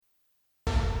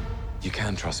You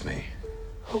can trust me.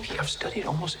 Loki, I've studied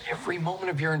almost every moment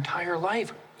of your entire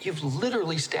life. You've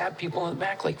literally stabbed people in the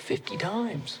back like 50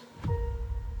 times.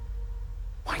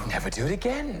 Why never do it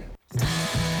again?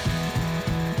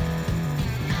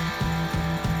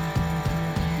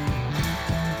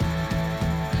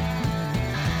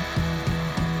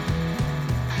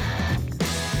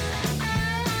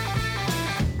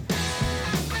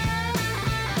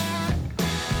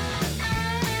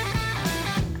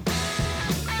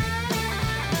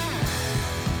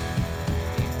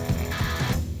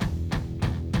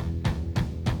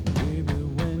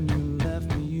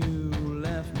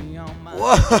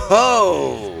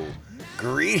 Whoa!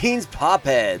 Greetings,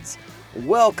 Popheads!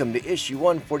 Welcome to issue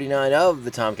 149 of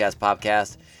the Tomcast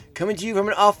Podcast, coming to you from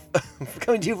a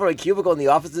cubicle in the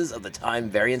offices of the Time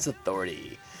Variance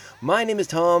Authority. My name is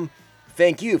Tom.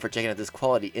 Thank you for checking out this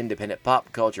quality independent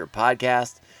pop culture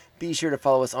podcast. Be sure to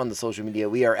follow us on the social media.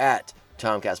 We are at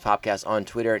Tomcast Podcast on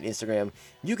Twitter and Instagram.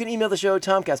 You can email the show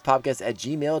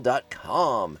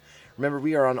tomcastpodcast@gmail.com. Remember,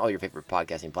 we are on all your favorite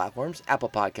podcasting platforms: Apple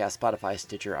Podcasts, Spotify,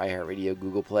 Stitcher, iHeartRadio,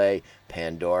 Google Play,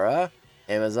 Pandora,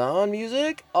 Amazon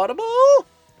Music, Audible.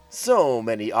 So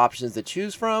many options to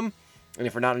choose from. And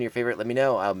if we're not on your favorite, let me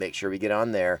know. I'll make sure we get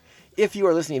on there. If you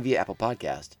are listening via Apple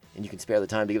Podcast and you can spare the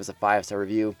time to give us a 5-star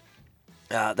review,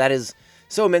 that is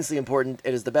so immensely important.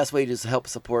 It is the best way to just help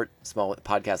support small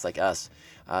podcasts like us.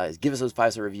 Give us those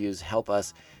 5-star reviews. Help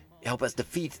us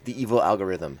defeat the evil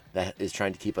algorithm that is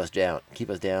trying to keep us down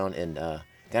and down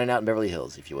and out in Beverly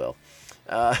Hills, if you will.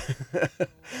 I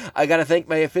got to thank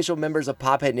my official members of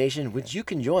Pophead Nation, which you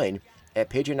can join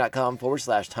at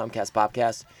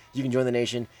patreon.com/TomcastPopcast. You can join the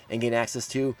nation and gain access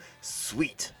to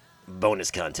sweet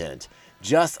bonus content.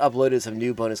 Just uploaded some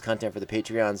new bonus content for the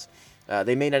Patreons.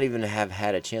 They may not even have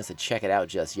had a chance to check it out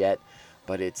just yet,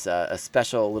 but it's a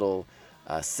special little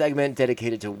segment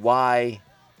dedicated to why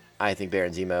I think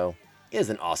Baron Zemo is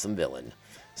an awesome villain.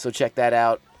 So check that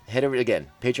out. Head over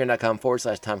again,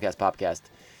 patreon.com/TomcastPopcast.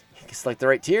 Select the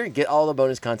right tier and get all the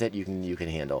bonus content you can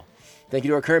handle. Thank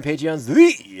you to our current Patreons,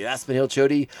 the Aspen Hill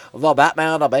Chody, the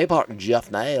Batman of Bay Park, Jeff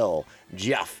Nail.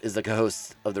 Jeff is the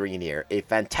co-host of The Ring-in-Ear, a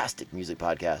fantastic music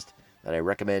podcast that I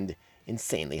recommend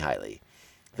insanely highly.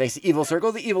 Thanks to Evil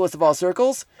Circle, the evilest of all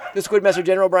circles, the Squid Master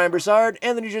General Brian Broussard,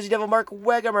 and the New Jersey Devil Mark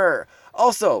Wegemer.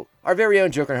 Also, our very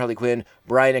own Joker and Harley Quinn,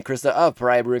 Brian and Krista of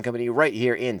Pariah Brewing Company right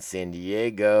here in San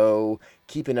Diego,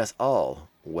 keeping us all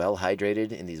well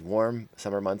hydrated in these warm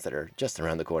summer months that are just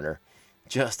around the corner.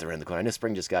 Just around the corner. I know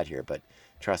spring just got here, but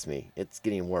trust me, it's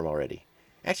getting warm already.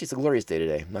 Actually, it's a glorious day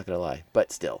today, I'm not going to lie,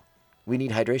 but still, we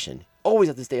need hydration. Always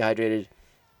have to stay hydrated,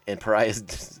 and Pariah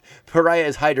is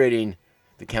hydrating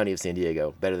the county of San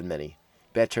Diego. Better than many.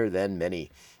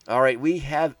 All right, we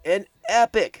have an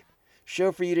epic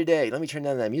show for you today. Let me turn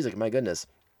down that music. My goodness.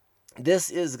 This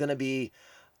is going to be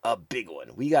a big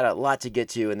one. We got a lot to get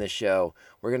to in this show.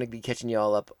 We're going to be catching you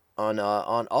all up on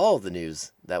all the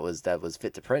news that was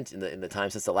fit to print in the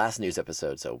time since the last news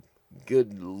episode. So,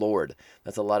 good Lord.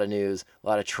 That's a lot of news, a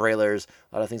lot of trailers,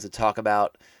 a lot of things to talk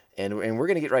about, and we're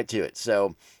going to get right to it.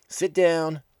 So, sit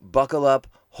down, buckle up,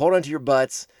 hold on to your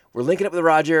butts. We're linking up with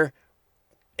Roger,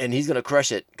 and he's gonna crush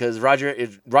it because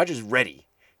Roger's ready.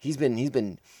 He's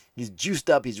juiced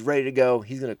up. He's ready to go.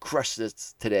 He's gonna crush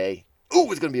this today.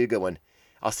 Ooh, it's gonna be a good one.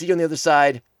 I'll see you on the other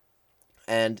side,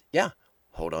 and yeah,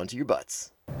 hold on to your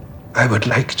butts. I would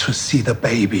like to see the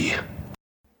baby.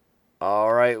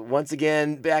 All right, once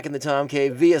again, back in the Tom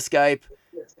Cave via Skype,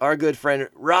 our good friend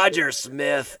Roger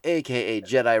Smith, aka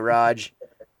Jedi Raj.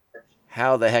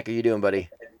 How the heck are you doing, buddy?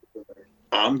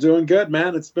 I'm doing good,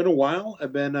 man. It's been a while.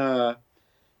 I've been,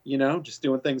 just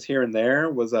doing things here and there.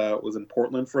 Was in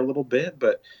Portland for a little bit,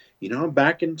 but I'm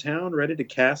back in town, ready to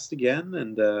cast again,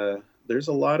 and there's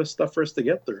a lot of stuff for us to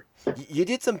get through. You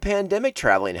did some pandemic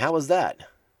traveling. How was that?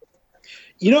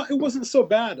 It wasn't so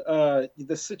bad.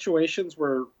 The situations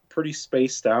were pretty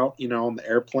spaced out. On the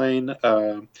airplane,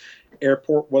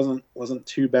 airport wasn't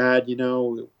too bad.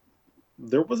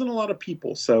 There wasn't a lot of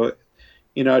people, so.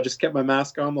 I just kept my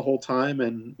mask on the whole time,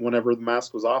 and whenever the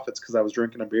mask was off, it's because I was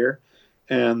drinking a beer,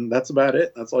 and that's about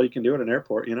it. That's all you can do at an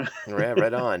airport, Yeah,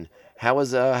 right on. How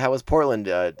was Portland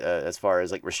as far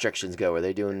as like restrictions go? Are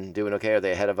they doing okay? Are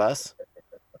they ahead of us?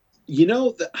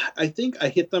 I think I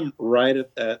hit them right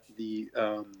at the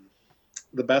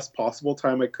best possible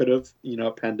time I could have.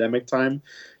 Pandemic time,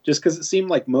 just because it seemed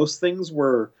like most things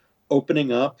were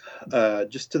opening up,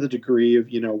 just to the degree of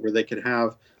where they could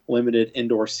have limited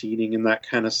indoor seating and that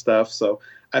kind of stuff. So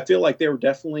I feel like they were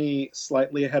definitely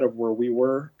slightly ahead of where we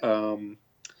were.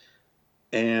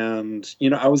 And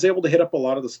I was able to hit up a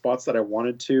lot of the spots that I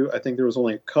wanted to. I think there was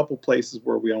only a couple places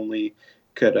where we only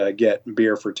could get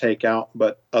beer for takeout.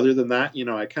 But other than that,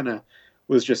 I kind of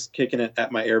was just kicking it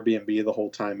at my Airbnb the whole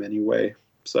time anyway.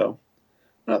 So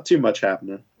not too much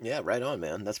happening. Yeah, right on,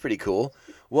 man. That's pretty cool.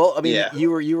 Well, I mean, Yeah. you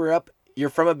were up. You're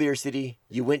from a beer city.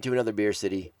 You went to another beer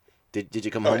city. Did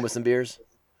you come home yeah. with some beers?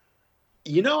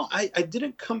 I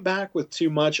didn't come back with too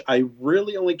much. I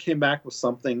really only came back with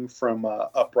something from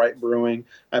Upright Brewing.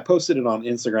 I posted it on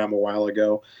Instagram a while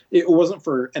ago. It wasn't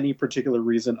for any particular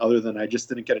reason other than I just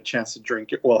didn't get a chance to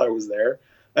drink it while I was there.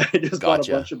 I just bought a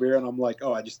Gotcha. bunch of beer and I'm like,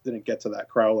 oh, I just didn't get to that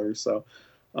crowler. So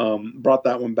brought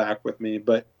that one back with me.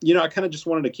 But, I kind of just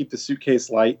wanted to keep the suitcase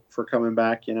light for coming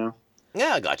back, Yeah,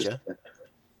 I gotcha. Just-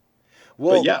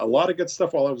 Well, But yeah, a lot of good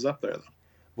stuff while I was up there, though.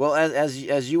 well,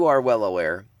 as you are well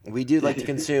aware, we do like to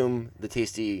consume the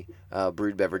tasty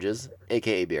brewed beverages,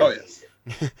 aka beer. Oh, yes.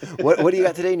 What do you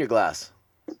got today in your glass?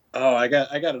 Oh, I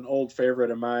got an old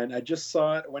favorite of mine. I just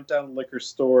saw it. Went down to the liquor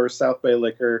store, South Bay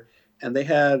Liquor, and they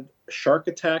had Shark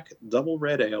Attack Double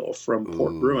Red Ale from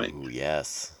Port Brewing. Ooh,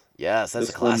 yes, that's This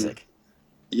a classic.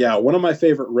 Yeah, one of my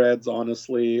favorite reds,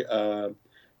 honestly. It's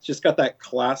just got that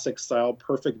classic style,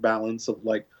 perfect balance of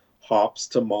like hops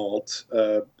to malt.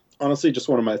 Honestly, just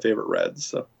one of my favorite reds.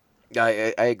 So.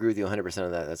 I agree with you 100%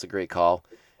 on that. That's a great call.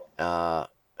 I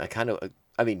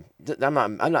mean,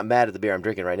 I'm not mad at the beer I'm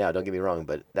drinking right now. Don't get me wrong,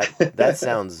 but that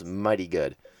sounds mighty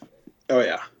good. Oh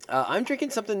yeah. I'm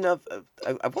drinking something I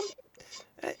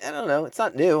don't know. It's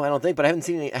not new, I don't think, but I hadn't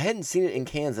seen it in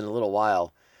cans in a little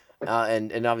while.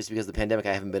 And obviously because of the pandemic,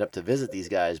 I haven't been up to visit these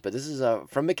guys. But this is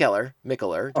from Mikkeller,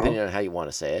 depending on how you want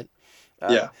to say it.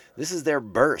 Yeah. This is their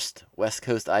Burst West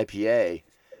Coast IPA.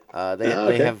 They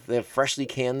okay. have freshly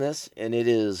canned this, and it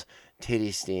is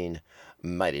tasting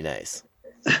mighty nice.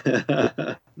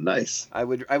 Nice. I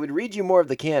would read you more of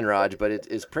the can, Raj, but it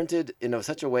is printed in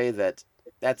such a way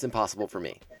that's impossible for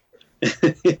me.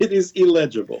 It is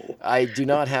illegible. I do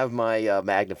not have my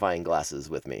magnifying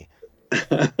glasses with me,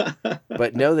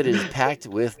 but know that it is packed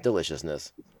with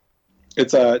deliciousness.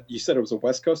 It's you said it was a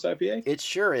West Coast IPA? It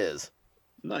sure is.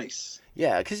 Nice.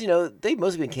 Yeah, because they've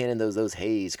mostly been canning those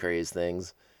haze craze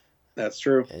things. That's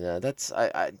true. And that's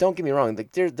I don't get me wrong.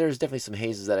 Like, there's definitely some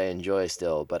hazes that I enjoy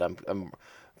still, but I'm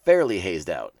fairly hazed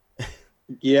out.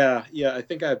 Yeah, I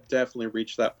think I've definitely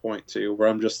reached that point too, where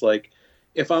I'm just like,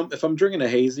 if I'm drinking a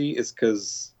hazy, it's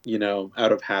because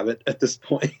out of habit at this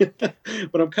point.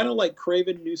 But I'm kind of like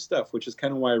craving new stuff, which is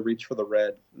kind of why I reach for the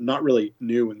red. Not really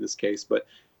new in this case, but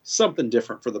something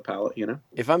different for the palate.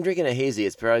 If I'm drinking a hazy,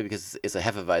 it's probably because it's a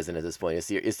Hefeweizen at this point.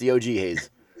 It's the OG haze.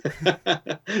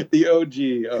 The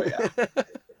OG. Oh yeah.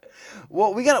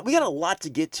 Well, we got a lot to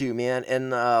get to, man,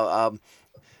 and I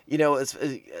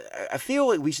feel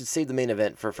like we should save the main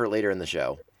event for later in the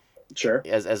show. Sure.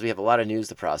 As we have a lot of news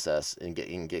to process and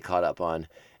get caught up on,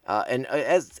 and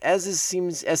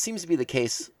seems to be the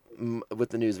case with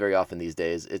the news very often these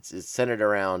days, it's centered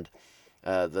around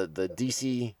the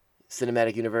DC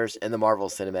cinematic universe and the Marvel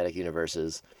cinematic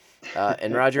universes.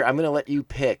 And Roger, I'm going to let you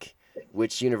pick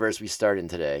which universe we start in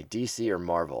today, DC or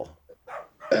Marvel.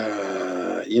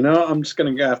 I'm just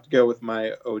gonna have to go with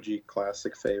my OG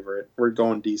classic favorite. We're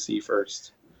going DC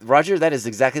first. Roger, that is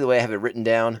exactly the way I have it written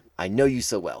down. I know you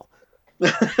so well.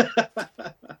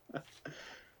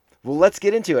 Well, let's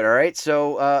get into it, all right?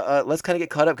 So let's kind of get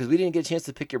caught up because we didn't get a chance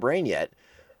to pick your brain yet.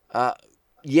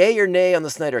 Yay or nay on the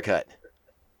Snyder Cut?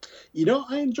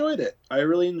 I enjoyed it. I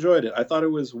really enjoyed it. I thought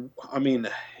it was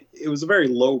a very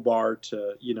low bar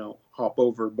to, hop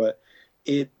over, but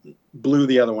it blew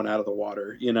the other one out of the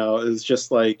water. It was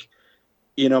just like,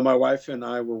 my wife and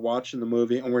I were watching the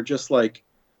movie and we're just like,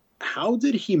 how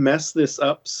did he mess this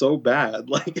up so bad?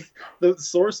 Like, the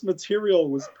source material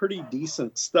was pretty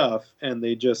decent stuff, and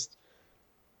they just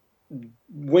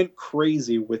went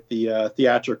crazy with the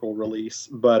theatrical release.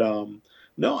 But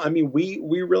no, I mean,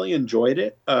 we really enjoyed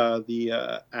it.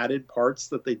 The added parts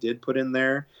that they did put in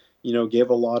there, gave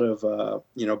a lot of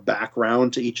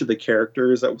background to each of the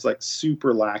characters that was like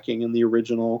super lacking in the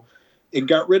original. It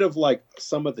got rid of like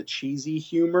some of the cheesy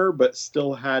humor, but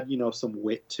still had some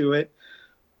wit to it.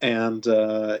 And,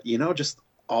 just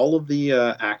all of the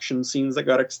action scenes that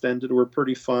got extended were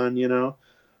pretty fun,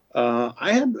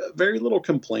 I had very little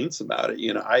complaints about it.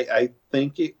 I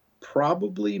think it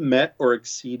probably met or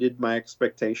exceeded my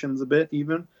expectations a bit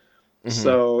even. Mm-hmm.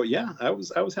 So, yeah, I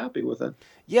was happy with it.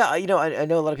 Yeah, I know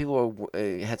a lot of people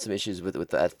had some issues with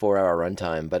that 4-hour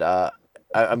runtime, but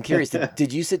I'm curious,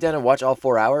 did you sit down and watch all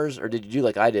 4 hours, or did you do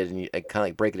like I did and you kind of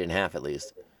like break it in half at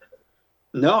least?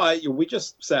 No, we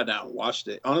just sat down and watched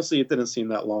it. Honestly, it didn't seem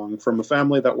that long. From a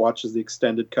family that watches the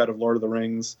extended cut of Lord of the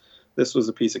Rings, this was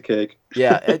a piece of cake.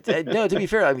 Yeah, no. To be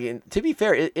fair, I mean,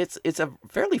 it's a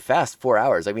fairly fast 4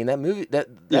 hours. I mean, that movie that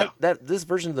this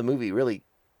version of the movie really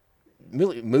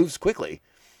moves quickly,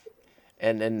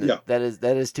 and Yeah. that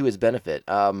is to his benefit.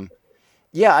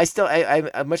 Yeah,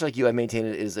 I much like you, I maintain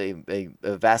it is a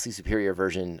vastly superior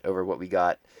version over what we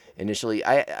got initially.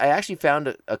 I actually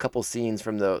found a couple scenes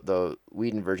from the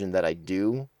Whedon version that I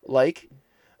do like.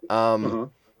 Uh-huh.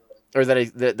 Or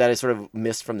that I sort of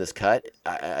missed from this cut.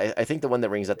 I think the one that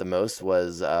rings out the most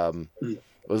was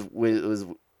was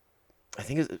I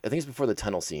think it's before the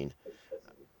tunnel scene.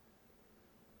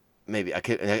 Maybe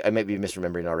I might be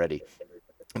misremembering already,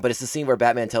 but it's the scene where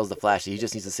Batman tells the Flash that he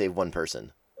just needs to save one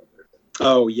person.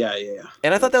 Oh yeah.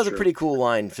 And I thought that was That's a pretty cool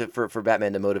line for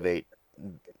Batman to motivate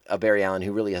a Barry Allen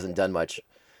who really hasn't done much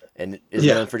and is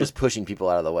known for just pushing people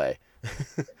out of the way.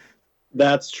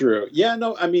 That's true. Yeah,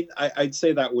 no, I mean, I'd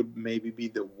say that would maybe be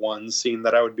the one scene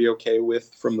that I would be okay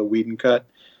with from the Whedon cut.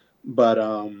 But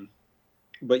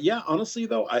yeah, honestly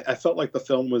though, I felt like the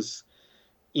film was,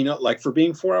 like for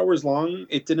being 4 hours long,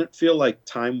 it didn't feel like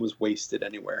time was wasted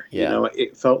anywhere. Yeah.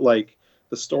 It felt like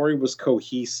the story was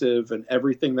cohesive and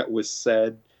everything that was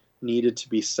said needed to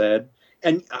be said.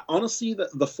 And honestly,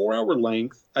 the 4 hour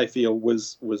length, I feel,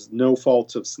 was no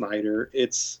fault of Snyder.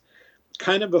 It's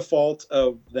kind of a fault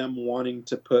of them wanting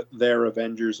to put their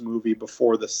Avengers movie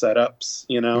before the setups,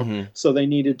 Mm-hmm. So they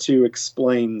needed to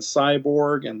explain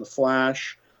Cyborg and the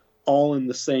Flash all in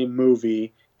the same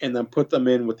movie and then put them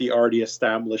in with the already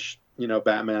established,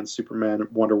 Batman, Superman,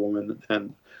 Wonder Woman,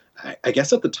 and I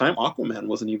guess at the time Aquaman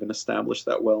wasn't even established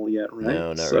that well yet, right?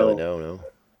 No, not really. No.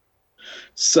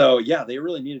 So yeah, they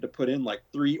really needed to put in like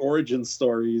 3 origin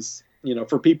stories,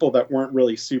 for people that weren't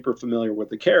really super familiar with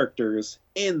the characters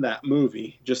in that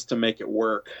movie, just to make it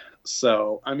work.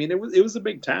 So I mean, it was a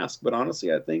big task, but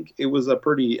honestly, I think it was a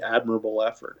pretty admirable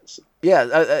effort. So.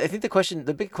 Yeah, I think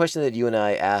the big question that you and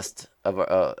I asked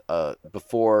of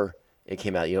before it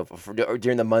came out,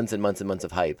 during the months and months and months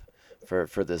of hype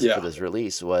for this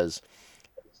release was,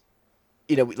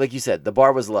 like you said, the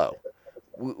bar was low.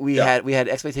 We had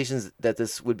expectations that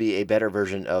this would be a better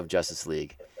version of Justice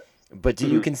League. But do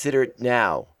you consider it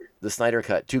now, the Snyder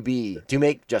Cut, to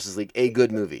make Justice League a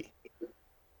good movie?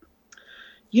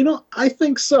 I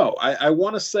think so. I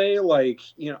want to say it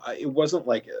wasn't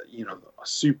like a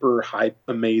super hype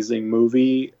amazing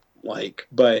movie,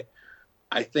 but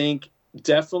I think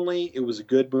definitely it was a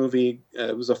good movie.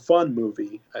 It was a fun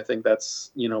movie. I think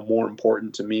that's, more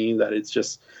important to me, that it's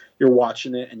just, you're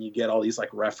watching it and you get all these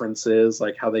references,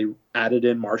 like how they added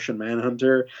in Martian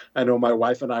Manhunter. I know my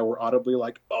wife and I were audibly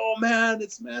like, "Oh man,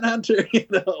 it's Manhunter!"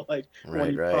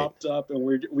 When he popped up, and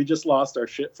we just lost our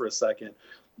shit for a second.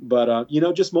 But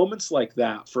just moments like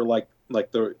that for like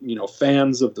the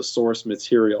fans of the source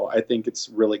material, I think it's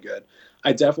really good.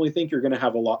 I definitely think you're going to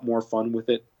have a lot more fun with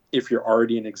it if you're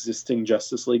already an existing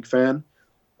Justice League fan.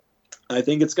 I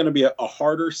think it's going to be a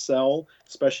harder sell,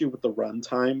 especially with the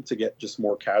runtime, to get just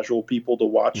more casual people to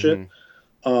watch it.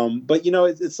 But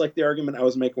it's like the argument I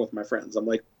was making with my friends. I'm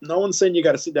like, no one's saying you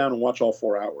got to sit down and watch all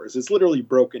 4 hours. It's literally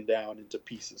broken down into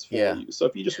pieces for you. So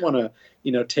if you just want to,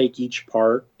 take each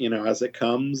part, as it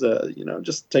comes,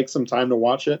 just take some time to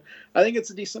watch it. I think it's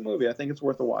a decent movie. I think it's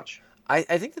worth a watch. I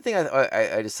think the thing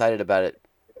I decided about it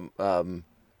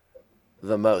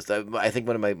the most, I think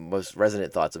one of my most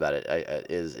resonant thoughts about it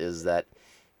is that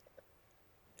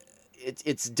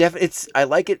it's I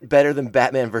like it better than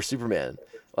Batman vs Superman.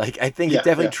 I think it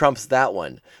definitely trumps that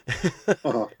one.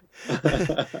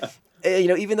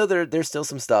 Even though there's still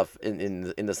some stuff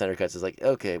in the Snyder Cuts is like,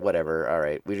 okay, whatever, all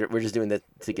right, we're just doing that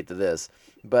to get to this.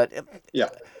 But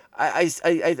I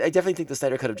definitely think the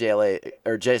Snyder Cut of JLA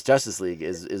or Justice League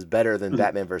is better than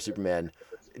Batman vs Superman.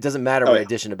 It doesn't matter what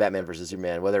edition of Batman vs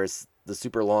Superman, whether it's the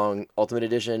super long Ultimate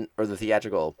Edition or the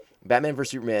theatrical. Batman vs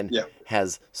Superman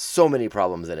has so many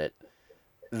problems in it.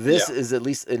 This is at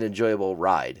least an enjoyable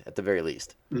ride, at the very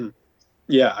least.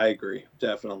 Yeah, I agree,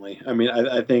 definitely. I mean,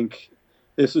 I think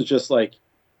this was just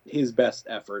his best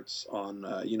efforts on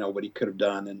what he could have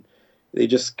done, and they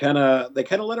just kind of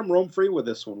let him roam free with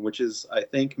this one, which is, I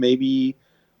think, maybe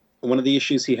one of the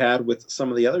issues he had with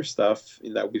some of the other stuff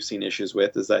that we've seen issues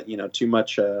with, is that too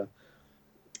much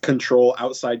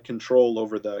outside control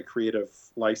over the creative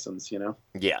license.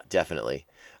 Yeah, definitely.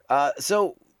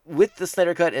 So with the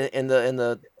Snyder Cut and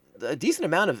the decent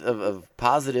amount of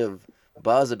positive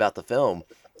buzz about the film,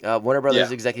 Warner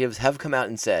Brothers executives have come out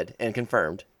and said and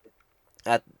confirmed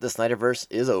that the Snyderverse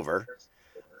is over.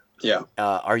 Yeah.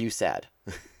 Are you sad?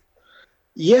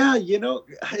 Yeah,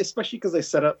 especially because they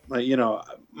set up,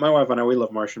 my wife and I, we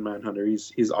love Martian Manhunter.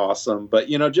 He's awesome. But,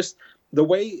 just the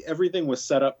way everything was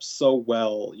set up so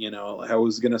well, I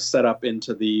was going to set up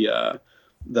into the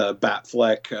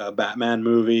Batfleck Batman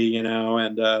movie,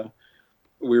 and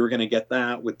we were going to get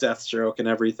that with Deathstroke and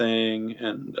everything,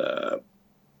 and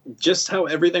just how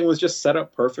everything was just set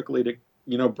up perfectly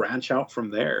to branch out from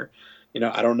there.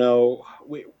 I don't know.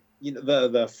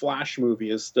 The Flash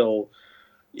movie is still.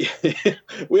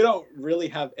 We don't really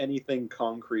have anything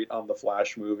concrete on the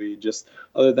Flash movie, just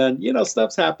other than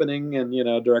stuff's happening and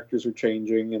directors are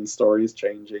changing and stories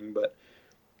changing. But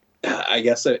I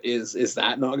guess is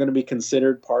that not going to be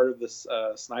considered part of this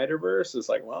Snyderverse? It's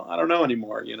like, well, I don't know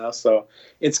anymore. So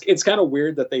it's kind of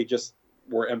weird that they just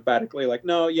were emphatically like,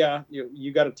 no, yeah,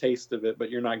 you got a taste of it, but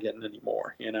you're not getting any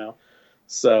more.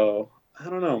 So I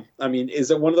don't know. I mean,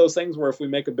 is it one of those things where if we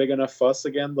make a big enough fuss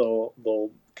again,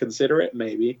 they'll consider it?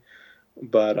 Maybe.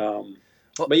 But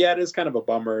but yeah, it is kind of a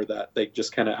bummer that they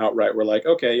just kind of outright were like,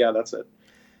 okay, yeah, that's it.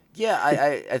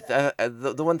 Yeah,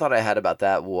 the one thought I had about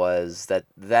that was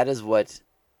that is what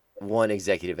one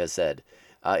executive has said.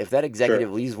 If that executive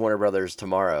Sure. leaves Warner Brothers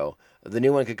tomorrow, the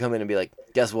new one could come in and be like,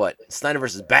 guess what?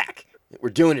 Snyderverse is back. We're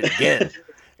doing it again.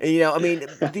 And, I mean,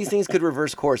 these things could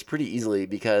reverse course pretty easily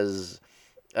because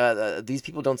these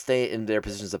people don't stay in their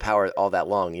positions of power all that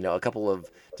long. A couple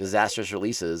of disastrous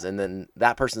releases, and then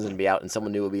that person's going to be out and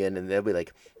someone new will be in, and they'll be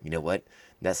like, you know what?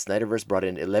 That Snyderverse brought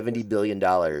in $11 billion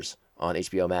on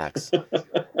HBO Max.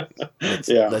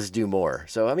 Let's do more.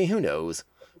 So, I mean, who knows?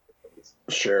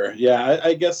 Sure. Yeah,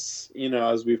 I guess,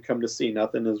 as we've come to see,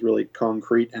 nothing is really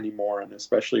concrete anymore. And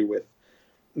especially with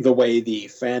the way the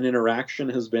fan interaction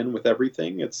has been with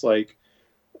everything, it's like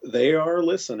they are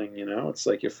listening, It's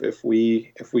like if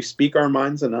we speak our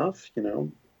minds enough,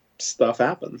 stuff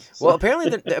happens. So. Well,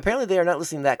 apparently they are not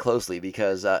listening that closely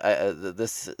because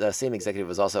this same executive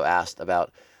was also asked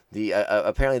about the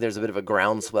apparently there's a bit of a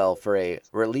groundswell for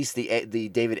or at least the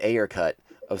David Ayer cut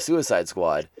of Suicide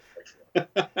Squad,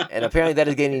 and apparently that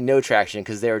is gaining no traction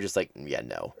because they were just like, yeah,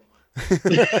 no.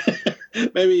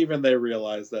 Maybe even they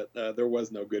realized that there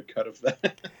was no good cut of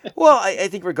that. Well, I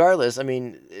think regardless, I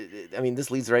mean,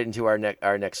 this leads right into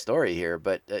our next story here.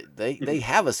 But they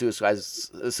have a Suicide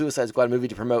Squad movie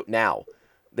to promote now.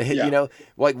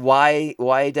 Like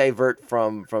why divert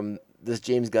from this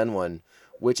James Gunn one,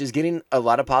 which is getting a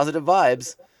lot of positive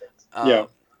vibes,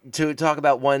 to talk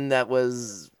about one that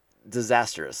was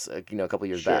disastrous, a couple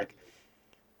years back.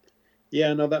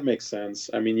 Yeah, no, that makes sense.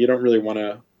 I mean, you don't really want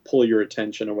to pull your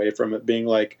attention away from it being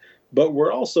like, but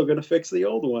we're also going to fix the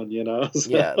old one, So.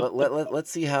 Yeah, let's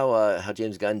see how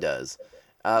James Gunn does.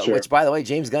 Sure. Which, by the way,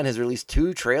 James Gunn has released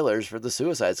 2 trailers for the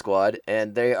Suicide Squad,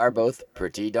 and they are both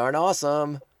pretty darn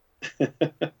awesome.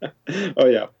 Oh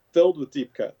yeah, filled with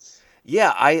deep cuts.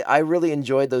 Yeah, I really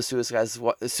enjoyed those Suicide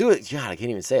Squad. God, I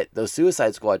can't even say it. Those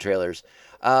Suicide Squad trailers.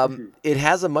 It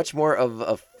has a much more of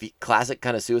a classic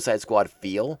kind of Suicide Squad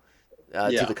feel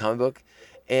to the comic book.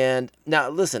 And now,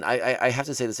 listen, I have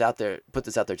to say this out there, put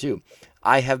this out there too.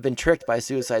 I have been tricked by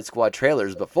Suicide Squad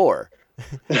trailers before.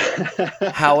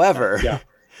 However,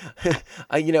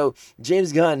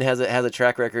 James Gunn has a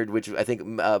track record, which I think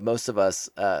most of us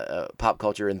pop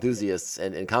culture enthusiasts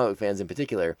and comic book fans in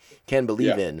particular can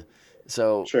believe in.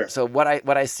 So, so what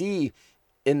I see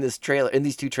in this trailer, in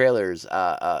these 2 trailers,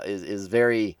 is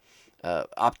very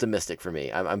optimistic for me.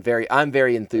 I'm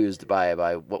very enthused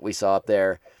by what we saw up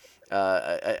there.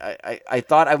 I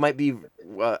thought I might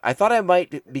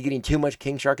be getting too much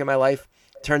King Shark in my life.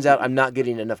 Turns out I'm not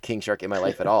getting enough King Shark in my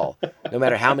life at all, no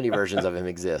matter how many versions of him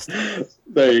exist.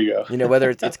 There you go.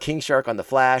 Whether it's King Shark on The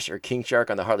Flash or King Shark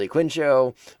on the Harley Quinn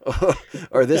show,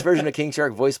 or this version of King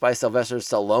Shark voiced by Sylvester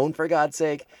Stallone, for God's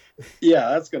sake.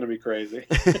 Yeah, that's going to be crazy.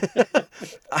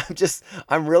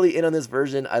 I'm really in on this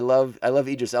version. I love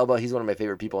Idris Elba. He's one of my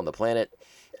favorite people on the planet.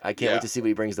 I can't wait to see what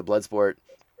he brings to Bloodsport.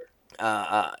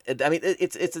 I mean,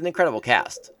 it's an incredible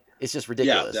cast. It's just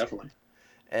ridiculous. Yeah, definitely.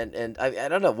 And I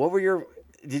don't know.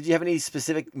 Did you have any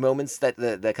specific moments that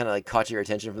kind of like caught your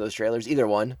attention from those trailers? Either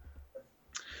one?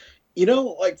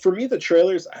 Like for me, the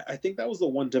trailers, I think that was the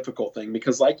one difficult thing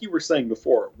because like you were saying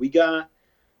before, we got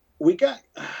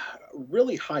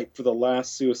really hyped for the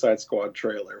last Suicide Squad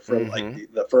trailer for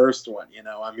like the first one,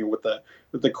 I mean, with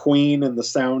the Queen and the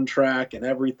soundtrack and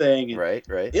everything. And right.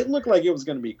 It looked like it was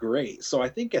going to be great. So I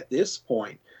think at this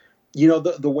point,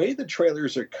 the way the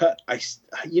trailers are cut,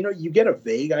 you get a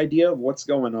vague idea of what's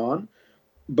going on,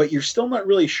 but you're still not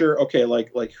really sure. Okay,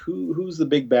 like who's the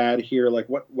big bad here? Like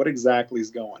what exactly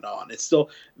is going on? It's still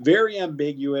very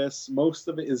ambiguous. Most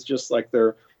of it is just like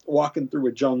they're walking through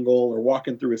a jungle or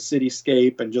walking through a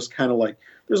cityscape and just kind of like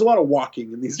there's a lot of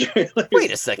walking in these trailers.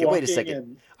 Wait a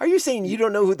second. Are you saying you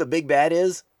don't know who the big bad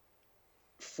is?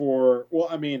 Well,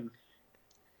 I mean,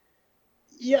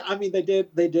 Yeah, I mean, they did.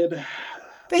 They did. They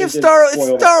They have did Starro. It's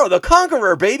spoil Starro, the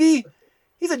Conqueror, baby.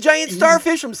 He's a giant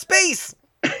starfish from space.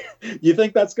 You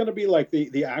think that's going to be like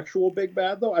the actual big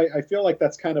bad though? I feel like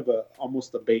that's kind of a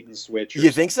almost a bait and switch. Or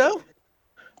You think something. so?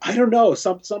 I don't know.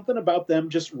 Something about them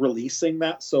just releasing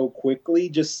that so quickly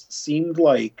just seemed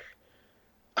like,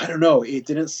 I don't know. It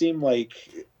didn't seem like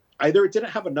either it didn't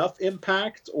have enough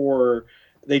impact, or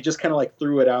they just kind of like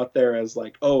threw it out there as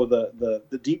like, oh,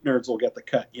 the deep nerds will get the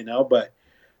cut, you know. But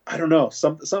I don't know.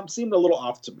 Some seemed a little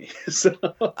off to me. So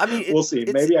I mean, we'll see.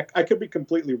 Maybe I could be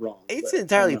completely wrong. It's but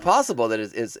entirely I don't know. possible that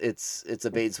it's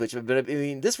a bait and switch, but I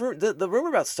mean, the rumor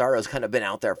about Starro's kind of been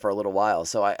out there for a little while,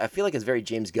 so I feel like it's very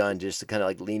James Gunn just to kind of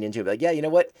like lean into it, like, yeah, you know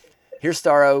what, here's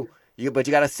Starro, but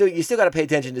you still gotta pay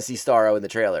attention to see Starro in the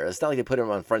trailer. It's not like they put him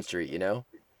on Front Street, you know?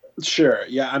 Sure.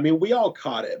 Yeah. I mean, we all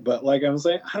caught it, but like I'm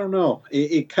saying, I don't know.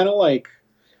 It kind of like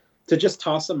to just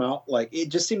toss them out. Like it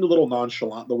just seemed a little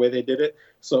nonchalant the way they did it.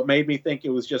 So it made me think it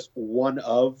was just one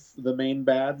of the main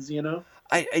bads, you know?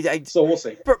 I So we'll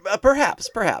see. perhaps,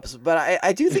 but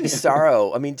I do think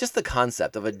Starro. I mean, just the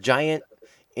concept of a giant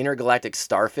intergalactic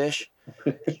starfish,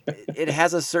 it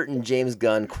has a certain James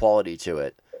Gunn quality to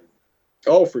it.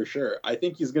 Oh, for sure. I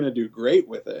think he's going to do great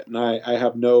with it. And I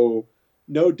have no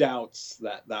doubts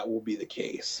that that will be the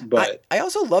case. But I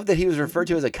also love that he was referred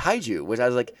to as a kaiju, which I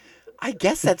was like, I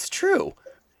guess that's true.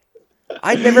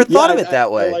 I never thought of it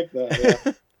that way. I like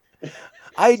that. Yeah.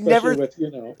 I Especially never, with, you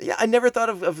know, yeah, I never thought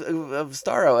of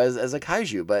Starro as a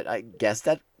kaiju, but I guess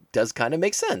that does kind of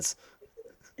make sense.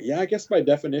 yeah, I guess by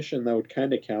definition that would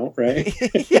kind of count, right?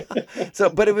 Yeah. So,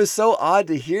 but it was so odd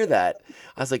to hear that.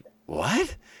 I was like,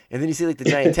 what? And then you see like the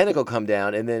giant tentacle come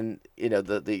down, and then you know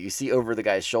the you see over the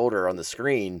guy's shoulder on the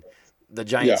screen the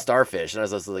giant Yeah. starfish, and I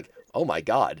was just like, oh my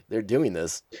god, they're doing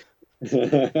this.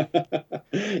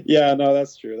 Yeah, no,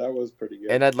 that's true. That was pretty good.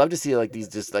 And I'd love to see like these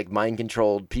just like mind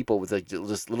controlled people with like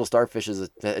just little starfishes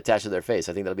attached to their face.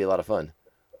 I think that'll be a lot of fun.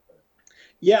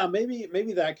 Yeah, maybe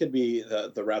that could be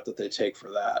the route that they take for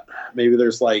that. Maybe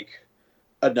there's like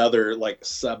another like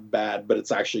sub bad, but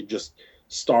it's actually just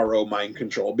Starro mind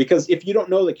control. Because if you don't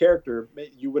know the character,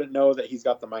 you wouldn't know that he's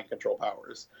got the mind control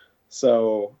powers.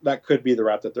 So that could be the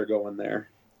route that they're going there.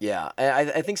 Yeah,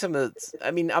 I think some of the, I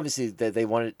mean, obviously they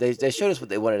wanted they showed us what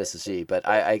they wanted us to see, but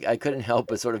I couldn't help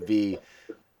but sort of be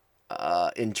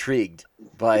intrigued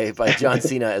by John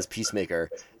Cena as Peacemaker,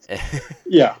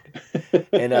 Yeah.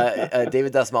 and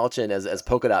David Dastmalchian as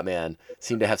Polka Dot Man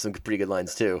seemed to have some pretty good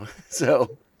lines too.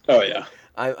 So Oh yeah.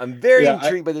 I'm very Yeah,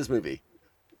 intrigued by this movie.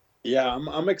 Yeah,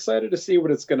 I'm excited to see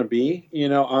what it's going to be. You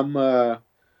know,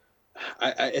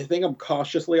 I think I'm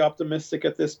cautiously optimistic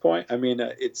at this point. I mean,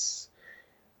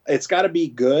 it's got to be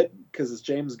good because it's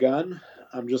James Gunn.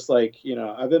 I'm just like, you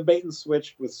know, I've been bait and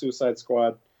switched with Suicide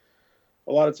Squad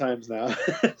a lot of times now,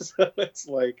 so it's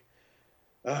like,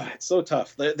 it's so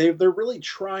tough. They're really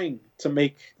trying to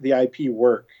make the IP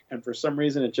work, and for some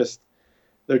reason,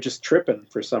 they're just tripping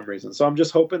for some reason. So I'm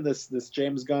just hoping this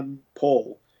James Gunn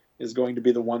pull is going to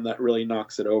be the one that really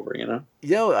knocks it over, you know?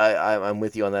 You know, I'm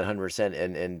with you on that 100%,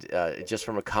 and just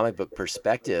from a comic book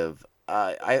perspective,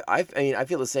 I mean I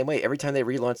feel the same way. Every time they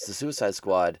relaunch the Suicide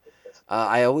Squad,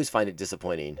 I always find it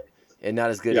disappointing and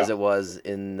not as good as Yeah. it was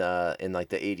in like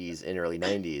the 80s and early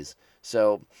 90s.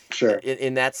 So Sure.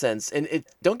 in that sense, and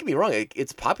don't get me wrong,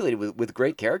 it's populated with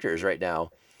great characters right now.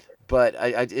 But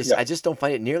Yeah. I just don't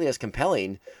find it nearly as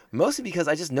compelling, mostly because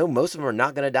I just know most of them are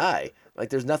not going to die. Like,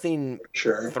 there's nothing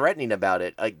Sure. threatening about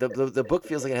it. Like, the book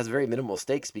feels like it has very minimal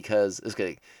stakes because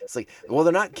it's like, well,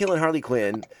 they're not killing Harley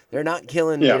Quinn. They're not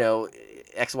killing, Yeah. you know,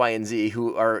 X, Y, and Z,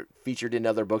 who are featured in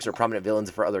other books or prominent villains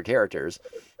for other characters.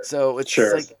 So it's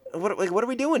Sure. like, what are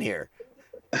we doing here?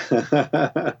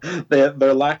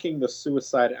 They're lacking the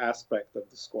suicide aspect of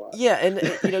the squad. Yeah, and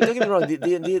you know, don't get me wrong.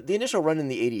 The initial run in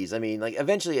the '80s, I mean, like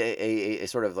eventually a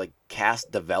sort of like cast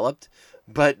developed,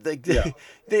 but like, Yeah.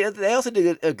 they also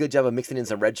did a good job of mixing in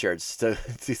some red shirts to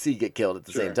see get killed at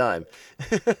the Sure. same time.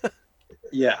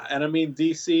 Yeah, and I mean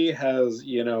DC has,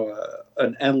 you know,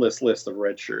 an endless list of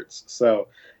red shirts. So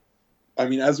I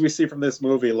mean, as we see from this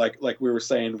movie, like we were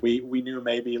saying, we knew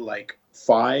maybe like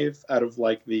 5 out of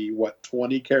like the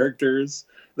 20 characters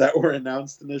that were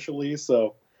announced initially.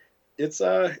 So it's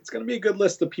going to be a good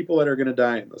list of people that are going to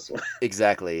die in this one.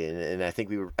 Exactly, and I think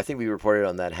we reported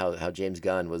on that how James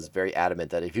Gunn was very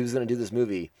adamant that if he was going to do this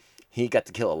movie, he got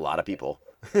to kill a lot of people.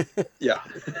 Yeah,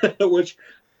 which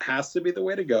has to be the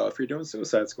way to go if you're doing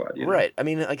Suicide Squad. You know? Right. I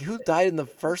mean, like, who died in the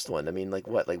first one? I mean, like,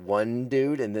 what? Like, one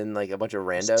dude and then, like, a bunch of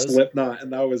randos? Slipknot,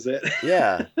 and that was it.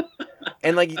 Yeah.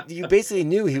 And, like, you basically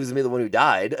knew he was going to be the one who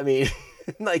died. I mean,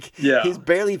 like, Yeah. he's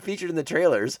barely featured in the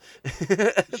trailers.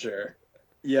 Sure.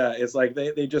 Yeah, it's like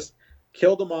they just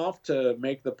killed him off to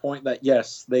make the point that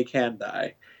yes, they can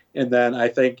die. And then I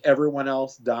think everyone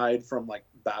else died from like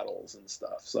battles and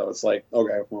stuff. So it's like,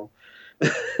 okay, well.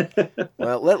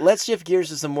 Well, let's shift gears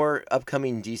to some more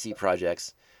upcoming DC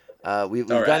projects. We've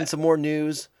All gotten right. some more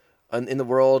news in the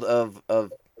world of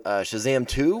Shazam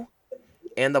 2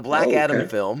 and the Black Oh, Adam okay.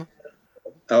 film.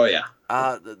 Oh yeah.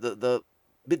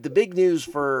 The big news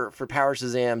for Power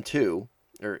Shazam 2,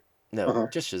 or no, Uh-huh.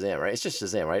 just Shazam, right? It's just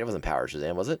Shazam, right? It wasn't Power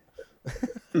Shazam, was it?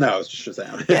 No, it's just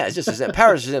Shazam. Yeah, it's just Shazam.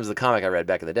 Power Shazam is the comic I read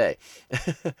back in the day.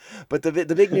 But the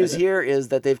big news here is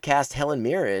that they've cast Helen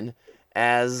Mirren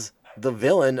as the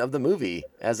villain of the movie,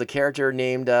 as a character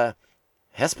named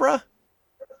Hespera.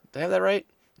 Did I have that right?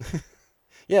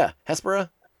 Yeah, Hespera,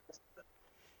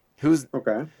 who's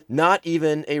Okay. not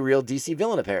even a real DC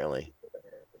villain apparently.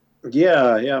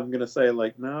 Yeah, yeah. I'm gonna say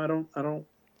like, no, I don't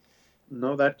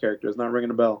know that character. It's not ringing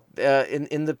a bell.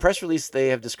 In the press release, they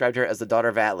have described her as the daughter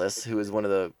of Atlas, who is one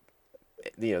of the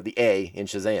the A in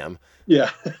Shazam.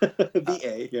 Yeah. The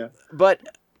A. Yeah. But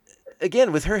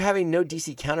again, with her having no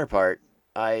DC counterpart,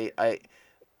 I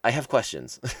have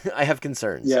questions. I have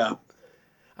concerns. Yeah.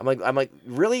 I'm like,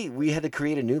 really? We had to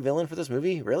create a new villain for this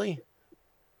movie? Really?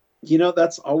 You know,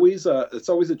 that's always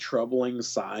a troubling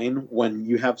sign when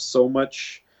you have so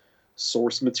much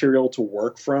source material to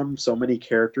work from, so many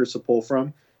characters to pull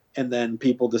from, and then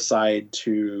people decide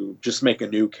to just make a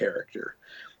new character.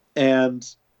 And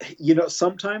you know,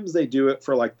 sometimes they do it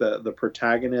for like the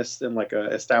protagonist in like a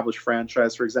established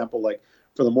franchise, for example, like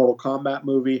for the Mortal Kombat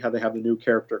movie, how they have the new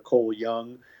character Cole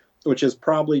Young, which is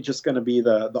probably just going to be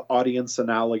the audience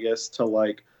analogous to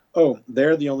like, oh,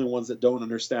 they're the only ones that don't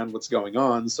understand what's going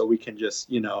on, so we can just,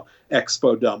 you know,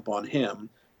 expo dump on him,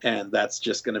 and that's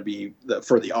just going to be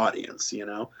for the audience, you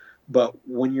know. But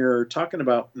when you're talking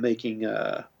about making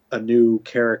a new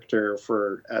character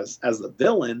for as the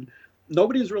villain,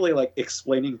 nobody's really like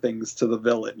explaining things to the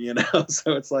villain, you know.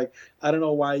 So it's like, I don't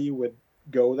know why you would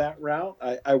go that route.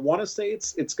 I want to say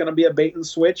it's going to be a bait and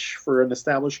switch for an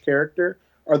established character.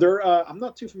 Are there? I'm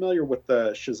not too familiar with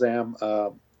the Shazam.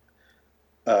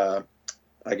 Uh,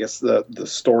 I guess the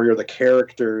story or the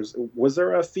characters. Was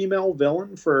there a female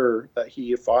villain for that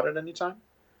he fought at any time?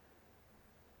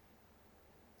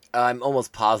 I'm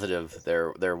almost positive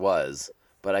there was,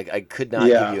 but I could not give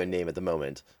Yeah, you a name at the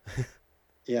moment.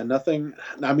 yeah, nothing.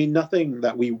 I mean, nothing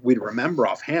that we'd remember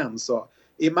offhand. So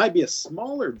it might be a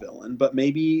smaller villain, but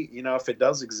maybe, you know, if it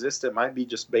does exist, it might be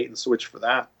just bait and switch for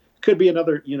that. Could be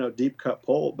another, you know, deep cut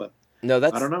pull, but No,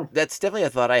 I don't know. that's definitely a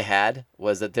thought I had,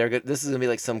 was that this is gonna be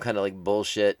like some kind of like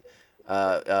bullshit,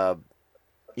 uh, uh,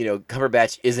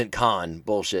 Cumberbatch isn't Khan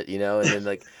bullshit, and then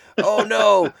like, oh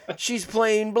no, she's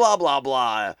playing blah blah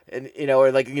blah, and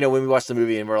or like when we watch the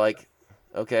movie and we're like,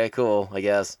 okay, cool, I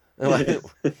guess. Why'd you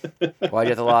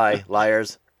have to lie,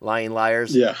 liars, lying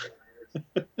liars? Yeah,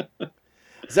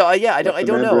 So yeah, I like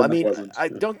the don't know. I Mandarin that mean, wasn't. I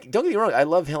Yeah. don't get me wrong. I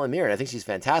love Helen Mirren. I think she's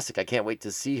fantastic. I can't wait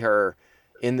to see her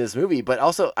in this movie. But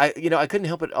also, I couldn't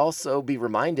help but also be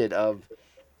reminded of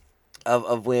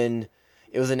when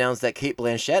it was announced that Kate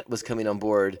Blanchett was coming on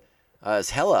board as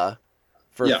Hela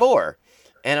for Yeah. Thor,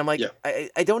 and I'm like, Yeah.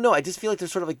 I don't know. I just feel like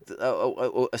there's sort of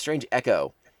like a strange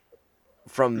echo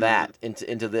from Mm. that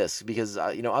into this, because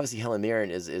obviously Helen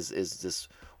Mirren is this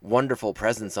wonderful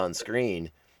presence on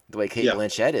screen, the way Kate Yeah.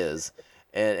 Blanchett is,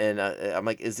 and I'm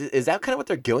like, is that kind of what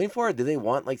they're going for? Do they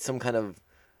want like some kind of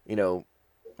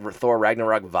Thor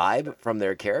Ragnarok vibe from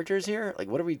their characters here? Like,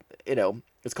 what are we?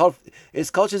 It's called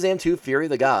Shazam 2: Fury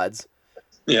of the Gods.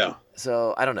 Yeah.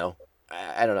 So I don't know.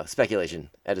 I don't know. Speculation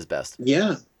at its best.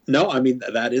 Yeah. No, I mean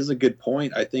that is a good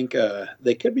point. I think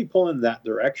they could be pulling that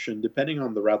direction depending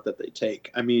on the route that they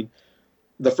take. I mean,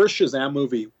 the first Shazam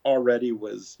movie already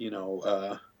was,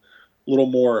 a little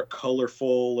more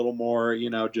colorful, a little more,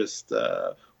 just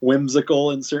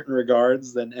whimsical in certain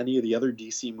regards than any of the other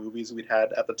DC movies we'd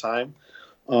had at the time.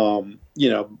 Barring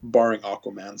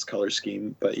Aquaman's color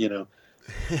scheme, but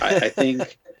I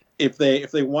think if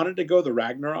they wanted to go the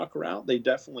Ragnarok route, they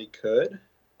definitely could.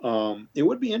 It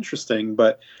would be interesting,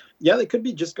 but yeah, they could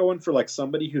be just going for like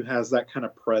somebody who has that kind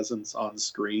of presence on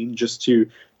screen, just to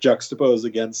juxtapose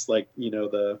against like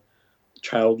the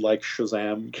childlike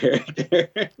Shazam character.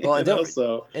 Well, and don't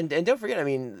So and don't forget. I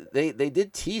mean, they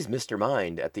did tease Mr.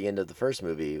 Mind at the end of the first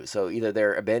movie, so either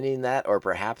they're abandoning that, or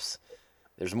perhaps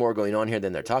there's more going on here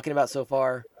than they're talking about so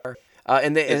far.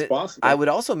 it's possible. I would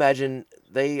also imagine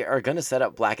they are going to set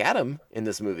up Black Adam in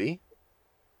this movie.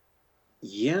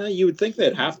 Yeah, you would think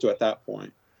they'd have to at that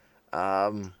point.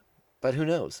 But who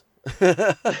knows?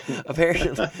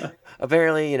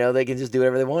 apparently, they can just do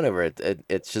whatever they want over at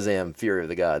Shazam: Fury of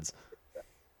the Gods.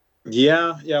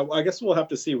 Yeah. Well, I guess we'll have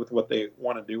to see with what they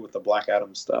want to do with the Black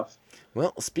Adam stuff.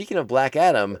 Well, speaking of Black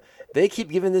Adam, they keep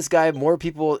giving this guy more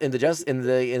people in the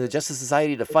Justice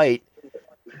Society to fight.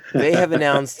 They have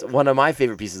announced one of my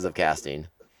favorite pieces of casting.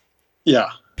 Yeah.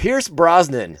 Pierce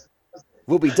Brosnan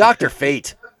will be Dr.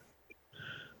 Fate.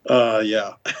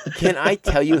 Yeah. Can I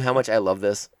tell you how much I love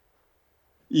this?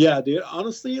 Yeah, dude.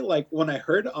 Honestly, like when I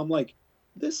heard it, I'm like,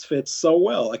 this fits so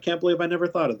well. I can't believe I never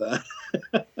thought of that.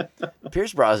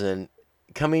 Pierce Brosnan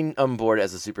coming on board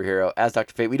as a superhero, as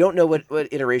Dr. Fate. We don't know what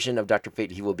iteration of Dr.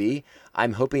 Fate he will be.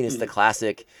 I'm hoping it's the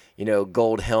classic,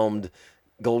 gold helmed,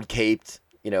 gold caped,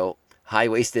 high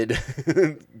waisted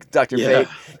Dr. Fate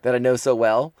that I know so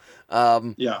well.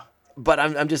 Yeah. But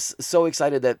I'm just so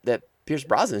excited that Pierce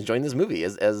Brosnan is joining this movie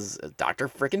as Dr.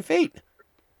 Frickin' Fate.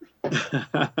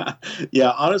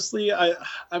 Yeah, honestly, I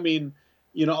mean,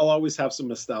 I'll always have some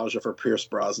nostalgia for Pierce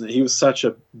Brosnan. He was such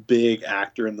a big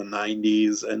actor in the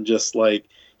 90s, and just like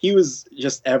he was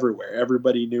just everywhere.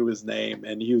 Everybody knew his name,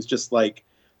 and he was just like,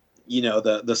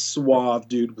 the suave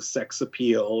dude with sex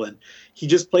appeal, and he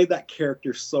just played that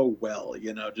character so well,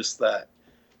 just that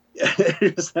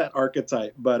just that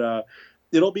archetype. But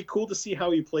it'll be cool to see how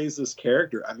he plays this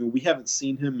character. I mean, we haven't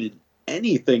seen him in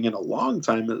anything in a long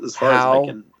time as far as I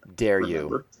can dare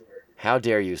remember. How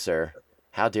dare you, sir?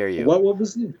 How dare you? What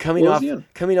was he? Coming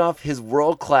off his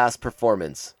world-class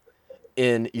performance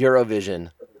in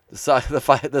Eurovision,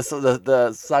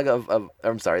 the saga of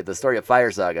I'm sorry, the story of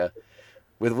Fire Saga,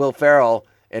 with Will Ferrell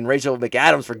and Rachel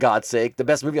McAdams, for God's sake, the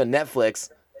best movie on Netflix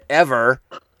ever.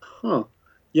 Huh?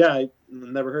 Yeah, I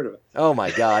never heard of it. Oh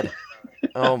my god.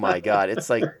 Oh my god, it's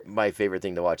like my favorite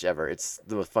thing to watch ever. It's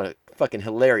the most fucking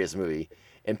hilarious movie,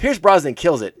 and Pierce Brosnan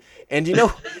kills it. And you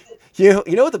know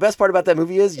what the best part about that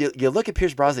movie is? You look at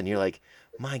Pierce Brosnan, and you're like,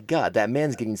 my god, that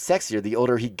man's getting sexier the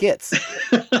older he gets.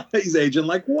 He's aging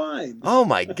like wine. Oh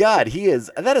my god,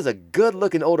 that is a good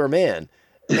looking older man,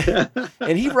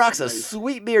 and he rocks a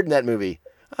sweet beard in that movie.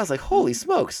 I was like, holy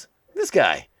smokes, this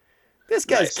guy's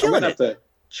nice. killing I'm it. gonna have to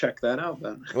check that out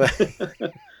then.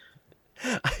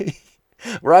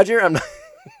 Roger,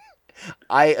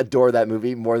 I adore that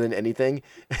movie more than anything.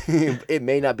 It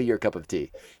may not be your cup of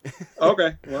tea.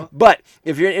 Okay, well. But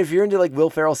if you're into like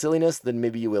Will Ferrell silliness, then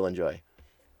maybe you will enjoy.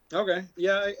 Okay,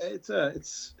 yeah,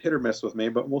 it's hit or miss with me,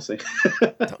 but we'll see.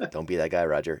 Don't be that guy,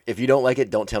 Roger. If you don't like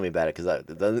it, don't tell me about it, because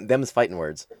them is fighting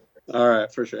words. All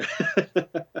right, for sure.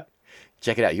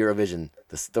 Check it out, Eurovision,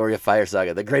 the story of Fire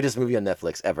Saga, the greatest movie on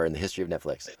Netflix ever in the history of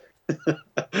Netflix. All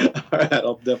right,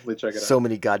 I'll definitely check it out. So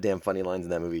many goddamn funny lines in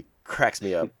that movie. Cracks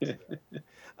me up.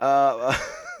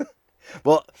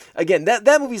 Well, again,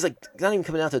 that movie's like not even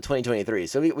coming out until 2023,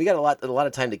 so we got a lot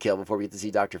of time to kill before we get to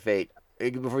see Dr. Fate,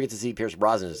 before we get to see Pierce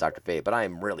Brosnan as Dr. Fate. But I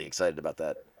am really excited about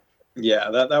that. Yeah,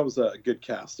 that was a good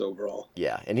cast overall.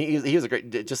 Yeah, and he was a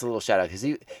great. Just a little shout out, because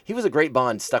he was a great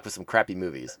Bond stuck with some crappy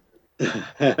movies.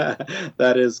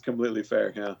 That is completely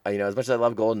fair. Yeah. As much as I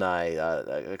love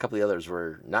GoldenEye, a couple of the others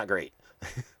were not great.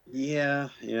 Yeah.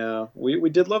 We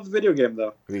did love the video game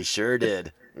though. We sure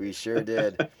did.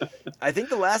 I think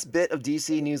the last bit of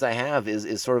DC news I have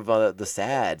is sort of the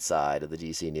sad side of the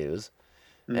DC news,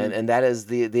 and that is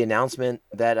the announcement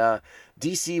that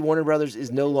DC Warner Brothers is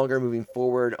no longer moving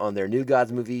forward on their New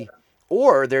Gods movie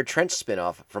or their Trench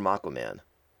spinoff from Aquaman.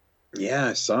 Yeah,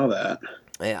 I saw that.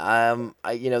 Yeah,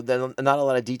 not a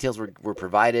lot of details were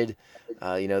provided. The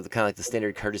kind of like the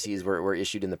standard courtesies were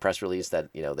issued in the press release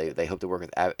that they hope to work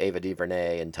with Ava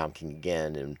DuVernay and Tom King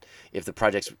again, and if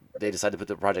they decide to put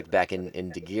the project back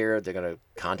into gear, they're going to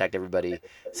contact everybody.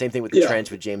 Same thing with the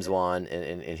Trench with James Wan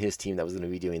and his team that was going to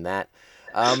be doing that.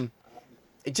 I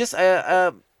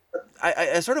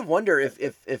sort of wonder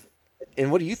if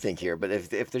and what do you think here? But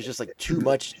if there's just like too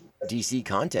much DC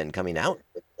content coming out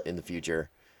in the future.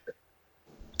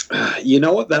 You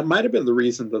know what? That might have been the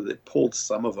reason that they pulled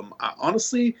some of them.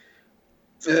 Honestly,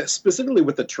 specifically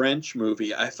with the Trench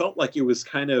movie, I felt like it was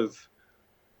kind of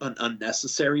an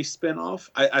unnecessary spinoff.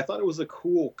 I thought it was a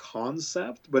cool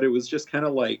concept, but it was just kind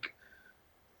of like,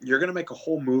 you're going to make a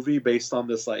whole movie based on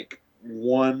this like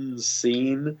one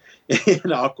scene in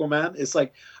Aquaman. It's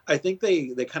like, I think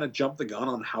they kind of jumped the gun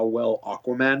on how well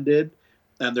Aquaman did.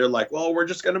 And they're like, well, we're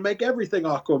just going to make everything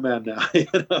Aquaman now,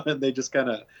 and they just kind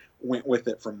of went with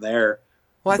it from there.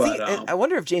 Well, I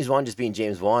wonder if James Wan, just being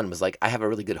James Wan, was like, I have a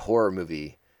really good horror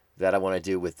movie that I want to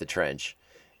do with the Trench,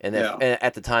 and then and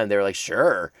at the time they were like,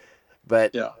 sure,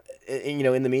 but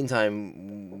in the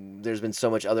meantime, there's been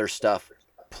so much other stuff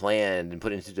planned and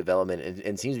put into development,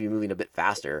 and seems to be moving a bit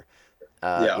faster,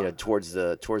 towards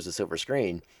the silver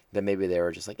screen. Then maybe they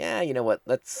were just like, you know what?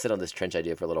 Let's sit on this Trench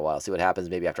idea for a little while, see what happens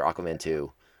maybe after Aquaman 2.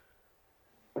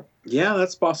 Yeah,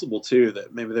 that's possible too.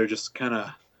 That maybe they're just kind of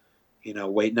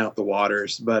waiting out the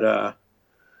waters. But I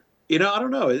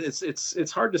don't know.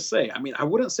 It's hard to say. I mean, I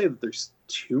wouldn't say that there's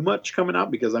too much coming out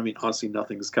because I mean, honestly,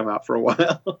 nothing's come out for a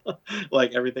while.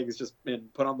 Like everything's just been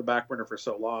put on the back burner for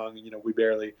so long. We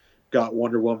barely got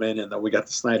Wonder Woman, and then we got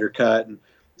the Snyder Cut, and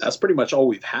that's pretty much all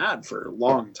we've had for a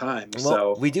long time. Well,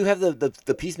 So we do have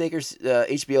the Peacemakers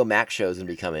HBO Max shows going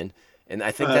to be coming, and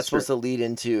I think that's that's true. supposed to lead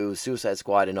into Suicide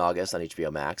Squad in August on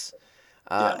HBO Max.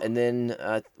 Yeah, And then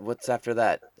what's after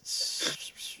that?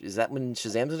 Is that when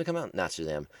Shazam's going to come out? Not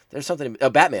Shazam. There's something. Oh,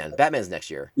 Batman. Batman's next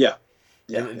year, yeah,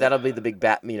 yeah, and yeah. that'll be the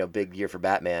big year for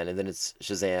Batman. And then it's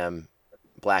Shazam,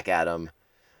 Black Adam.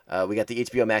 We got the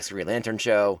HBO Max Green Lantern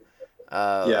show.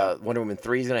 Yeah. Wonder Woman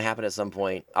 3 is going to happen at some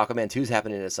point. Aquaman 2 is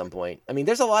happening at some point. I mean,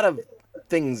 there's a lot of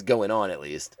things going on at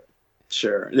least.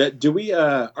 Sure. Do we?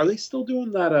 Are they still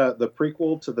doing that? The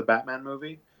prequel to the Batman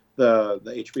movie, the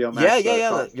HBO Yeah, Max.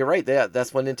 yeah. You're right. Yeah,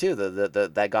 that's one in too.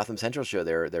 That Gotham Central show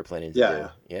they're planning to Yeah,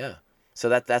 do. Yeah. So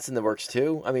that's in the works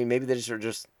too. I mean, maybe they just are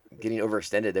just getting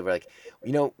overextended. They were like,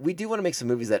 we do want to make some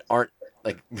movies that aren't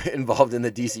like involved in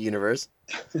the DC universe.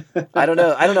 I don't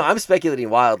know. I'm speculating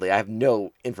wildly. I have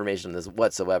no information on this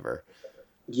whatsoever.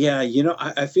 yeah.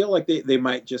 I feel like they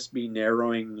might just be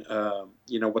narrowing,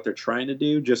 what they're trying to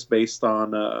do just based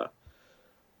on,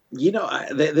 they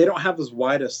don't have as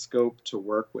wide a scope to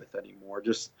work with anymore.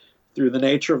 Just through the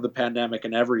nature of the pandemic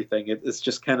and everything, it's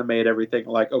just kind of made everything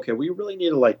like, okay, we really need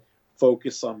to like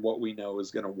focus on what we know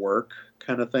is going to work,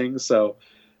 kind of thing. So,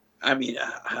 I mean,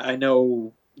 I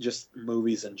know just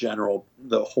movies in general,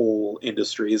 the whole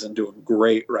industry isn't doing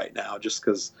great right now, just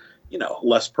because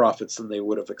less profits than they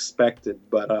would have expected.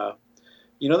 But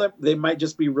that they might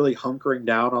just be really hunkering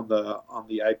down on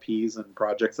the IPs and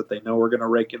projects that they know are going to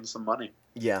rake in some money.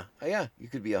 Yeah, yeah. You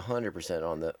could be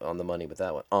 100% on the money with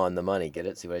that one. On the money. Get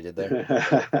it? See what I did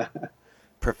there?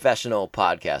 Professional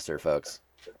podcaster, folks.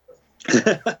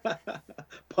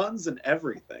 Puns and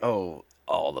everything. Oh,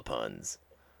 all the puns.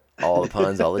 All the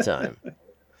puns all the time.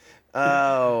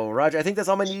 Oh, Roger, I think that's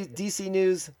all my DC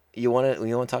news. You want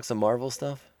to talk some Marvel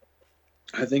stuff?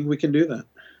 I think we can do that.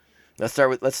 Let's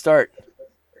start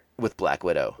with Black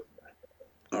Widow.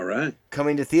 All right.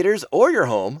 Coming to theaters or your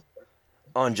home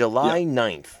on July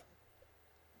 9th.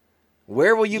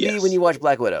 Where will you be Yes. when you watch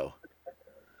Black Widow?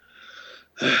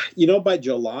 By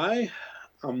July,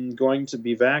 I'm going to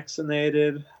be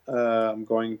vaccinated. I'm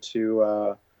going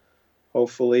to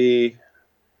hopefully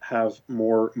have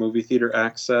more movie theater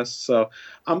access. So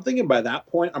I'm thinking by that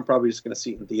point, I'm probably just going to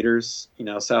see it in theaters,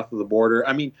 south of the border.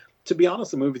 I mean, to be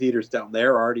honest, the movie theaters down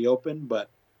there are already open, but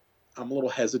I'm a little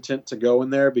hesitant to go in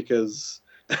there because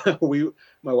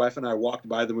my wife and I walked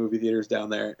by the movie theaters down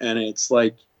there, and it's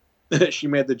like she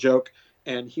made the joke.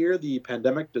 And here, the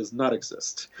pandemic does not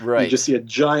exist. Right. You just see a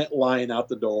giant line out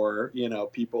the door.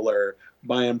 People are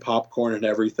buying popcorn and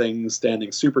everything,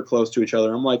 standing super close to each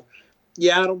other. I'm like,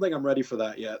 yeah, I don't think I'm ready for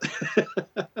that yet.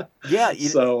 Yeah,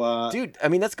 dude. I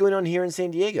mean, that's going on here in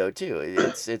San Diego too.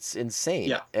 It's insane.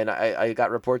 Yeah. And I got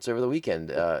reports over the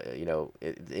weekend.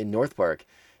 In North Park,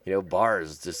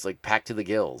 bars just like packed to the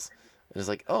gills. And it's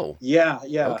like, oh, yeah.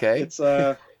 okay. It's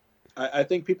I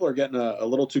think people are getting a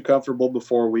little too comfortable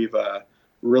before we've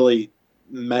really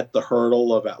met the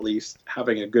hurdle of at least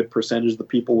having a good percentage of the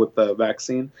people with the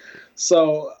vaccine.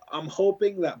 So I'm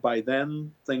hoping that by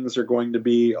then things are going to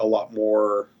be a lot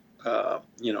more,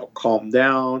 calmed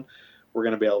down. We're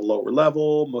going to be at a lower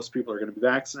level. Most people are going to be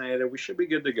vaccinated. We should be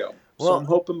good to go. So Well- I'm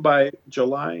hoping by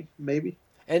July, maybe.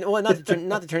 And well, not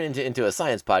to turn into a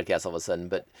science podcast all of a sudden,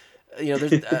 but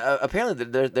there's apparently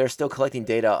they're still collecting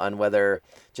data on whether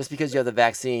just because you have the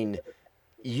vaccine,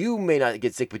 you may not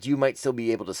get sick, but you might still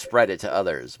be able to spread it to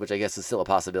others, which I guess is still a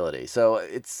possibility. So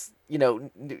it's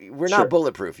we're not Sure.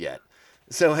 bulletproof yet.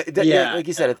 So Yeah. like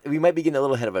you said, we might be getting a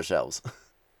little ahead of ourselves.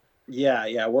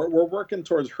 Yeah. We're working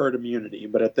towards herd immunity,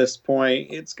 but at this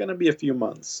point, it's going to be a few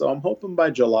months. So I'm hoping by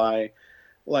July,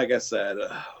 like I said,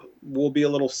 we'll be a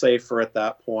little safer at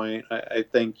that point. I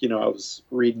think I was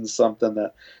reading something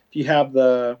that if you have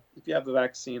the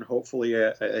vaccine, hopefully,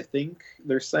 I think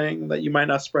they're saying that you might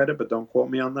not spread it, but don't quote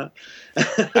me on that.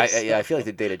 I feel like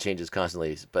the data changes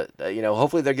constantly, but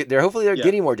hopefully they're Yeah.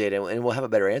 getting more data, and we'll have a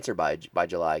better answer by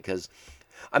July. Because,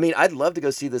 I mean, I'd love to go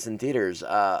see this in theaters,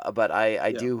 but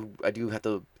I do have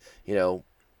to,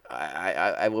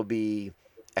 I will be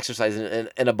exercising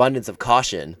an abundance of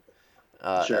caution.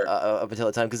 Sure. Up until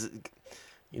the time, because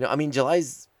I mean,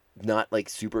 July's not like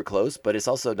super close, but it's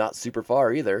also not super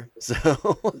far either. So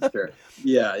Sure.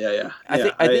 Yeah.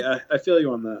 I I feel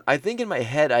you on that. I think in my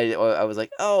head I was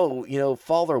like, oh,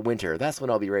 fall or winter, that's when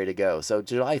I'll be ready to go. So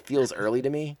July feels early to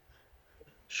me.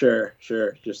 Sure.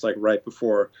 Just like right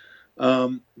before.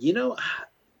 You know,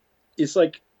 it's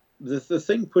like the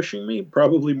thing pushing me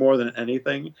probably more than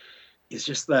anything is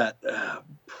just that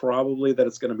probably that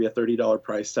it's going to be a $30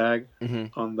 price tag Hmm.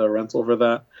 on the rental for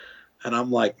that. And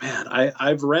I'm like, man,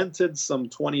 I've rented some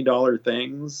 $20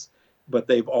 things, but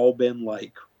they've all been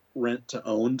like rent to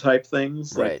own type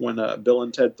things. Like Right. when Bill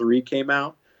and Ted 3 came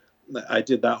out, I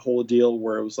did that whole deal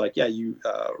where it was like, yeah, you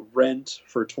rent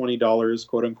for $20,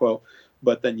 quote unquote,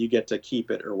 but then you get to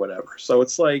keep it or whatever. So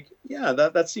it's like, yeah,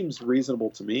 that seems reasonable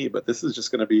to me, but this is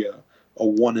just going to be a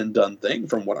one and done thing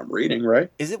from what I'm reading, right?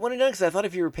 Is it one and done? Because I thought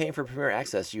if you were paying for Premier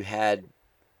Access, you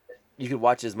could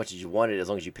watch as much as you wanted as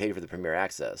long as you paid for the Premier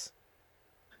Access.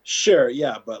 Sure,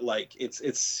 yeah, but like it's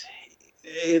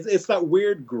that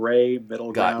weird gray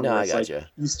middle ground No, where I it's like gotcha.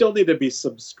 you still need to be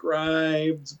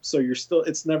subscribed, so you're still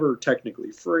it's never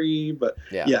technically free, but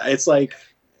Yeah. yeah, it's like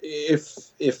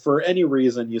if for any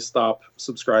reason you stop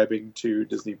subscribing to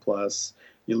Disney Plus,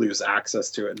 you lose access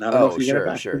to it, and I don't know if Oh, you get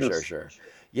it sure, back. Who knows? sure.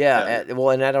 Yeah, Yeah.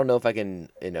 well, and I don't know if I can,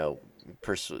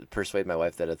 persuade my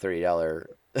wife that a $30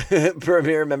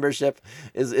 Premier membership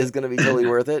is going to be totally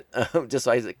worth it, just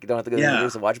so I don't have to go to the Yeah.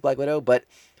 theaters and watch Black Widow. But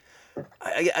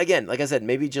again, like I said,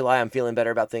 maybe July I'm feeling better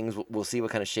about things. We'll see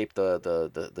what kind of shape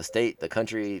the state, the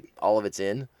country, all of it's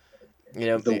in.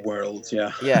 The world,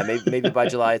 yeah. Yeah, maybe by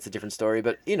July it's a different story.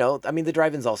 But I mean, the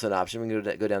drive-in's also an option. We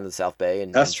can go down to the South Bay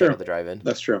and That's check true. out the drive-in.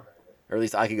 That's true. Or at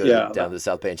least I could go Yeah. down to the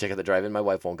South Bay and check out the drive-in. My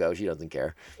wife won't go; she doesn't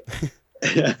care.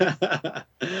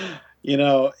 You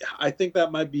know, I think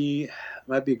that might be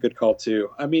a good call too.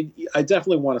 I mean, I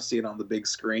definitely want to see it on the big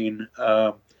screen.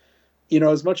 You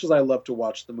know, as much as I love to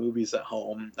watch the movies at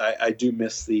home, I do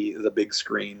miss the big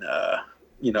screen.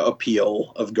 You know,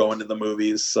 appeal of going to the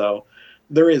movies. So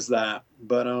there is that.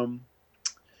 But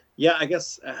yeah, I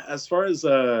guess as far as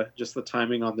just the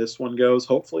timing on this one goes,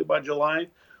 hopefully by July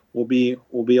we'll be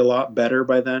a lot better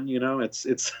by then. You know, it's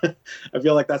I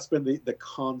feel like that's been the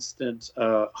constant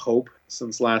hope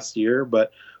since last year,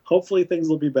 but hopefully things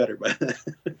will be better by then.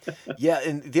 Yeah,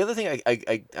 and the other thing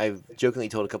I've jokingly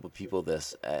told a couple of people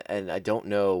this, and I don't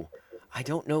know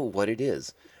what it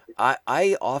is.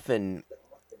 I often,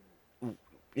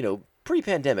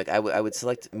 pre-pandemic, I would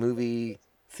select movie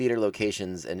theater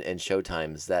locations and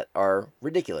showtimes that are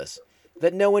ridiculous,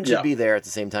 that no one should Yeah. be there at the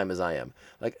same time as I am.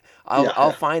 Like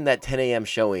I'll find that 10 a.m.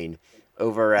 showing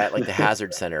over at like the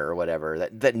Hazard Center or whatever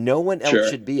that no one else Sure.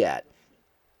 should be at,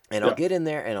 and I'll Yeah. get in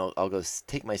there and I'll go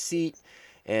take my seat.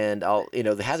 And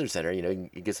the Hazard Center, you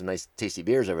get some nice tasty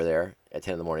beers over there at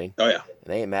 10 in the morning. Oh yeah.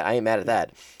 And I ain't mad at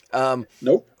that.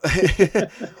 Nope.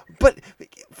 But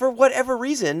for whatever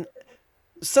reason,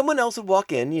 someone else would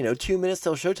walk in, 2 minutes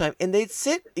till showtime, and they'd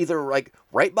sit either like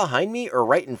right behind me or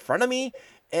right in front of me.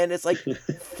 And it's like,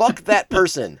 fuck that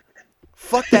person.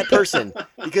 Fuck that person.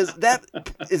 Because that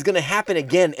is going to happen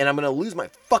again, and I'm going to lose my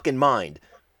fucking mind.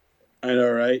 I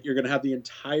know, right? You're gonna have the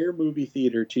entire movie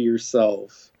theater to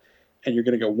yourself, and you're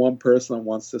gonna get one person that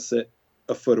wants to sit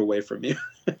a foot away from you.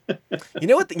 You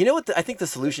know what? I think the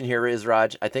solution here is,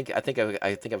 Raj. I think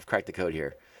I've cracked the code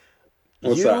here.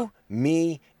 What's that?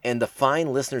 Me, and the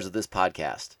fine listeners of this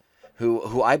podcast,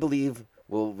 who I believe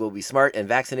will be smart and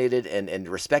vaccinated and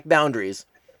respect boundaries.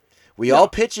 We all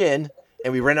pitch in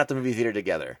and we rent out the movie theater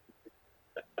together.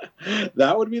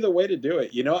 That would be the way to do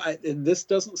it. You know, and this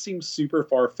doesn't seem super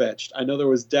far fetched. I know there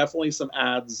was definitely some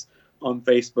ads on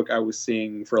Facebook I was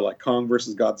seeing for like Kong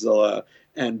versus Godzilla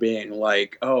and being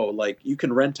like, oh, like you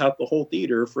can rent out the whole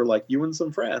theater for like you and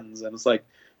some friends. And it's like,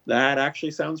 that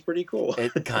actually sounds pretty cool.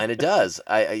 It kind of does.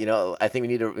 I think we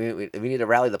need to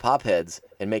rally the pop heads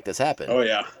and make this happen. Oh,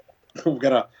 yeah. We've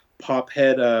got a pop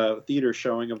head theater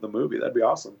showing of the movie. That'd be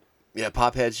awesome. Yeah,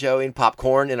 pop head showing,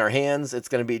 popcorn in our hands. It's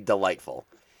going to be delightful.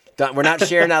 We're not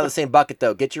sharing out of the same bucket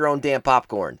though. Get your own damn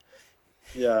popcorn.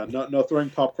 Yeah, no throwing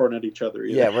popcorn at each other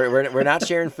either. Yeah, we're not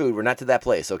sharing food. We're not to that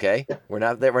place, okay? We're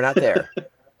not there. We're not there.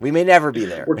 We may never be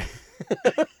there.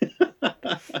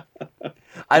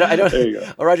 I don't. There you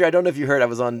go. Oh, Roger, I don't know if you heard. I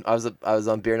was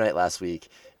on beer night last week,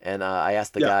 and I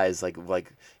asked the guys like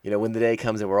when the day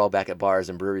comes and we're all back at bars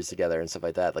and breweries together and stuff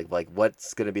like that, like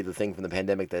what's going to be the thing from the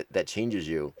pandemic that changes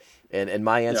you? And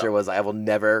my answer was, I will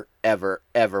never ever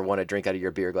ever want to drink out of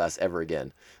your beer glass ever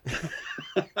again.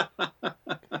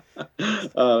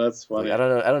 Oh, that's funny. Like,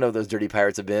 I don't know if those dirty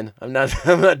pirates have been. I'm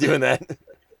not doing that.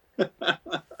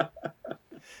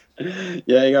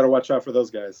 Yeah, you got to watch out for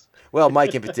those guys. Well,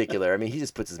 Mike in particular. I mean, he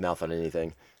just puts his mouth on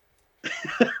anything.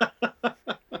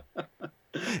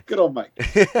 Good old Mike.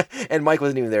 And Mike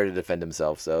wasn't even there to defend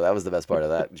himself, so that was the best part of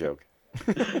that joke.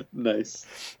 Nice.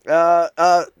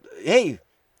 Hey,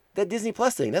 that Disney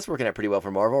Plus thing, that's working out pretty well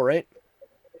for Marvel, right?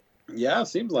 Yeah,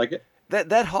 seems like it.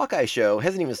 That Hawkeye show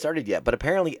hasn't even started yet, but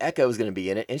apparently Echo is going to be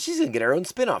in it, and she's going to get her own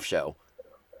spin-off show.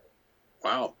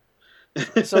 Wow.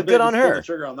 So good on Just pull the her.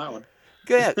 trigger on that one.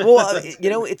 Good. Well,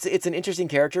 it's an interesting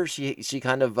character. She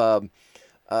kind of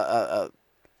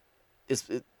is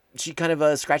she kind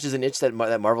of scratches an itch that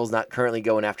Marvel's not currently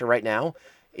going after right now.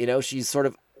 She's sort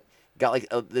of got like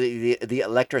the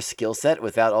Elektra skill set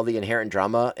without all the inherent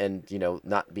drama and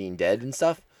not being dead and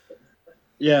stuff.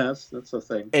 Yeah, that's a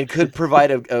thing. And could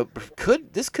provide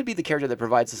this could be the character that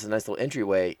provides us a nice little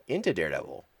entryway into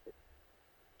Daredevil.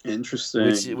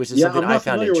 Interesting. Which is something I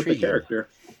found intriguing. With the character.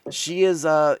 She is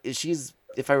she's,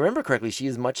 if I remember correctly, she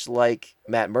is much like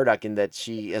Matt Murdock in that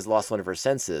she has lost one of her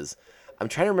senses. I'm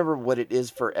trying to remember what it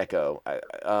is for Echo.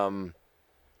 And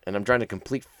I'm trying to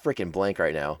complete freaking blank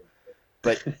right now.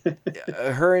 But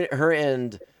her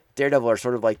and Daredevil are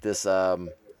sort of like this.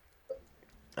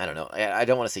 I don't know. I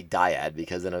don't want to say dyad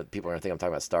because then people are gonna think I'm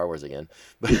talking about Star Wars again.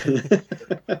 But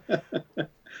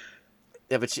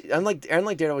yeah, but unlike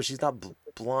Daredevil, she's not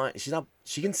blind.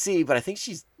 She can see, but I think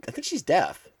she's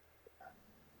deaf.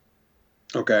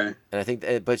 Okay. And I think,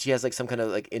 but she has like some kind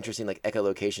of like interesting like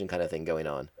echolocation kind of thing going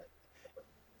on.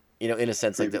 In a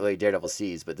sense, like the way Daredevil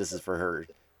sees, but this is for her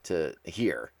to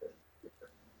hear.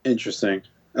 Interesting.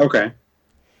 Okay.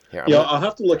 Here, I'll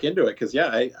have to look into it because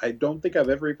I don't think I've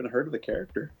ever even heard of the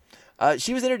character.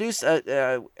 She was introduced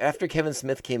after Kevin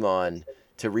Smith came on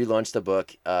to relaunch the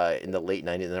book in the late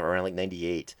 90s, around like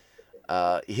 98.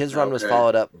 His run was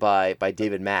followed up by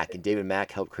David Mack, and David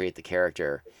Mack helped create the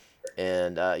character.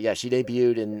 And she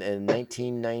debuted in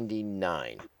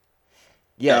 1999.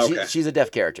 Yeah, okay. She's a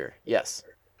deaf character. Yes.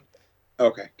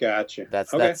 Okay, gotcha.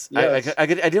 That's Yeah, I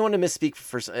didn't want to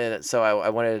misspeak so I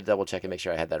wanted to double check and make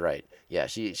sure I had that right. Yeah,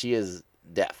 she is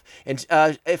deaf, and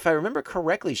if I remember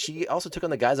correctly, she also took on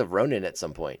the guise of Ronin at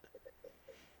some point.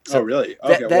 So really?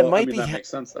 Okay, that might be that makes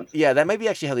sense then. Yeah, that might be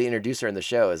actually how they introduce her in the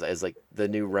show as like the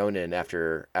new Ronin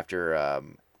after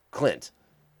Clint.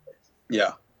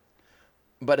 Yeah.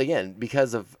 But again,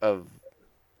 because of her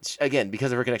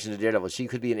connection to Daredevil, she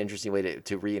could be an interesting way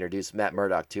to reintroduce Matt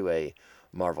Murdock to a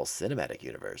Marvel Cinematic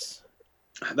Universe.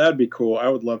 That'd be cool. I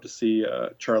would love to see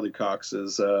Charlie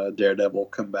Cox's Daredevil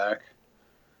come back.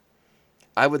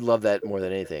 I would love that more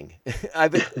than anything.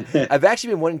 I've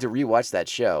actually been wanting to rewatch that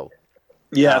show.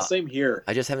 Yeah, same here.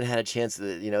 I just haven't had a chance to,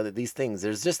 that these things,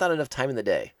 there's just not enough time in the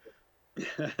day.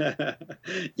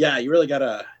 Yeah, you really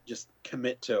gotta just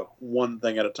commit to one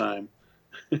thing at a time.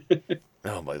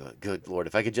 Oh my good Lord!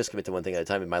 If I could just commit to one thing at a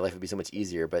time, my life would be so much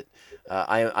easier. But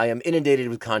I am inundated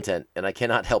with content, and I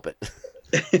cannot help it.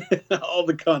 All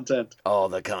the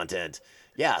content.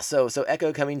 Yeah. So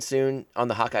Echo coming soon on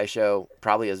the Hawkeye show,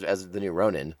 probably as the new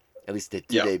Ronin, at least to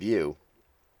debut.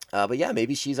 But yeah,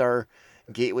 maybe she's our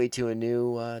gateway to a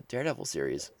new Daredevil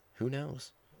series. Who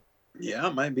knows? Yeah,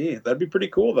 it might be. That'd be pretty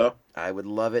cool, though. I would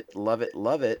love it. Love it.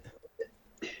 Love it.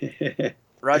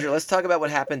 Roger, let's talk about what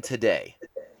happened today.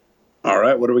 All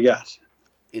right, what do we got?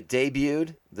 It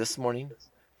debuted this morning.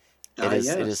 Yes.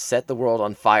 It has set the world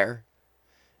on fire,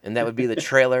 and that would be the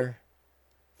trailer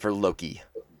for Loki.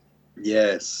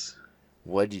 Yes.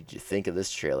 What did you think of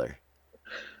this trailer?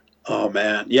 Oh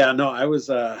man, yeah, no, I was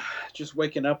just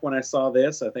waking up when I saw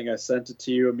this. I think I sent it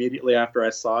to you immediately after I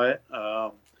saw it.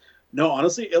 No,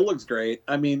 honestly, it looks great.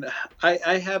 I mean,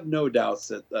 I have no doubts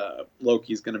that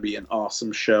Loki's going to be an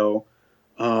awesome show,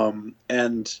 and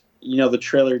the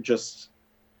trailer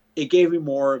it gave me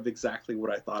more of exactly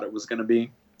what I thought it was going to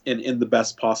be in the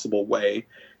best possible way.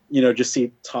 Just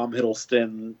see Tom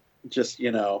Hiddleston just,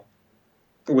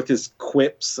 with his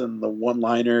quips and the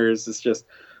one-liners, it's just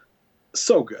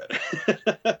so good.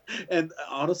 And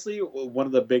honestly, one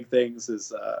of the big things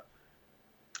is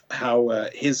how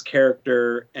his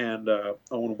character and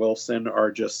Owen Wilson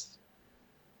are just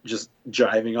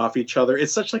jiving off each other.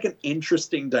 It's such like an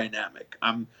interesting dynamic.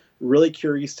 I'm really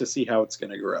curious to see how it's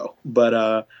going to grow, but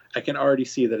I can already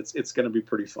see that it's going to be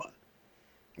pretty fun.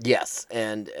 Yes,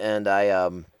 and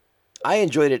I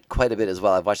enjoyed it quite a bit as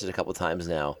well. I've watched it a couple times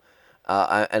now,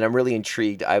 and I'm really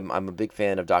intrigued. I'm a big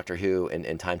fan of Doctor Who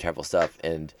and time travel stuff,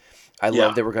 and I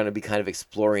love that we're going to be kind of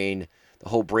exploring the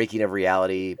whole breaking of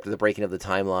reality, the breaking of the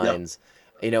timelines,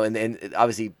 and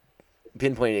obviously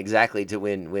pinpointing exactly to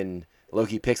when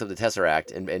Loki picks up the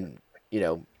Tesseract and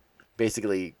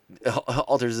basically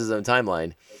alters his own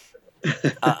timeline.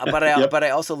 But I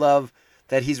also love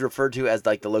that he's referred to as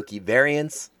like the Loki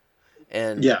variants,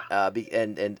 and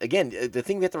and again, the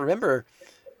thing we have to remember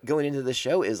going into the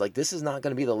show is like this is not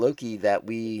going to be the Loki that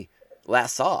we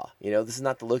last saw. This is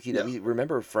not the Loki that we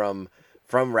remember from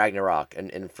Ragnarok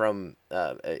and from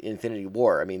Infinity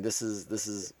War. I mean, this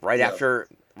is right after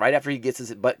right after he gets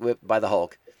his butt whipped by the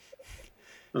Hulk.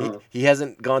 Uh-huh. He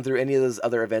hasn't gone through any of those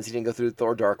other events. He didn't go through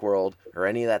Thor: Dark World or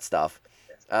any of that stuff.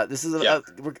 This is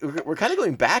we're kind of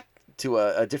going back to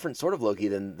a different sort of Loki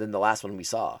than the last one we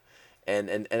saw,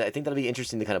 and I think that'll be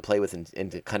interesting to kind of play with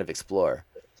and to kind of explore.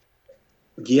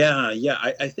 Yeah.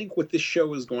 I think what this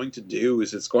show is going to do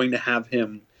is it's going to have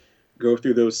him go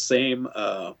through those same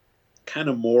kind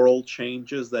of moral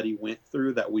changes that he went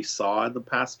through that we saw in the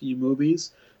past few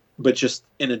movies, but just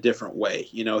in a different way.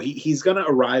 You know, he's going to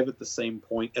arrive at the same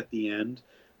point at the end,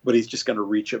 but he's just going to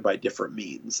reach it by different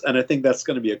means. And I think that's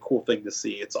going to be a cool thing to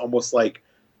see. It's almost like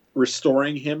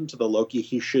restoring him to the Loki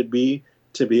he should be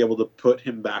to be able to put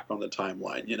him back on the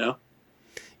timeline, you know?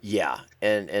 Yeah,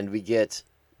 and we get,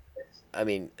 I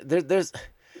mean, there's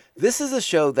this is a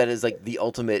show that is like the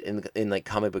ultimate in like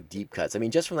comic book deep cuts. I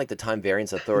mean, just from like the Time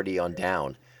Variance Authority on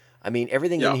down. I mean,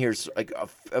 everything in here is like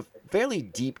a fairly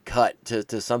deep cut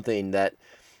to something that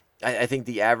I think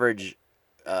the average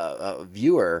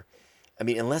viewer, I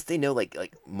mean, unless they know like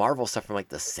Marvel stuff from like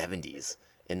the 70s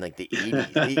and like the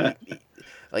 80s,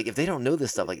 like if they don't know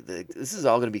this stuff, like this is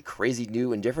all going to be crazy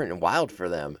new and different and wild for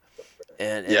them.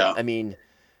 And I mean,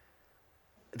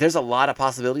 there's a lot of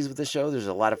possibilities with this show. There's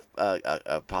a lot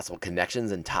of possible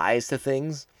connections and ties to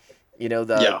things. You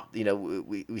know, you know,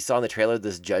 we saw in the trailer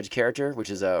this judge character, which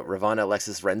is Ravonna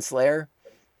Alexis Renslayer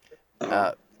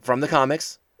from the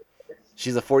comics.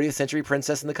 She's a 40th century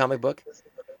princess in the comic book.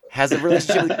 Has a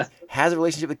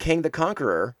relationship with Kang the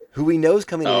Conqueror, who we know is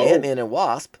coming in Ant-Man and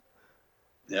Wasp.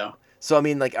 Yeah. So I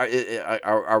mean, like,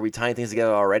 are we tying things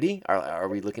together already? Are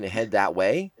we looking ahead that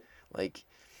way? Like,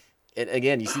 and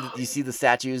again, you see the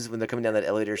statues when they're coming down that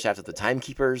elevator shaft of the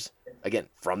Timekeepers, again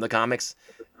from the comics,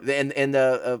 and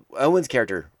Owen's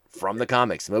character from the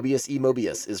comics, Mobius E.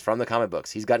 Mobius, is from the comic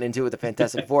books. He's gotten into it with the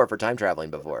Fantastic Four for time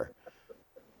traveling before.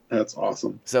 That's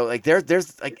awesome. So like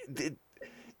there's like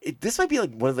this might be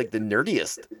like one of like the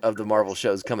nerdiest of the Marvel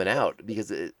shows coming out,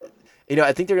 because you know,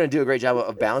 I think they're going to do a great job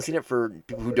of balancing it for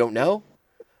people who don't know.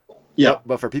 Yeah.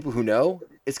 But for people who know,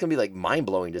 it's going to be like mind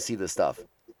blowing to see this stuff.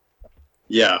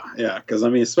 Yeah. Because I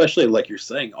mean, especially like you're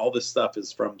saying, all this stuff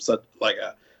is from such like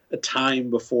a time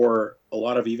before a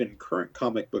lot of even current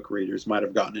comic book readers might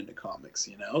have gotten into comics,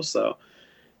 you know. So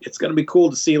it's going to be cool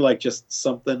to see like just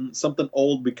something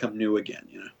old become new again,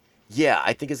 you know. Yeah,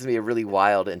 I think it's going to be a really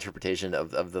wild interpretation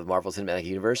of the Marvel Cinematic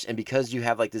Universe. And because you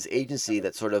have like this agency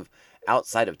that's sort of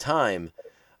outside of time,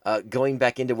 going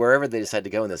back into wherever they decide to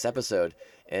go in this episode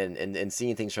and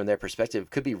seeing things from their perspective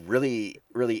could be really,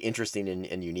 really interesting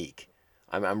and unique.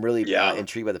 I'm really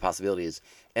intrigued by the possibilities.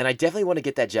 And I definitely want to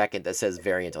get that jacket that says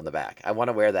Variant on the back. I want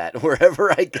to wear that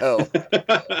wherever I go.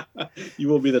 You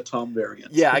will be the Tom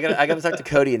Variant. Yeah, I got to talk to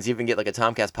Cody and see if we can get like a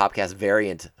Tomcast Popcast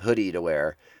Variant hoodie to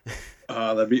wear.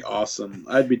 That'd be awesome.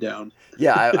 I'd be down.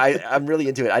 Yeah, I'm really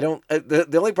into it. I don't.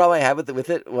 The only problem I had with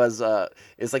it was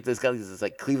it's like this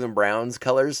like Cleveland Browns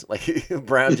colors, like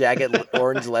brown jacket,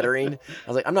 orange lettering. I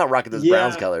was like, I'm not rocking those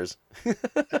Browns colors.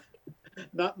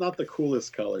 Not the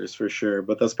coolest colors for sure,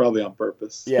 but that's probably on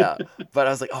purpose. Yeah, but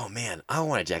I was like, oh man, I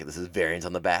want a jacket that says Variant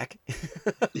on the back.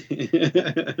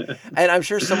 And I'm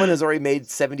sure someone has already made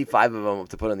 75 of them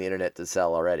to put on the internet to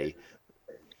sell already.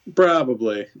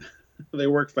 Probably. They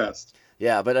work fast.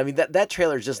 Yeah, but I mean that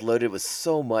trailer is just loaded with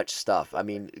so much stuff. I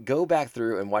mean, go back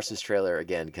through and watch this trailer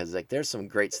again, because like there's some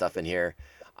great stuff in here.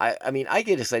 I mean, I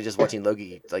get excited just watching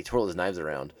Loki like twirl his knives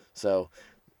around. So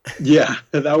yeah,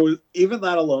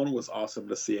 that alone was awesome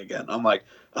to see again. I'm like,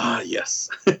 yes.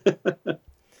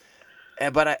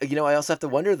 But I also have to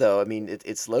wonder though. I mean,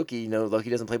 it's Loki. You know,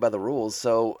 Loki doesn't play by the rules.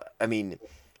 So I mean,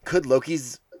 could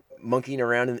Loki's monkeying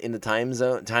around in the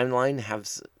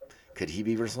timeline could he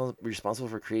be responsible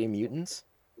for creating mutants?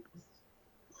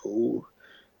 Oh,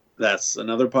 that's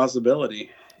another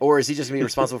possibility. Or is he just going to be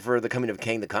responsible for the coming of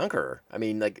Kang the Conqueror? I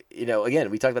mean, like, you know,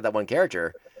 again, we talked about that one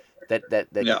character that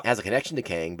has a connection to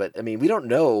Kang, but I mean, we don't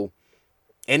know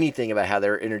anything about how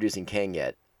they're introducing Kang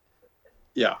yet.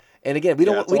 Yeah. And again, we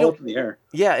don't up in the air.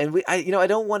 Yeah, and I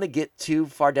don't want to get too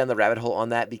far down the rabbit hole on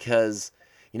that, because,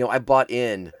 you know, I bought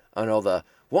in on all the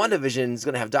WandaVision is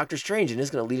going to have Doctor Strange and it's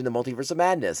going to lead into Multiverse of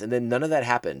Madness, and then none of that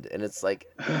happened, and it's like,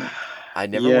 I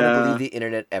never want to believe the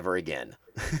internet ever again.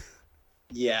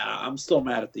 Yeah, I'm still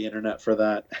mad at the internet for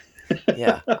that.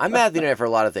 Yeah, I'm mad at the internet for a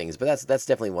lot of things, but that's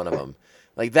definitely one of them.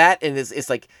 Like that, and it's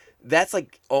like that's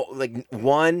like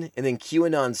one, and then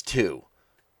QAnon's 2.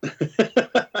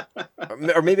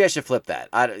 Or maybe I should flip that.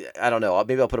 I don't know.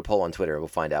 Maybe I'll put a poll on Twitter and we'll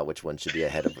find out which one should be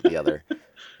ahead of the other.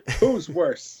 Who's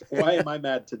worse? Why am I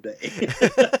mad today?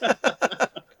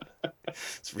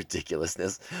 It's ridiculously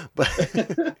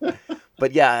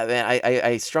But yeah, man,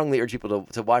 I strongly urge people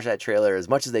to watch that trailer as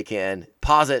much as they can.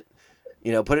 Pause it,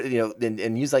 put it,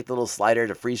 and use like the little slider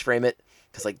to freeze frame it,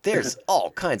 because like there's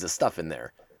all kinds of stuff in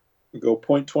there. Go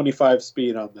 0.25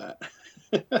 speed on that.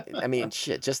 I mean,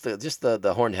 shit, just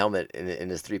the horned helmet in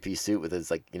his 3-piece suit with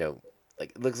his like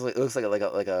it looks like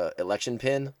a election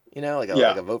pin, like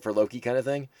a vote for Loki kind of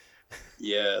thing.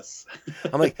 Yes.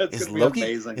 I'm like, That's is gonna be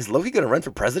amazing. Loki gonna run for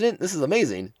president? This is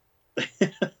amazing.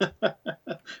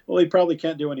 Well, he probably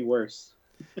can't do any worse.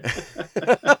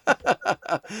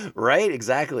 Right?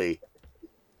 Exactly.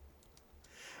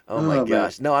 Oh my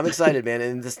gosh. No, I'm excited, man.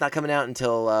 And it's not coming out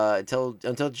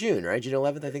until June, right? June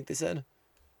 11th, I think they said.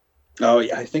 Oh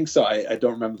yeah, I think so. I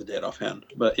don't remember the date offhand,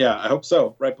 but yeah, I hope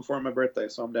so. Right before my birthday,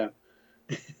 so I'm down.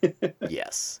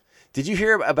 Yes. Did you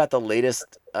hear about the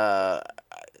latest the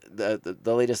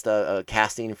latest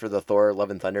casting for the Thor: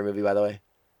 Love and Thunder movie? By the way,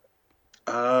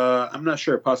 I'm not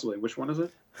sure. Possibly. Which one is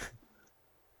it?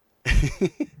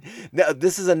 No,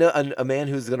 this is a man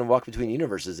who's going to walk between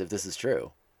universes. If this is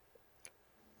true,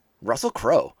 Russell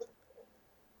Crowe.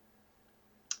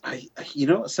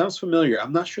 It sounds familiar.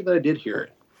 I'm not sure that I did hear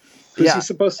it. Who's he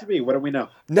supposed to be? What do we know?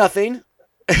 Nothing.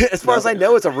 As far as I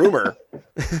know, it's a rumor.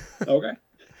 Okay.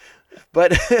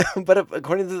 But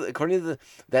according to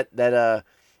that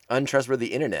untrustworthy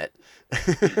internet,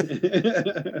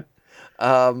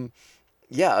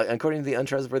 yeah, according to the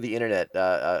untrustworthy internet,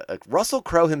 Russell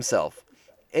Crowe himself,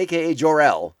 aka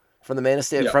Jor-El from the Man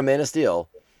of Steel,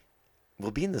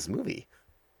 will be in this movie.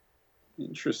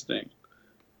 Interesting.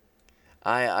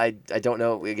 I don't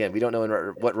know. Again, we don't know in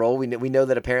what role. We know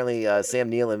that apparently Sam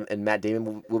Neill and Matt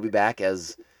Damon will be back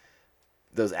as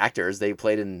those actors they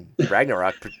played in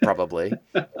Ragnarok, probably.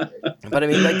 But I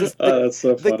mean, like this, that's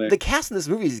so funny. The cast in this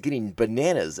movie is getting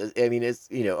bananas. I mean, it's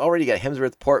already got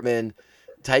Hemsworth, Portman,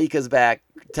 Taika's back,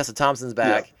 Tessa Thompson's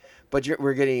back, but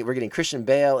we're getting Christian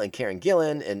Bale and Karen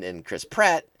Gillan and Chris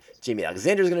Pratt. Jamie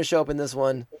Alexander's going to show up in this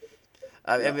one.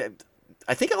 I mean,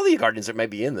 I think all the Guardians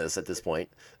might be in this at this point.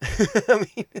 I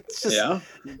mean,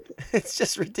 it's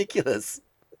just ridiculous.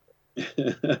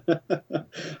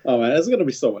 Oh man, it's gonna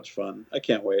be so much fun. I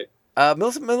can't wait.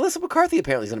 Melissa McCarthy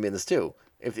apparently is gonna be in this too.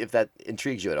 If that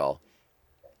intrigues you at all.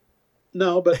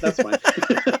 No, but that's fine.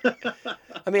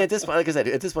 I mean, at this point, like I said,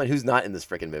 who's not in this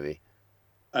freaking movie?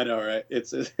 I know, right?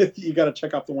 It's you got to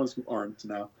check off the ones who aren't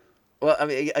now. Well, I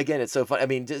mean, again, it's so fun. I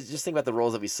mean, just think about the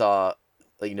roles that we saw,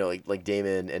 like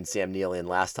Damon and Sam Neill in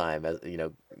last time,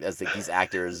 as these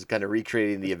actors kind of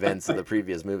recreating the events of the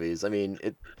previous movies. I mean,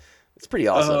 it's pretty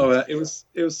awesome. Oh, it was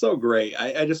so great.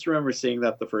 I just remember seeing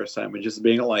that the first time and just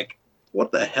being like,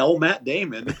 "What the hell, Matt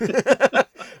Damon?"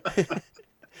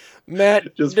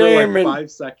 Matt just Damon. for like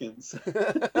 5 seconds.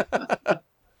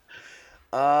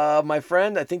 My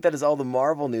friend, I think that is all the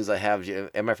Marvel news I have.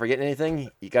 Am I forgetting anything?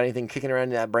 You got anything kicking around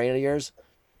in that brain of yours?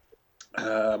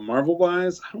 Marvel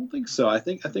wise, I don't think so. I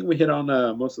think we hit on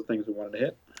most of the things we wanted to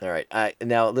hit. All right.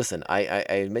 Now listen, I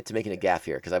admit to making a gaffe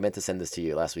here because I meant to send this to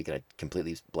you last week and I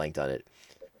completely blanked on it.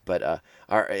 But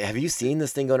have you seen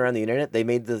this thing going around the internet? They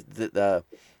made the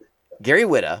Gary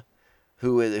Whitta,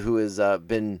 who has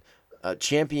been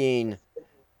championing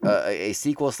a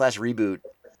sequel / reboot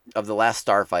of The Last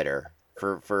Starfighter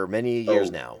for many years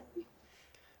now.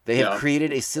 They have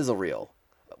created a sizzle reel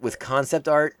with concept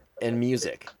art and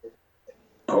music.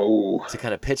 To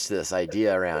kind of pitch this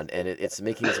idea around, and it's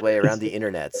making its way around the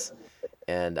internets.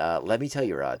 And let me tell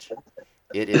you, Raj,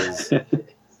 it is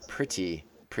pretty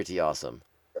awesome.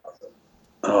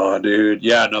 Oh, dude.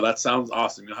 Yeah, no, that sounds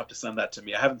awesome. You'll have to send that to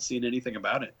me. I haven't seen anything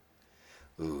about it.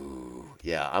 Ooh,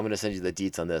 yeah, I'm gonna send you the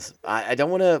deets on this. I don't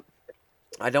want to.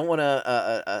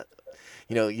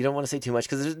 You don't want to say too much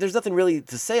because there's nothing really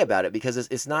to say about it because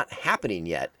it's not happening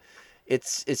yet.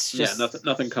 It's just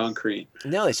nothing concrete.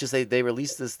 No, it's just they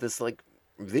released this like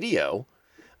video,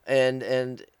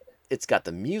 and it's got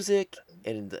the music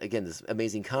and again this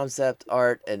amazing concept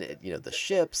art and the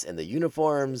ships and the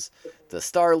uniforms, the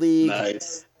Star League.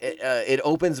 Nice. It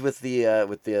opens with the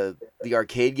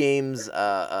arcade games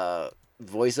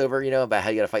voiceover, about how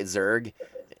you got to fight Zurg.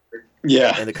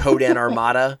 Yeah. And the Kodan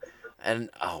Armada, and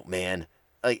oh man,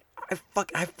 like I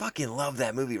fucking love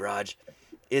that movie, Raj.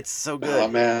 It's so good. Oh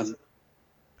man.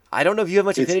 I don't know if you have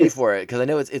much affinity for it because I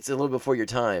know it's a little before your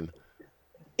time.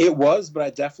 It was, but I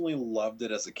definitely loved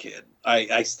it as a kid.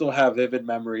 I still have vivid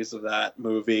memories of that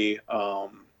movie.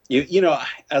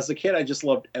 As a kid, I just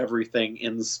loved everything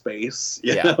in space.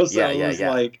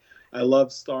 Like I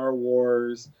love Star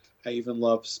Wars. I even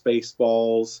love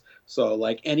Spaceballs. So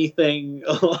like anything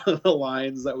along the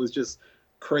lines that was just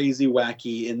crazy,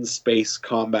 wacky in space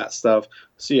combat stuff.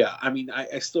 So yeah, I mean,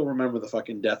 I still remember the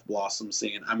fucking Death Blossom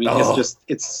scene. I mean,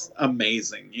 it's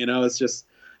amazing. You know, it's just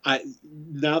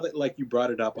now that like you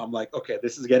brought it up, I'm like, okay,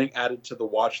 this is getting added to the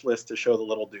watch list to show the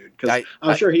little dude because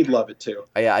I'm sure he'd love it too.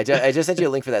 Yeah, I just sent you a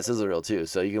link for that sizzle reel too,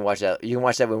 so you can watch that. You can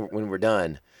watch that when we're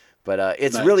done. But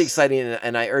it's Nice. really exciting,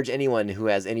 and I urge anyone who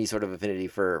has any sort of affinity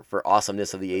for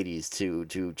awesomeness of the '80s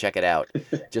to check it out.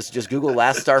 just Google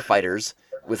Last Starfighters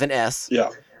with an S. Yeah.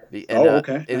 And,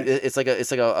 okay. It's like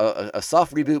a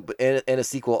soft reboot and a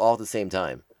sequel all at the same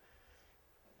time.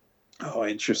 Oh,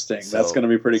 interesting. So, That's going to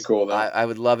be pretty cool, though. I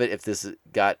would love it if this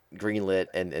got greenlit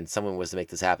and someone was to make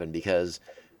this happen, because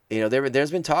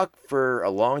there's been talk for a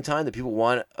long time that people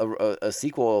want a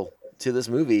sequel to this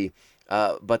movie,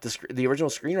 but the original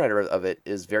screenwriter of it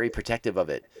is very protective of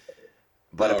it.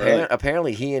 But really?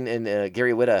 apparently he and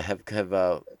Gary Whitta have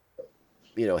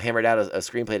hammered out a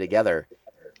screenplay together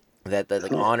that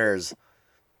like honors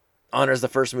the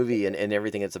first movie and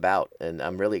everything it's about, and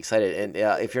I'm really excited. And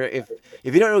if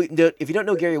you don't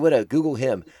know Gary Whitta, Google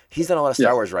him. He's done a lot of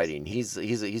Star Wars writing.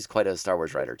 He's quite a Star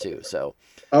Wars writer too. So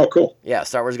oh, cool. Yeah,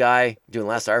 Star Wars guy doing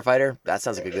Last Starfighter. That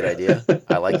sounds like a good idea.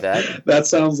 I like that. That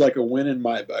sounds like a win in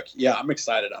my book. Yeah, I'm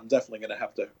excited. I'm definitely going to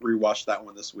have to rewatch that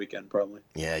one this weekend, probably.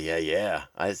 Yeah.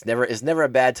 It's never a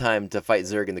bad time to fight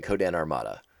Zurg in the Kodan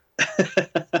Armada.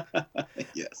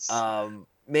 Yes.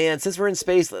 Man, since we're in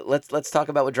space, let's talk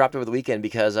about what dropped over the weekend,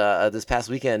 because this past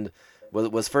weekend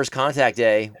was First Contact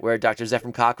Day, where Dr.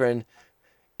 Zephram Cochrane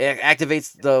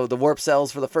activates the warp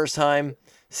cells for the first time,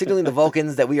 signaling the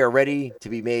Vulcans that we are ready to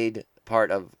be made part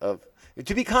of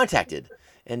to be contacted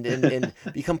and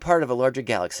become part of a larger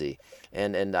galaxy.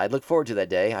 And I look forward to that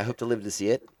day. I hope to live to see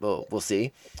it. We'll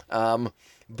see.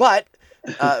 But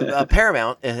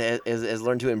Paramount has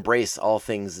learned to embrace all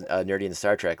things nerdy and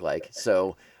Star Trek like.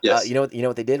 So yes. You know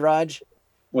what they did, Raj?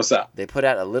 What's that? They put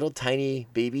out a little tiny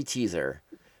baby teaser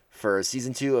for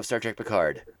season 2 of Star Trek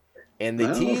Picard, and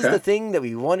they teased the thing that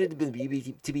we wanted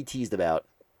to be teased about,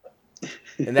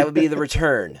 and that would be the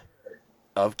return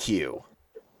of Q.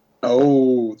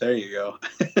 Oh, there you go.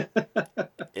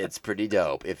 It's pretty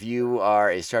dope. If you are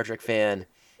a Star Trek fan,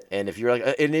 and if you're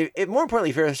like, more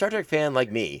importantly, if you're a Star Trek fan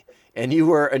like me, and you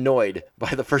were annoyed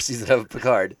by the first season of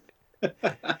Picard,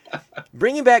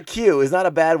 bringing back Q is not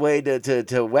a bad way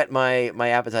to whet my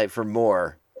appetite for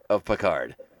more of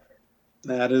Picard.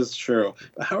 That is true.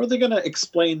 But how are they going to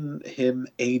explain him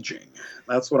aging?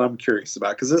 That's what I'm curious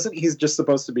about. Because isn't he just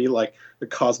supposed to be like a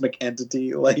cosmic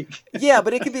entity? Like, yeah,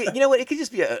 but it could be. You know what? It could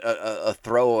just be a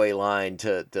throwaway line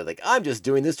to like, I'm just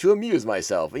doing this to amuse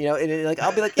myself. And like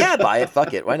I'll be like, yeah, buy it.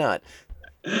 Fuck it. Why not?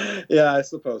 Yeah, I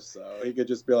suppose so. He could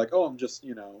just be like, oh, I'm just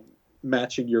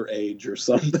matching your age or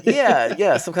something.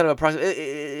 Yeah, some kind of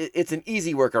it's an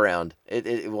easy workaround.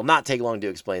 It will not take long to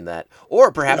explain that,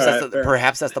 or perhaps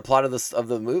that's the plot of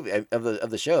the movie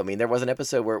of the show. I mean, there was an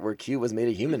episode where Q was made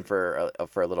a human for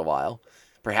a little while.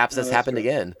 Perhaps that's happened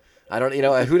again. I don't,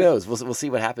 who knows? We'll see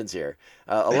what happens here.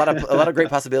 A lot of great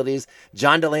possibilities.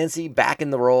 John Delancey back in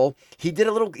the role. He did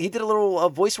a little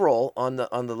voice role on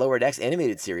the Lower Decks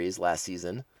animated series last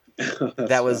season.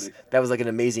 that was like an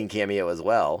amazing cameo as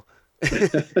well.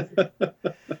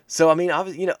 So I mean,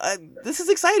 obviously, this is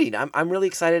exciting. I'm really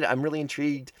excited. I'm really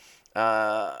intrigued.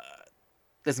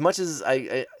 As much as how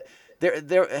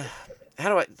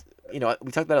do I? We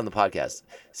talked about it on the podcast.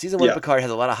 Season 1 of Picard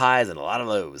has a lot of highs and a lot of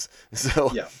lows.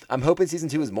 So I'm hoping season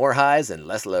 2 is more highs and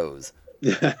less lows.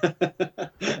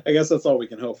 I guess that's all we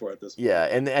can hope for at this point. Yeah,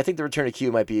 and I think the return of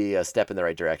Q might be a step in the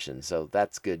right direction. So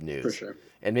that's good news. For sure.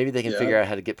 And maybe they can figure out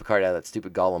how to get Picard out of that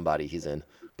stupid Gollum body he's in.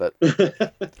 But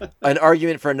an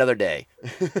argument for another day.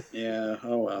 Yeah.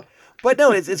 Oh well. But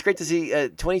no, it's great to see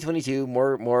 2022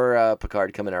 more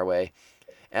Picard coming our way.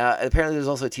 Apparently, there's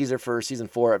also a teaser for season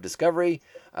 4 of Discovery,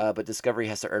 but Discovery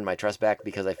has to earn my trust back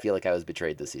because I feel like I was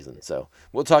betrayed this season. So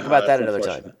we'll talk about that another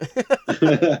time.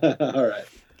 All right.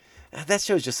 That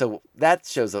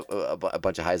shows a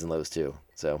bunch of highs and lows too.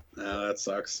 So that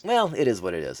sucks. Well, it is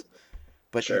what it is.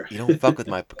 But sure. You don't fuck with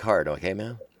my Picard, okay,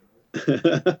 man? Leave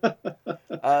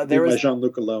my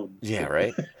Jean-Luc alone. Yeah,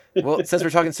 right. Well, since we're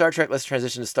talking Star Trek, let's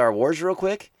transition to Star Wars real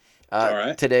quick. All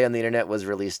right. Today on the internet was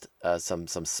released some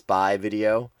spy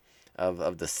video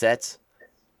of the set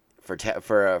for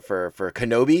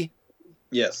Kenobi.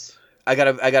 Yes. I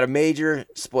got a major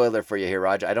spoiler for you here,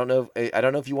 Raj. I don't know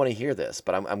if you want to hear this,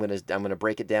 but I'm gonna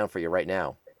break it down for you right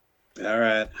now. All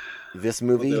right. This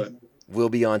movie will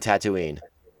be on Tatooine.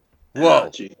 Whoa.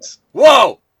 Jeez.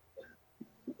 Whoa.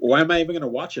 Why am I even going to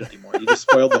watch it anymore? You just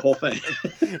spoiled the whole thing.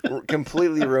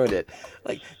 Completely ruined it.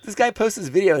 Like, this guy posts this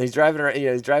video and he's driving around,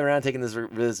 he's driving around taking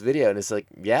this video, and it's like,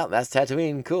 yeah, that's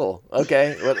Tatooine, cool.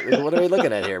 Okay, what are we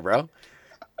looking at here, bro?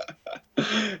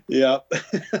 Yeah.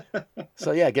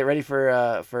 So yeah, get ready for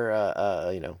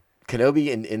Kenobi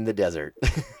in the desert.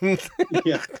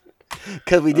 Yeah.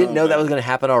 Because we didn't know that was going to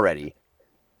happen already.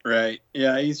 Right.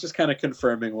 Yeah, he's just kind of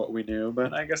confirming what we knew,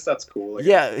 but I guess that's cool. I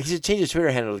Yeah, he should change his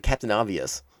Twitter handle to Captain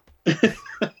Obvious.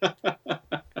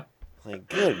 Like,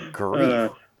 good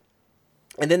grief.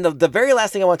 And then the very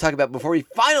last thing I want to talk about before we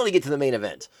finally get to the main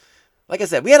event. Like I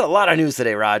said, we had a lot of news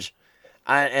today, Raj.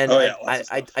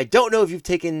 I don't know if you've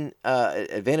taken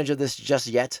advantage of this just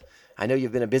yet. I know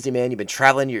you've been a busy man. You've been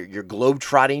traveling. You're globe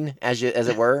trotting, as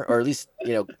it were, or at least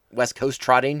West Coast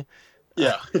trotting.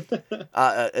 Yeah.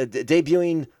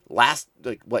 Debuting last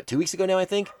 2 weeks ago now, I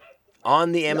think,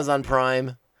 on the Amazon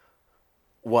Prime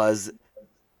was.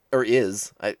 It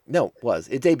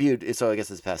debuted, so I guess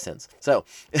it's past tense. So,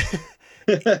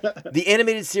 the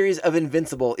animated series of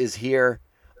Invincible is here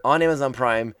on Amazon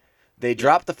Prime. They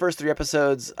dropped the first 3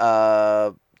 episodes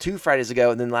 2 Fridays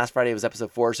ago, and then last Friday was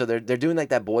episode 4. So they're doing like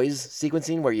that boys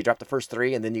sequencing where you drop the first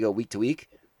 3 and then you go week to week.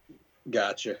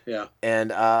 Gotcha. Yeah.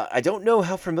 And I don't know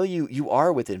how familiar you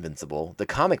are with Invincible, the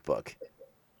comic book.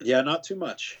 Yeah, not too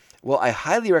much. Well, I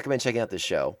highly recommend checking out this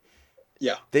show.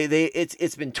 Yeah.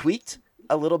 It's been tweaked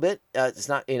a little bit. It's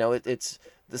not,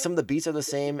 some of the beats are the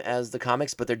same as the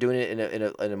comics, but they're doing it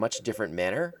in a much different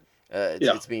manner.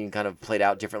 It's being kind of played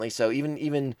out differently. So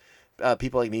even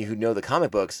people like me who know the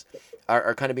comic books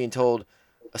are kind of being told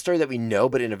a story that we know,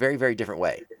 but in a very, very different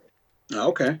way.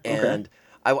 Okay. And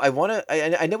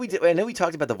I know we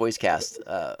talked about the voice cast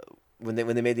when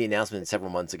they made the announcement several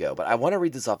months ago, but I want to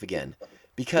read this off again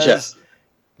because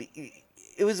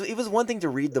it was one thing to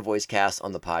read the voice cast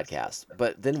on the podcast,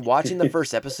 but then watching the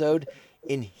first episode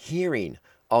and hearing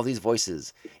all these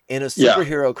voices in a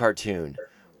superhero cartoon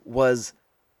was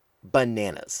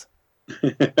bananas.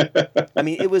 I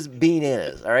mean, it was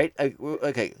bananas. All right.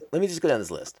 Okay. Let me just go down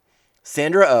this list: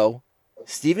 Sandra Oh,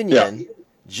 Stephen Yen,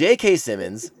 J.K.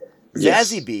 Simmons,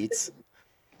 Zazie Beetz.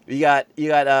 You got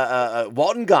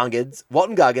Walton Goggins,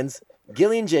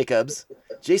 Gillian Jacobs,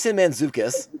 Jason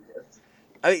Mantzoukas.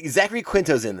 Zachary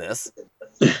Quinto's in this.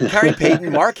 Carrie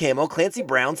Payton, Mark Hamill, Clancy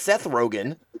Brown, Seth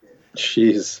Rogen.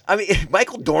 Jeez. I mean,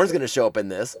 Michael Dorn's going to show up in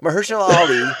this. Mahershala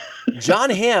Ali, John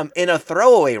Hamm in a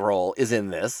throwaway role is in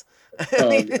this.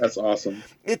 That's awesome.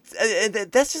 That's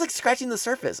just like scratching the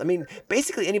surface. I mean,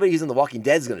 basically anybody who's in The Walking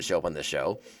Dead is going to show up on this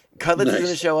show. Cutlets is going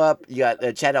to show up. You got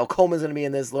Chad L. Coleman's going to be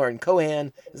in this. Lauren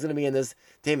Cohan is going to be in this.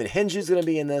 Damon Hinge's going to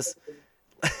be in this.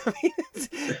 I mean,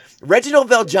 Reginald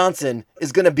Vell Johnson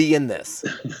is going to be in this.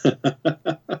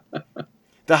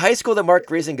 The high school that Mark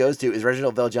Grayson goes to is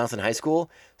Reginald Vell Johnson High School.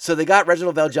 So they got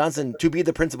Reginald Vell Johnson to be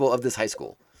the principal of this high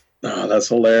school. Oh, that's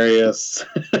hilarious.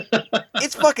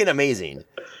 It's fucking amazing.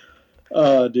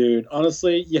 Oh, dude.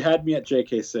 Honestly, you had me at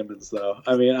J.K. Simmons, though.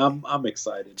 I mean, I'm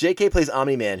excited. J.K. plays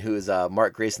Omni-Man, who is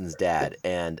Mark Grayson's dad.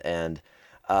 And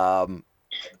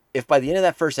if by the end of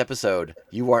that first episode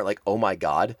you aren't like, oh my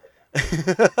God,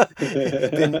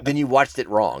 then you watched it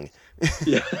wrong.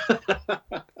 Yeah.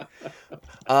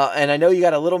 And I know you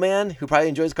got a little man who probably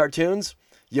enjoys cartoons.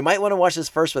 You might want to watch this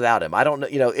first without him. I don't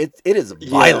know. It is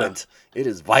violent. Yeah. It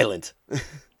is violent.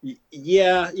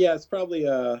 Yeah. It's probably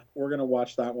we're gonna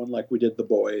watch that one like we did The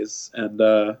Boys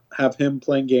and have him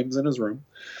playing games in his room.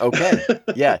 Okay.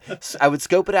 Yeah. I would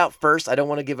scope it out first. I don't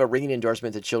want to give a ringing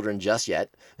endorsement to children just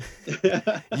yet.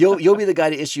 You'll be the guy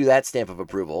to issue that stamp of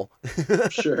approval.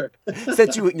 Sure.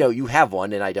 Since you have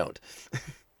one and I don't.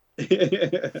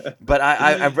 But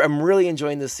I'm really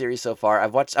enjoying this series so far.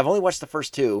 I've only watched the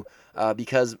first 2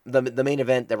 because the main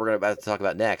event that we're about to talk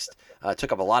about next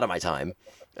took up a lot of my time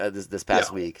this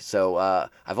past week. So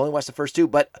I've only watched the first 2,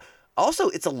 but also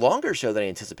it's a longer show than I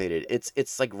anticipated.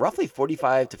 It's like roughly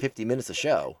 45 to 50 minutes a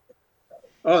show.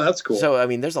 Oh, that's cool. So I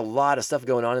mean, there's a lot of stuff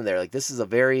going on in there. Like this is a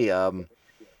very I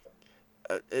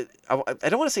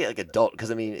don't want to say like adult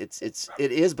because I mean it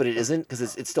is, but it isn't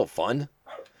because it's still fun.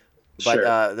 But Sure.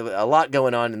 A lot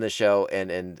going on in the show,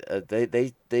 and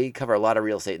they cover a lot of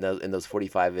real estate in those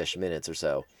 45-ish minutes or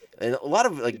so, and a lot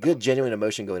of like good genuine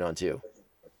emotion going on too.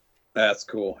 That's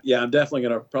cool. Yeah, I'm definitely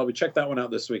gonna probably check that one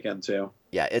out this weekend too.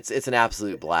 Yeah, it's an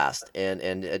absolute blast, and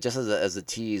just as a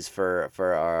tease for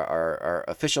our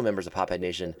official members of Pophead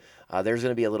Nation, there's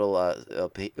going to be a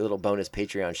little bonus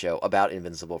Patreon show about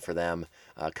Invincible for them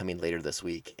coming later this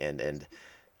week, and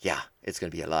yeah, it's going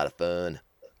to be a lot of fun.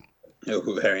 Oh,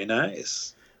 very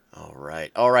nice. All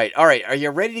right. Are you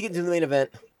ready to get into the main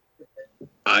event?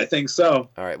 I think so.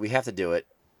 All right, we have to do it.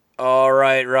 All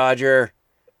right, Roger.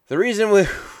 The reason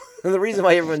the reason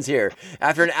why everyone's here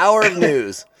after an hour of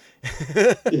news.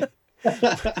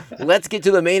 Let's get to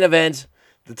the main event,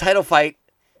 the title fight,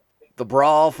 the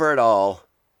brawl for it all,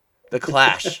 the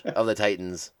clash of the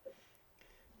Titans.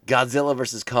 Godzilla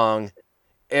vs. Kong,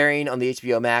 airing on the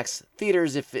HBO Max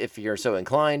theaters if you're so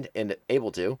inclined and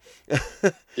able to.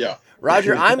 Yeah.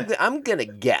 Roger, I'm gonna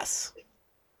guess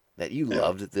that you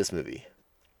loved this movie.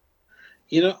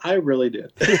 You know, I really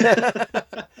did.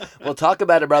 Well, talk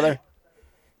about it, brother.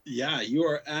 Yeah, you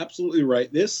are absolutely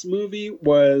right. This movie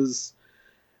was,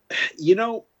 you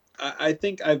know, I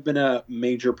think I've been a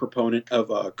major proponent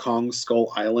of Kong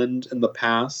Skull Island in the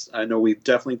past. I know we've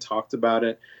definitely talked about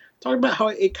it. Talking about how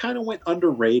it kind of went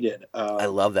underrated. I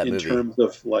love that movie. In terms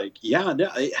of like, yeah, no,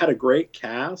 it had a great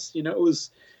cast. You know, it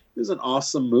was an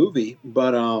awesome movie.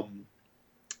 But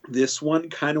this one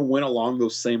kind of went along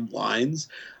those same lines.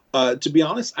 To be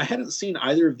honest, I hadn't seen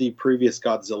either of the previous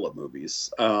Godzilla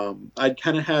movies. I'd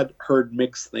kind of had heard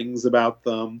mixed things about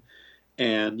them.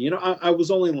 And, you know, I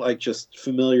was only like just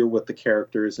familiar with the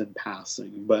characters in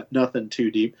passing, but nothing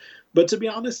too deep. But to be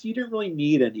honest, you didn't really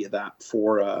need any of that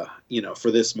for, you know,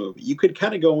 for this movie. You could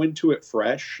kind of go into it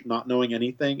fresh, not knowing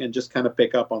anything, and just kind of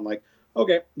pick up on like,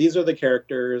 okay, these are the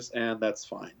characters, and that's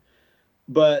fine.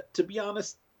 But to be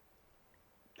honest,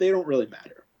 they don't really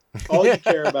matter. All you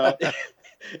care about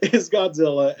is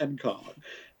Godzilla and Kong.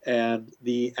 And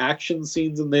the action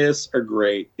scenes in this are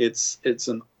great. It's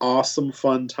an awesome,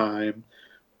 fun time.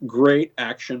 Great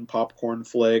action popcorn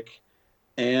flick.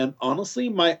 And honestly,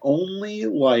 my only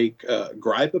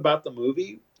gripe about the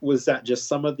movie was that just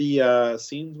some of the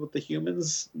scenes with the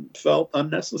humans felt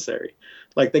unnecessary.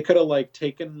 Like they could have like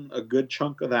taken a good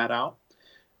chunk of that out,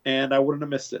 and I wouldn't have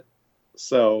missed it.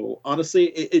 So honestly,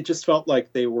 it just felt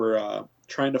like they were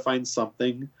trying to find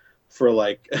something for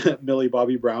like Millie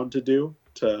Bobby Brown to do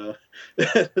to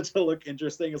look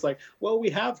interesting. It's like, well,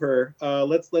 we have her.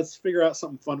 Let's figure out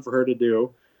something fun for her to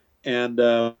do, and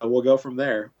we'll go from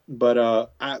there. But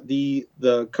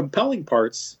the compelling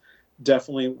parts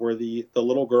definitely were the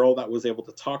little girl that was able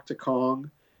to talk to Kong,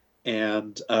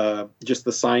 and just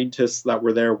the scientists that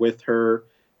were there with her,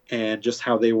 and just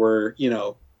how they were, you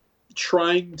know,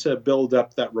 trying to build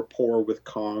up that rapport with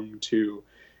Kong to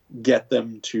get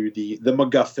them to the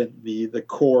MacGuffin, the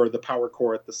core, the power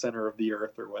core at the center of the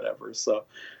earth or whatever. So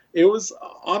it was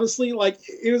honestly like,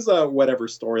 it was a whatever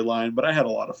storyline, but I had a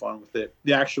lot of fun with it.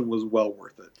 The action was well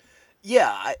worth it.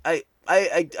 Yeah, I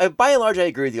by and large I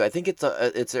agree with you. I think it's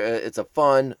a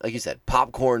fun, like you said,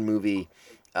 popcorn movie.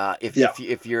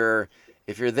 If you're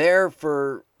there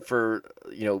for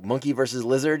you know, monkey versus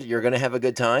lizard, you're gonna have a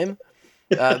good time.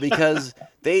 Because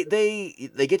they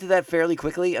get to that fairly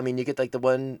quickly. I mean, you get like the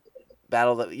one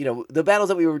battle that, you know, the battles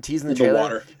that we were teasing in the trailer.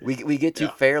 Water. We get to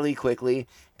fairly quickly.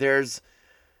 There's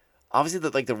obviously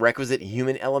the requisite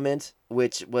human element,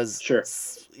 which was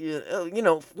you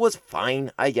know, was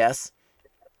fine, I guess.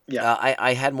 Yeah.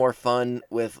 I had more fun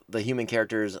with the human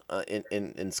characters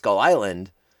in Skull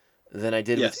Island than I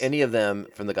did with any of them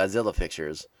from the Godzilla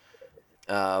pictures.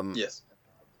 Yes.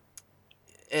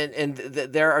 And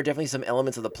there are definitely some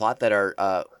elements of the plot that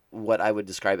are what I would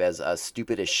describe as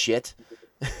stupid as shit.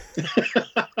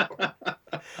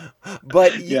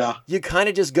 But you kind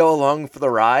of just go along for the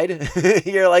ride.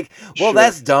 You're like, well,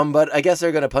 that's dumb, but I guess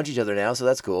they're going to punch each other now, so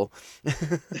that's cool.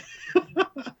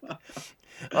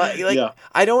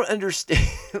 I don't understand.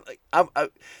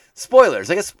 Spoilers.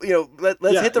 I guess, you know,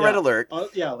 let's hit the red alert.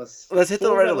 Let's hit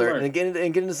the red alert and get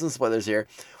into some spoilers here.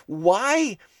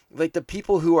 Why? Like the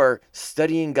people who are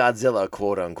studying Godzilla,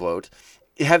 quote unquote,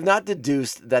 have not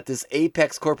deduced that this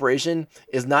Apex Corporation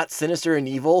is not sinister and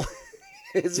evil.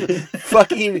 It's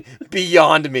fucking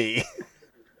beyond me.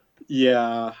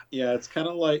 Yeah, it's kind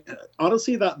of like,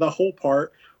 honestly, that the whole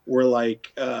part where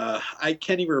like I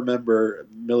can't even remember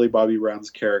Millie Bobby Brown's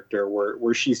character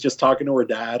where she's just talking to her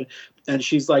dad and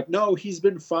she's like, no, he's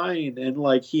been fine, and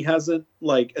like he hasn't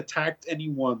like attacked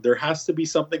anyone. There has to be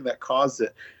something that caused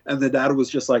it. And the dad was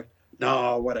just like,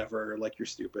 no, whatever, like you're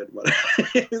stupid.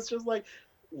 It's just like,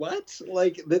 what?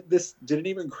 Like this didn't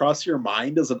even cross your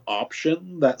mind as an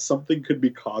option that something could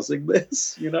be causing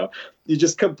this, you know? You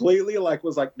just completely like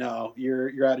was like, no,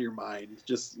 you're out of your mind.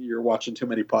 Just you're watching too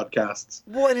many podcasts.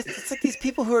 Well, and it's like these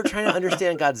people who are trying to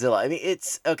understand Godzilla. I mean,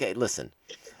 it's okay. Listen,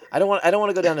 I don't want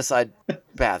to go down a side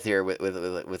path here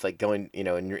with like going, you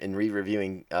know, and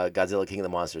re-reviewing Godzilla King of the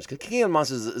Monsters, because King of the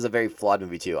Monsters is a very flawed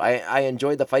movie too. I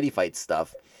enjoyed the fighty fight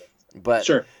stuff, but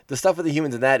the stuff with the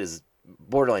humans in that is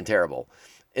borderline terrible.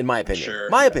 In my opinion,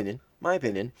 my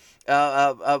opinion.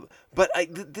 But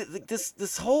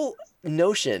this whole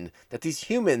notion that these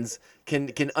humans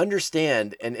can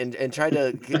understand and try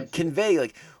to convey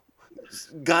like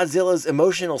Godzilla's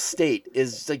emotional state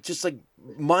is like just like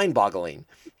mind-boggling.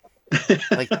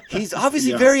 Like he's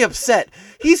obviously very upset.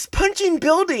 He's punching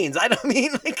buildings. I don't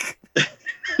mean like.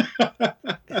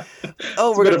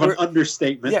 Oh, we're an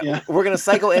understatement. Yeah, we're gonna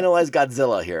psychoanalyze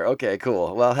Godzilla here. Okay,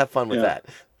 cool. Well, have fun with that.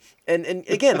 And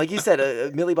again, like you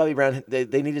said, Millie Bobby Brown, they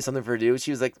needed something for her to do.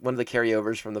 She was like one of the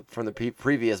carryovers from the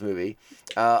previous movie.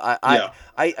 I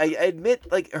admit,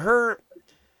 like her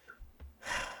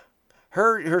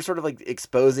sort of like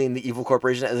exposing the evil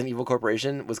corporation as an evil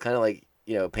corporation was kind of like,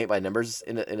 you know, paint by numbers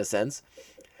in a sense.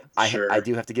 Sure. I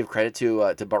do have to give credit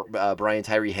to Brian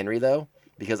Tyree Henry though,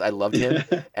 because I loved him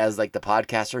as like the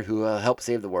podcaster who helped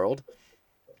save the world.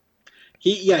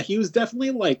 He was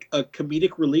definitely like a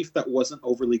comedic relief that wasn't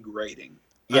overly grating.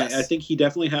 Yes. I think he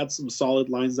definitely had some solid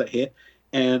lines that hit,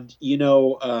 and you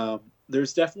know,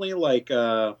 there's definitely like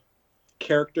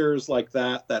characters like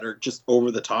that are just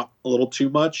over the top a little too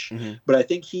much. Mm-hmm. But I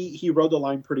think he rode the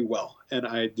line pretty well, and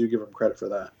I do give him credit for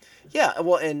that. Yeah,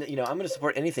 well, and you know, I'm going to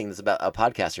support anything that's about a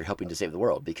podcaster helping to save the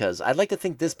world, because I'd like to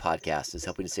think this podcast is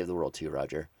helping to save the world too,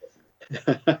 Roger.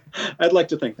 I'd like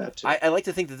to think that too. I like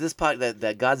to think that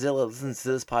that Godzilla listens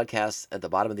to this podcast at the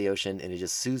bottom of the ocean, and it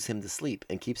just soothes him to sleep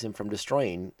and keeps him from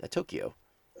destroying Tokyo.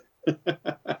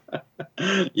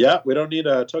 Yeah, we don't need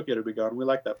Tokyo to be gone. We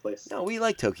like that place. No, we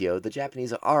like Tokyo. The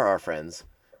Japanese are our friends.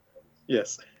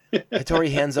 Yes.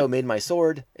 Hattori Hanzo made my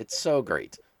sword. It's so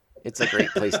great. It's a great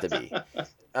place to be.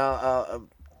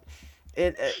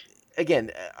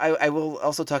 Again, I will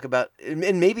also talk about,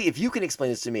 and maybe if you can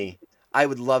explain this to me, I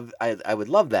would love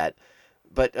that.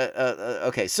 But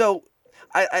okay, so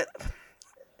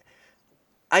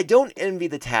I don't envy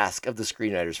the task of the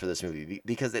screenwriters for this movie,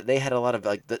 because they had a lot of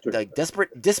like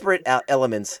disparate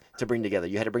elements to bring together.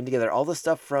 You had to bring together all the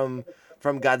stuff from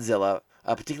Godzilla,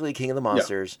 particularly King of the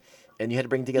Monsters, and you had to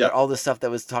bring together all the stuff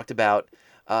that was talked about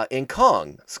in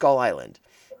Kong Skull Island,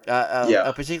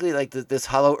 particularly like this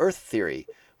Hollow Earth theory,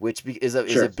 which is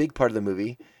a big part of the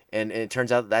movie, and it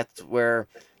turns out that's where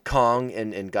Kong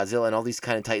and Godzilla and all these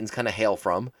kind of titans kind of hail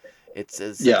from. It's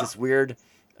this weird.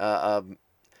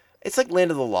 It's like Land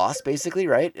of the Lost, basically,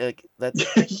 right? Like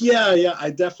that's yeah. I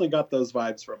definitely got those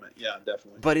vibes from it. Yeah,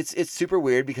 definitely. But it's super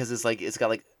weird because it's got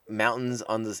like mountains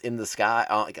in the sky,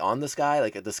 like on the sky,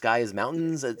 like the sky is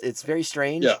mountains. It's very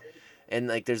strange. Yeah. And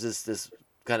like there's this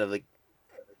kind of like,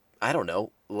 I don't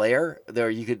know, layer there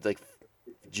you could like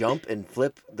jump and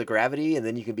flip the gravity, and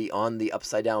then you can be on the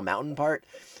upside down mountain part.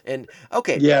 And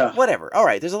okay, whatever. All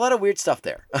right, there's a lot of weird stuff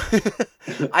there.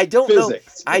 I don't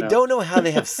Physics, know. I don't know how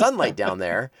they have sunlight down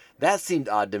there. That seemed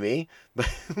odd to me. But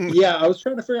yeah, I was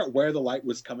trying to figure out where the light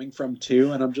was coming from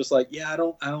too, and I'm just like, I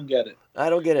don't get it. I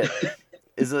don't get it.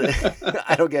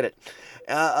 I don't get it.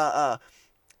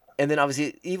 And then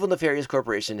obviously, Evil Nefarious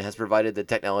Corporation has provided the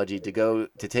technology to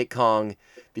take Kong,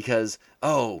 because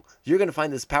you're going to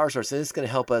find this power source, and it's going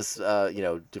to help us,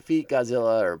 defeat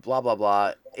Godzilla or blah blah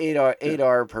blah. Aid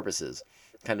our purposes,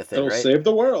 kind of thing. It'll right? save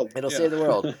the world. It'll save the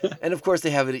world. And of course,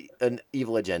 they have an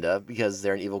evil agenda because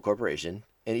they're an evil corporation,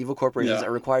 and evil corporations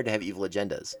are required to have evil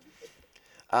agendas.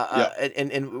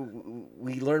 And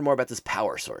we learn more about this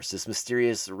power source, this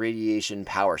mysterious radiation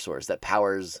power source that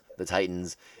powers the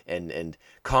Titans, and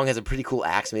Kong has a pretty cool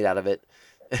axe made out of it.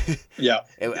 Yeah,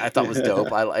 I thought was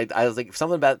dope. I was like,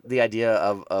 something about the idea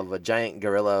of a giant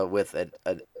gorilla with a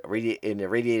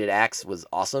radiated axe was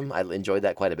awesome. I enjoyed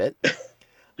that quite a bit. The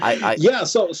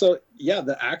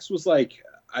axe was like,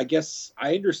 I guess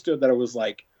I understood that it was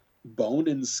like bone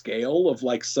and scale of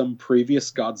like some previous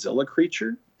Godzilla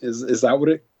creature. Is that what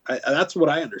it? That's what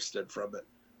I understood from it.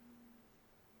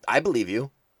 I believe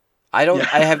you. I don't.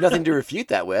 I have nothing to refute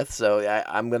that with, so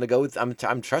I'm gonna go with.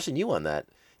 I'm trusting you on that.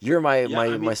 You're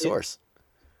my source.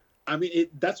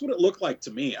 That's what it looked like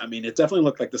to me. I mean, it definitely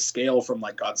looked like the scale from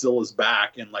like Godzilla's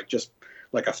back and like just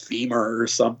like a femur or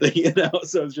something, you know.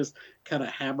 So it's just kind of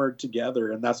hammered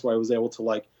together, and that's why I was able to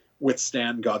like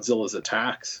withstand Godzilla's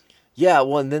attacks. Yeah,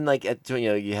 well, and then like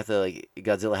you have to like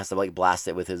Godzilla has to like blast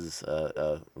it with his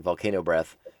volcano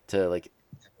breath to like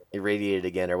irradiate it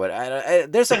again or what.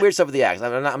 There's some weird stuff with the axe.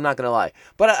 I'm not gonna lie,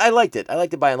 but I liked it. I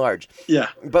liked it by and large. Yeah,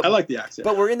 but I like the axe. Yeah.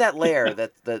 But we're in that layer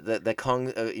that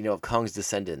Kong, of Kong's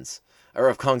descendants or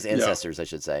of Kong's ancestors, I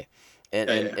should say,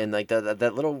 and like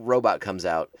that little robot comes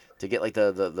out to get like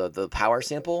the power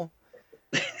sample,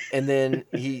 and then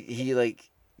he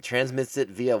like transmits it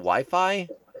via Wi-Fi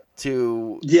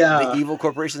to the evil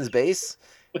corporation's base,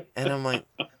 and I'm like,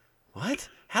 what?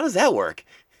 How does that work?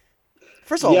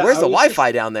 First of all, where's the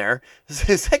Wi-Fi down there?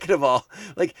 Second of all,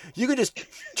 like you could just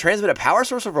transmit a power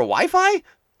source over Wi-Fi?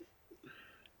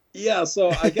 Yeah,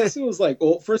 so I guess it was like,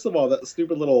 well, first of all, that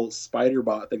stupid little spider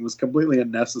bot thing was completely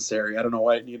unnecessary. I don't know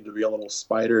why it needed to be a little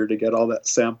spider to get all that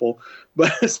sample.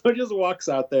 But so it just walks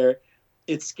out there,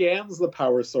 it scans the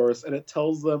power source, and it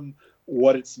tells them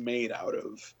what it's made out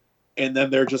of. And then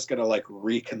they're just going to like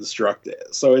reconstruct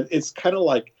it. So it's kind of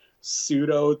like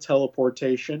pseudo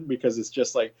teleportation because it's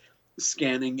just like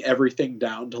scanning everything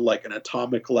down to like an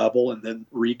atomic level and then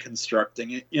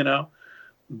reconstructing it, you know?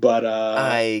 But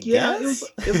I yeah, guess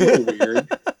it was a little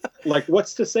weird. Like,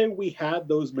 what's to say we had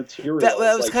those materials? that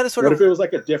was Like, kind of sort what of if it was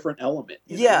like a different element?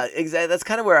 yeah, exactly. That's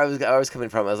kind of where I was coming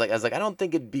from. I was like, I don't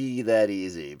think it'd be that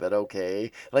easy, but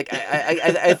okay. Like,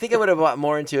 I think I would have bought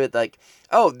more into it. Like,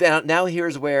 oh, now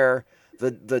here's where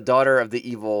the daughter of the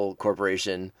evil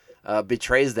corporation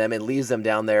betrays them and leaves them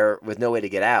down there with no way to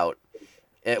get out,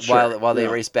 Sure, while they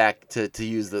yeah. race back to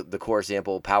use the core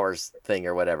sample powers thing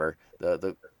or whatever,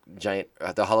 the giant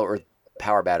the hollow earth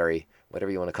power battery, whatever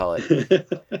you want to call it.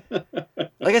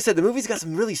 Like I said, the movie's got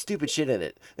some really stupid shit in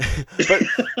it,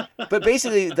 but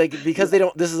basically, like because they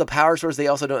don't, this is a power source they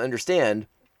also don't understand.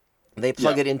 They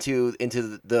plug Yeah. it into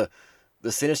the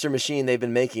sinister machine they've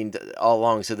been making all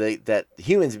along, so that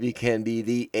humans can be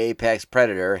the apex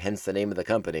predator, hence the name of the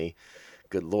company.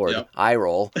 Good lord, Yep. eye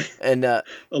roll, and A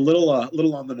little on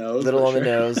the nose, little but on the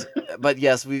sure. nose. But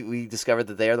yes, we discovered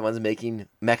that they are the ones making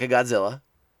Mecha Godzilla,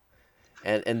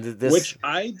 and this. Which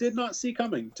I did not see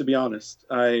coming, to be honest.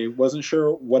 I wasn't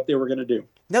sure what they were going to do.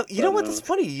 No, you know But what? That's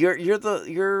funny.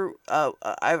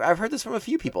 I've heard this from a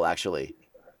few people actually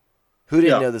who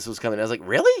didn't yeah. know this was coming. I was like,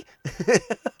 really?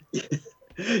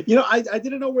 I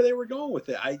didn't know where they were going with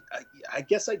it. I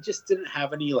guess I just didn't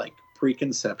have any like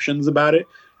preconceptions about it.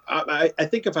 I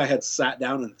think if I had sat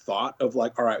down and thought of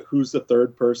like, all right, who's the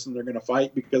third person they're going to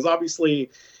fight? Because obviously,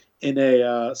 in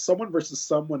a someone versus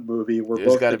someone movie where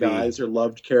There's both got to the be. guys are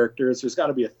loved characters, there's got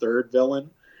to be a third villain.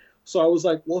 So I was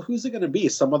like, well, who's it going to be?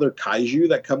 Some other kaiju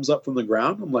that comes up from the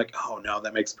ground? I'm like, oh no,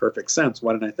 that makes perfect sense.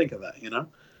 Why didn't I think of that? You know?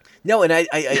 No, and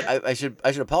I should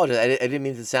apologize. I didn't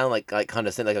mean to sound like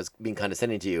condescending, like I was being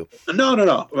condescending to you.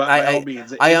 No. By all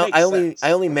means, it makes sense.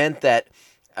 I only meant that.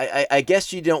 I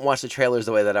guess you don't watch the trailers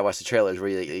the way that I watch the trailers, where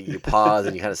you pause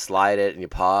and you kind of slide it, and you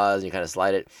pause and you kind of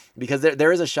slide it, because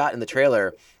there is a shot in the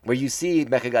trailer where you see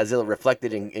Mechagodzilla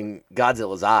reflected in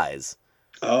Godzilla's eyes,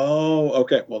 Oh,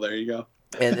 okay. Well, there you go.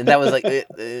 and that was like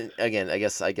again. I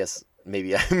guess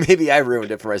maybe I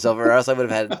ruined it for myself, or else I would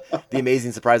have had the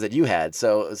amazing surprise that you had.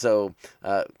 So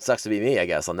sucks to be me, I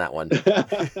guess, on that one.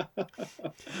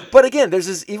 But again, there's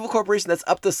this evil corporation that's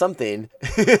up to something.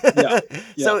 Yeah.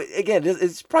 So again,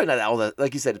 it's probably not all that,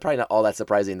 like you said, it's probably not all that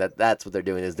surprising that that's what they're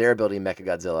doing, is they're building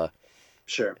Mechagodzilla.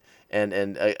 Sure. And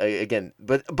again,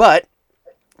 but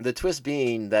the twist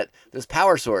being that this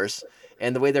power source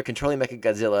and the way they're controlling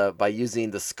Mechagodzilla by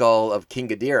using the skull of King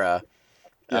Ghidorah,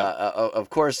 Yeah. of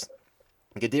course,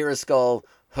 Ghidorah's skull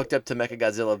hooked up to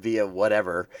Mechagodzilla via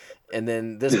whatever, and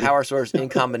then this power source in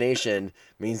combination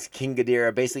means King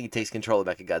Ghidorah basically takes control of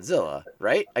Mechagodzilla,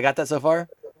 right? I got that so far?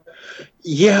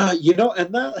 Yeah,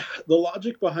 and that the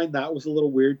logic behind that was a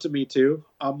little weird to me too.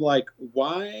 I'm like,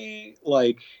 why?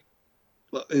 Like,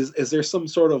 is there some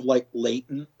sort of like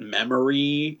latent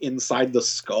memory inside the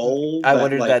skull? I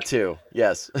wondered like, that too.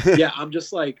 Yes. Yeah, I'm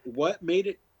just like, what made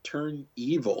it turn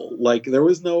evil? Like, there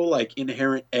was no like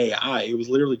inherent AI. It was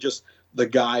literally just the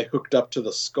guy hooked up to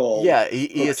the skull. Yeah, he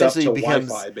hooked essentially up to becomes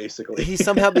Wi-Fi, basically. he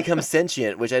somehow becomes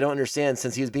sentient, which I don't understand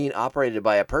since he was being operated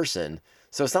by a person.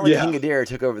 So it's not like Yeah. King Ghidorah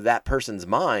took over that person's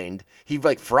mind. He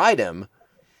like fried him,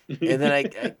 and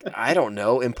then I don't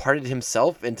know, imparted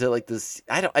himself into like this.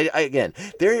 I again,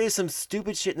 there is some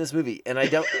stupid shit in this movie, and I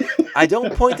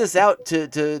don't point this out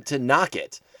to knock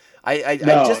it. I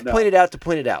just No. point it out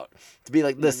to be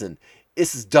like, listen,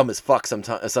 this is dumb as fuck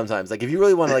sometimes. Like, if you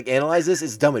really want to like analyze this,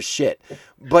 it's dumb as shit,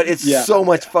 but it's Yeah. so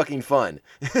much fucking fun.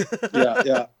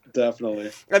 Yeah,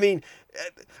 definitely. I mean,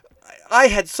 I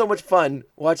had so much fun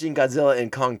watching Godzilla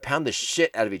and Kong pound the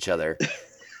shit out of each other.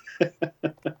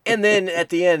 And then at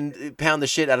the end, pound the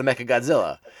shit out of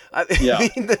Mechagodzilla. I Yeah.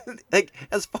 mean, like,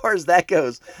 as far as that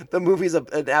goes, the movie's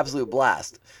an absolute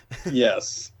blast.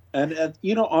 Yes. And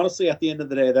honestly, at the end of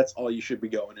the day, that's all you should be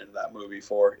going into that movie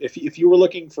for. If you were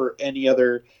looking for any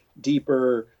other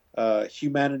deeper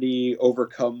humanity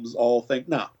overcomes all thing,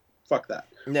 no, fuck that.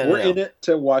 No, We're no. in it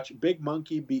to watch Big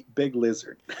Monkey beat Big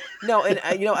Lizard. No, and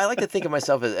I like to think of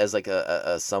myself as like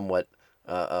a somewhat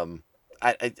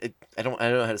I don't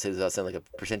know how to say this without sounding like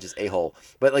a pretentious a-hole,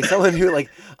 but like someone who like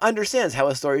understands how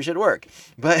a story should work.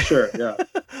 But Sure, yeah.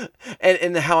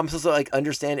 and how I'm supposed to like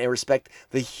understand and respect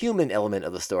the human element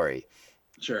of the story.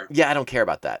 Sure. Yeah, I don't care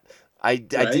about that. I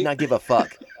did Right? not give a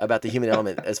fuck about the human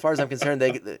element. As far as I'm concerned,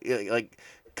 like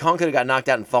Kong could have got knocked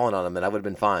out and fallen on him, and I would have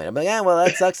been fine. I'm like, yeah, well,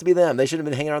 that sucks to be them. They should have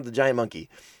been hanging around with the giant monkey.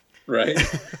 Right.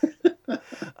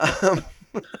 Um,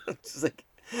 it's like,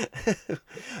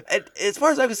 and as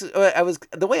far as I was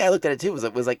the way I looked at it too was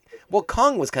like, well,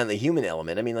 Kong was kind of the human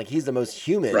element. I mean, like he's the most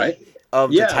human Right.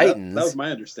 of Yeah, the Titans. that was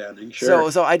my understanding.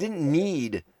 Sure. So I didn't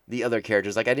need the other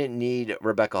characters. Like I didn't need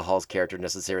Rebecca Hall's character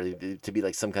necessarily to be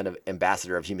like some kind of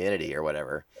ambassador of humanity or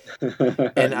whatever.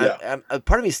 And Yeah.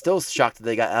 part of me is still shocked that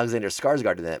they got Alexander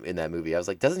Skarsgård in that movie. I was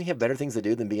like, doesn't he have better things to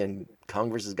do than be in Kong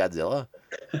versus Godzilla?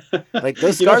 Like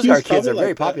those You know, he was Skarsgård kids are probably, very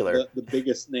like, popular. the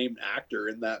biggest named actor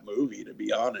in that movie, to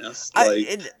be honest.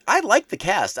 I like the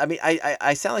cast. I mean,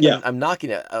 I sound like Yeah. I'm knocking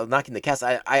the cast.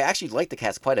 I actually like the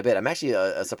cast quite a bit. I'm actually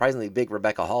a surprisingly big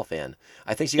Rebecca Hall fan.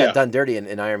 I think she got Yeah. done dirty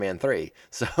in Iron Man 3.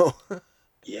 So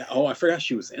Yeah. Oh, I forgot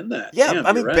she was in that. yeah, Damn,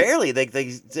 I mean you're right. barely. Like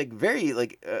very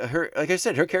like her. Like I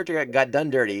said, her character got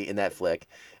done dirty in that flick.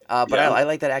 But Yeah. I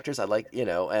like that actress. I like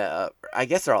I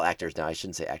guess they're all actors now. I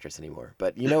shouldn't say actress anymore,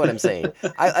 but you know what I'm saying.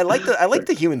 I like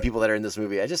the human people that are in this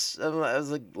movie. I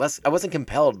was like I wasn't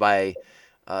compelled by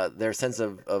their sense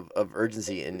of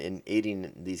urgency in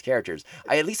aiding these characters.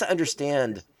 I at least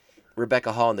understand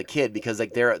Rebecca Hall and the kid because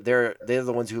like they're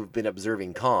the ones who've been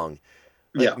observing Kong.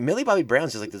 Like, Yeah. Millie Bobby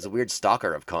Brown's just like this weird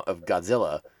stalker of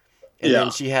Godzilla, and Yeah.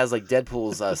 then she has like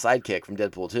Deadpool's sidekick from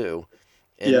Deadpool 2,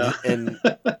 and Yeah.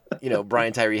 and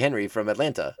Brian Tyree Henry from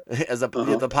Atlanta as the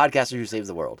podcaster who saves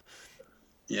the world.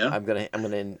 Yeah. I'm gonna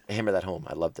hammer that home.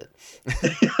 I loved it.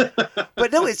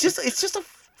 But no, it's just a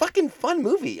fucking fun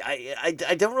movie. I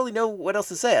don't really know what else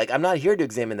to say. Like I'm not here to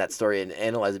examine that story and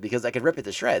analyze it because I could rip it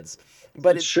to shreds.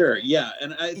 But it's, Sure. Yeah.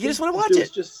 And I you just think want to watch there was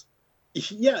it. just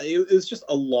it was just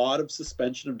a lot of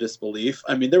suspension of disbelief.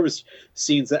 I mean, there was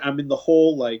scenes that the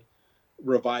whole like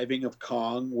reviving of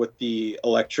Kong with the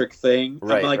electric thing.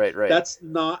 Right, I'm like, right. That's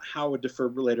not how a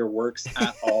defibrillator works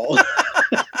at all.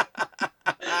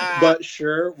 But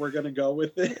sure, we're gonna go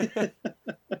with it.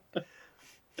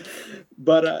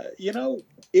 But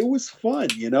it was fun.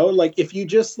 Like if you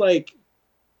just like,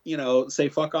 say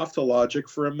fuck off to logic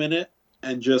for a minute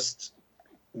and just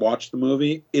watch the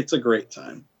movie, it's a great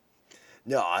time.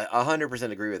 No, I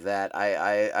 100% agree with that.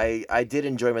 I did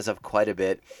enjoy myself quite a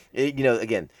bit.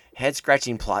 Again, head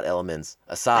scratching plot elements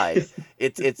aside,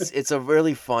 it's a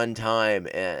really fun time,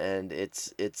 and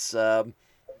it's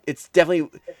definitely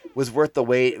was worth the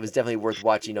wait. It was definitely worth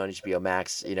watching on HBO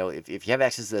Max. If you have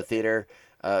access to the theater,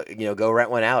 go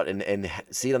rent one out and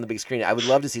see it on the big screen. I would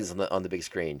love to see this on the big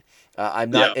screen.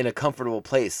 I'm not in a comfortable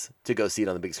place to go see it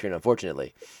on the big screen,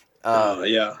 unfortunately.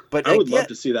 Yeah, but I would love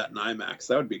to see that in IMAX.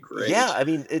 That would be great. Yeah, I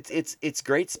mean it's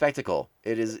great spectacle.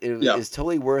 It is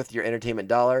totally worth your entertainment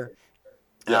dollar.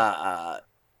 Yeah.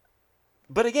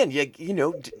 But again,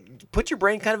 put your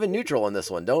brain kind of in neutral on this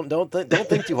one. Don't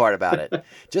think too hard about it.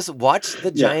 Just watch the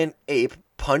giant ape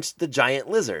punch the giant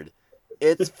lizard.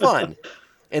 It's fun,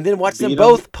 and then watch them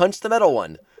both punch the metal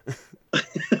one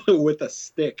with a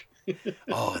stick.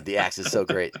 Oh, the axe is so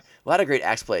great. A lot of great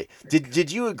axe play.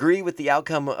 Did you agree with the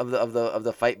outcome of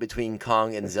the fight between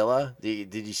Kong and Zilla?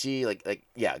 Did you see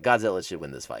yeah, Godzilla should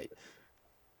win this fight?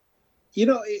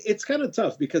 It's kind of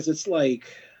tough because it's like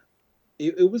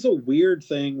it was a weird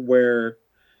thing where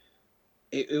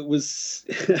it was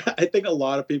I think a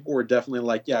lot of people were definitely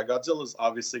like, yeah, Godzilla's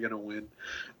obviously going to win.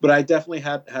 But I definitely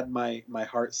had my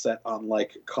heart set on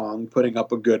like Kong putting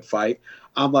up a good fight.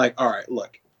 I'm like, all right,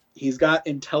 look. He's got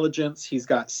intelligence. He's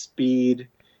got speed.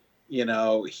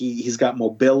 He's got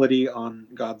mobility on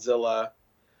Godzilla.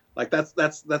 Like that's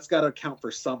got to count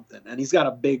for something. And he's got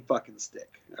a big fucking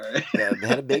stick. All right. Yeah,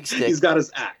 had a big stick. He's got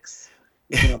his axe.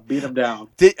 He's gonna beat him down.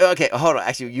 Okay, hold on.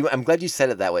 Actually, I'm glad you said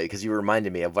it that way because you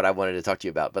reminded me of what I wanted to talk to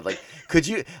you about. But could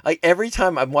you every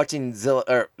time I'm watching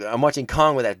I'm watching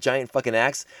Kong with that giant fucking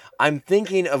axe, I'm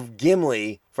thinking of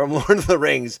Gimli from Lord of the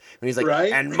Rings when he's like,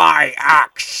 right? And my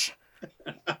axe.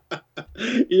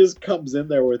 He just comes in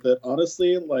there with it.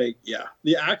 Honestly,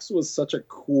 the axe was such a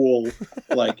cool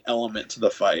element to the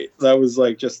fight. That was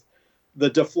just the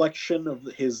deflection of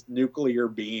his nuclear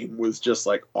beam was just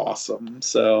awesome.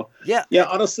 So yeah.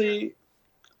 Honestly,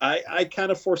 I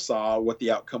kind of foresaw what the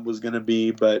outcome was going to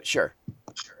be, but sure.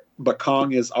 But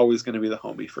Kong is always going to be the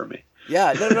homie for me.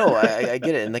 Yeah, no, I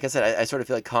get it, and like I said, I sort of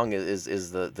feel like Kong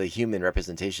is the human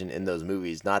representation in those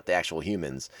movies, not the actual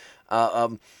humans.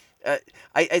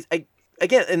 I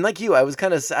again, and like you, I was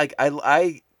kind of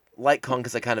I like Kong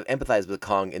because I kind of empathize with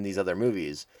Kong in these other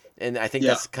movies, and I think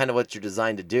that's kind of what you're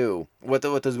designed to do. What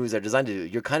those movies are designed to do,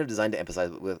 you're kind of designed to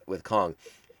empathize with Kong.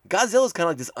 Godzilla is kind of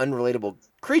like this unrelatable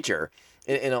creature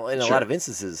in a lot of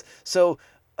instances. So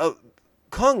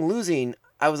Kong losing,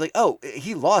 I was like, oh,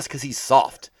 he lost because he's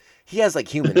soft. He has like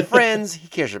human friends. He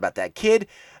cares about that kid.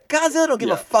 Godzilla don't give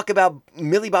a fuck about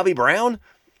Millie Bobby Brown.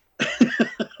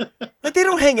 Like, they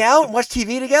don't hang out and watch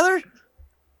TV together.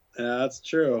 Yeah, that's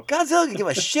true. Godzilla can give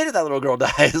a shit if that little girl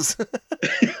dies.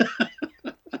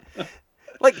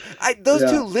 Like, those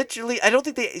two literally, I don't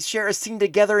think they share a scene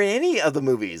together in any of the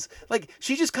movies. Like,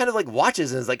 she just kind of like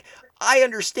watches and is like, I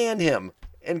understand him.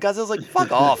 And Godzilla's like,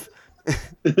 fuck off.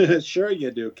 Sure you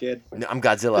do, kid. No, I'm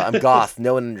Godzilla. I'm goth.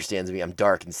 No one understands me. I'm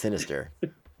dark and sinister.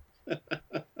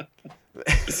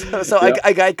 so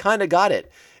I kind of got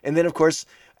it. And then, of course,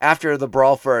 after the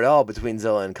brawl for it all between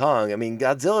Zilla and Kong, I mean,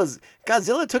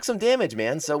 Godzilla took some damage,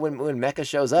 man. So when Mecha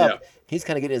shows up, he's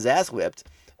kind of getting his ass whipped.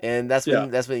 And that's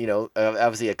when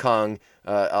obviously a Kong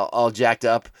all jacked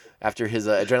up after his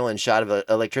adrenaline shot of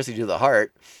electricity to the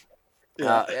heart.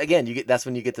 Again, that's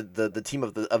when you get the team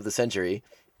of the century.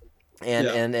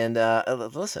 And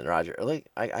listen, Roger, like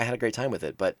I had a great time with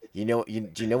it, but do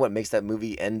you know what makes that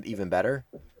movie end even better?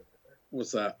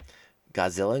 What's that?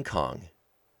 Godzilla and Kong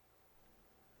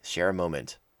share a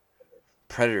moment,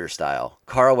 Predator style.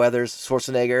 Carl Weathers,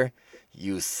 Schwarzenegger,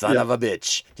 you son of a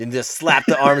bitch, and just slap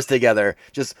the arms together,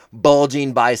 just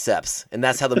bulging biceps, and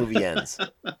that's how the movie ends.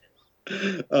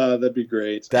 That'd be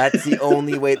great. That's the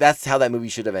only way. That's how that movie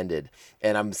should have ended,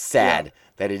 and I'm sad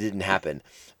that it didn't happen.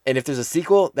 And if there's a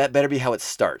sequel, that better be how it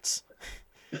starts.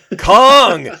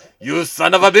 Kong, you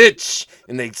son of a bitch,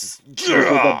 and they just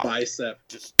the bicep,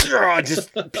 just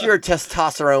pure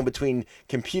testosterone between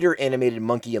computer animated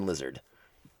monkey and lizard.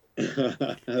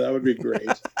 That would be great.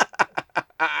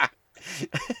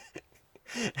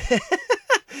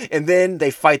 And then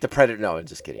they fight the predator. No, I'm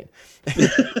just kidding.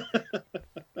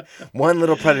 One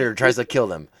little predator tries to kill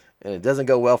them, and it doesn't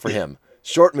go well for him.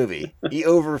 Short movie. He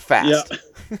over fast.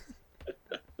 Yeah.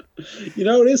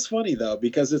 It is funny though,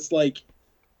 because it's like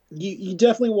you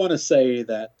definitely want to say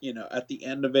that, at the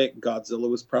end of it, Godzilla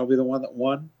was probably the one that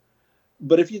won.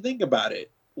 But if you think about it,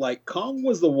 like Kong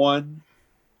was the one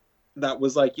that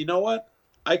was like, you know what?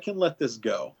 I can let this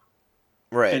go.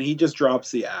 Right. And he just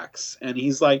drops the axe. And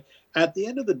he's like, at the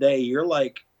end of the day, you're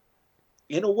like,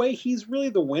 in a way, he's really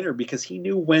the winner because he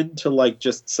knew when to like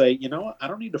just say, you know what? I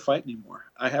don't need to fight anymore.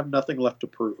 I have nothing left to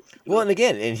prove. Well, and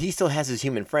again, he still has his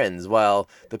human friends, while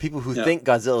the people who think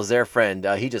Godzilla's their friend,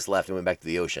 he just left and went back to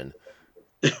the ocean.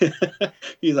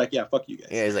 He's like, yeah, fuck you guys.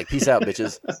 Yeah, he's like, peace out,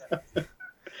 bitches.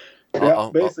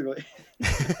 Basically.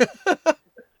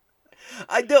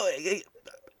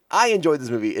 I enjoyed this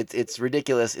movie. It's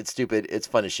ridiculous. It's stupid. It's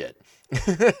fun as shit.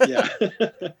 Yeah.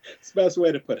 It's the best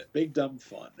way to put it. Big, dumb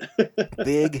fun.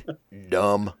 Big,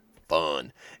 dumb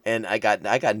fun. And I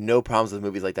got no problems with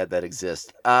movies like that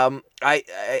exist.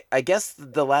 I guess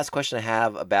the last question I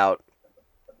have about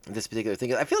this particular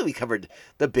thing, I feel like we covered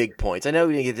the big points. I know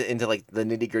we didn't get into like the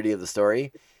nitty-gritty of the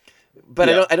story, but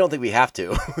I don't think we have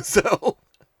to. So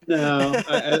no,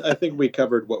 I think we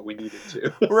covered what we needed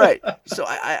to. Right. So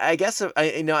I guess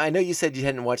I know you said you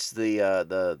hadn't watched the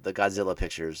Godzilla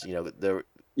pictures. The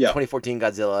 2014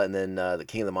 Godzilla and then the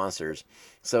King of the Monsters.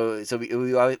 So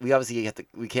we obviously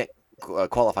we can't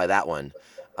qualify that one.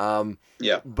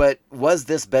 But was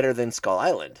this better than Skull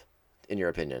Island, in your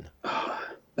opinion?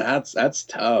 That's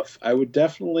tough. I would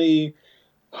definitely.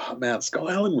 Oh man, Skull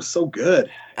Island was so good.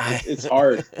 It's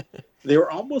hard. They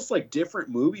were almost like different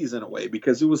movies in a way,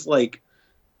 because it was like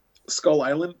Skull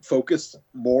Island focused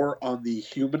more on the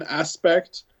human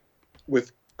aspect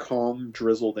with Kong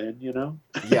drizzled in,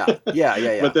 Yeah.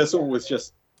 But this one was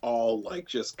just all like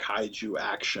just kaiju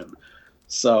action.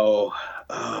 So,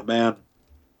 man,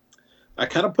 I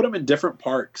kind of put them in different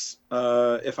parks.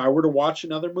 If I were to watch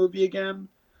another movie again,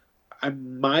 I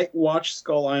might watch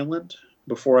Skull Island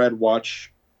before I'd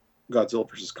watch Godzilla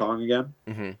vs. Kong again.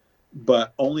 Mm-hmm.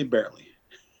 But only barely.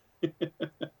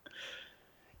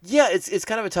 Yeah, it's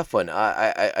kind of a tough one.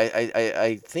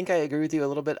 I think I agree with you a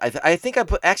little bit. I think I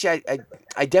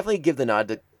definitely give the nod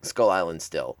to Skull Island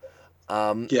still.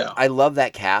 I love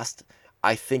that cast.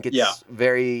 I think it's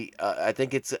very. I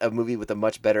think it's a movie with a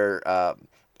much better.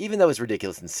 Even though it's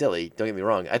ridiculous and silly, don't get me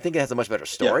wrong. I think it has a much better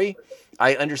story. Yeah.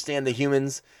 I understand the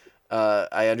humans.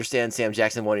 I understand Sam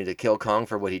Jackson wanting to kill Kong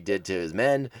for what he did to his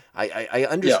men. I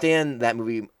understand that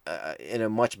movie in a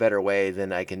much better way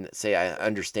than I can say I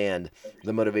understand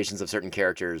the motivations of certain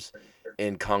characters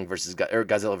in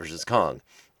Godzilla versus Kong.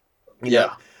 You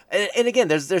know? And again,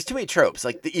 there's too many tropes,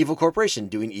 like the evil corporation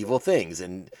doing evil things,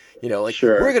 and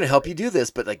we're gonna help you do this,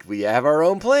 but like we have our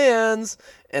own plans,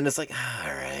 and it's like,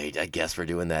 all right, I guess we're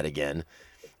doing that again.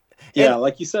 Yeah,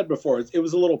 like you said before, it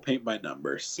was a little paint by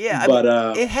numbers. Yeah,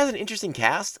 but it has an interesting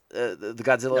cast, the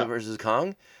Godzilla versus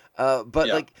Kong. But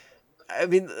like, I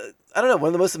mean, I don't know. One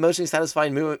of the most emotionally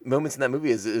satisfying moments in that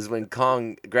movie is when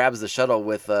Kong grabs the shuttle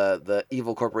with the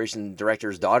evil corporation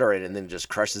director's daughter in it and then just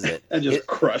crushes it. And just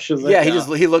crushes it. Yeah,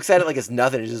 he looks at it like it's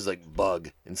nothing. It's just like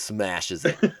bug and smashes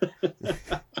it.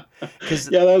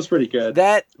 Yeah, that was pretty good.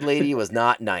 That lady was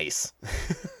not nice.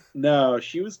 No,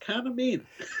 she was kind of mean.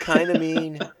 Kind of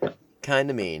mean. Kind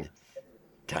of mean.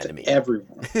 Kind of mean.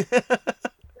 Everyone.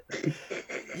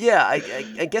 Yeah,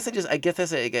 I guess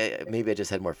maybe I just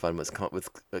had more fun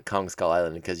with Kong Skull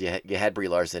Island because you had Brie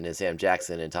Larson and Sam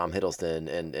Jackson and Tom Hiddleston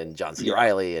and John C.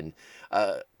 Reilly and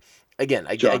again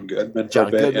John Goodman.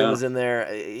 Was in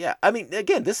there. Yeah, I mean,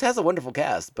 again, this has a wonderful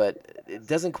cast, but it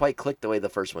doesn't quite click the way the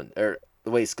first one or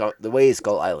the way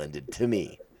Skull Island did to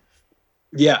me.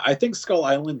 Yeah, I think Skull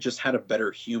Island just had a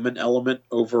better human element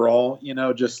overall. You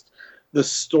know, just the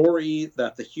story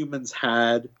that the humans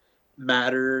had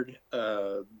mattered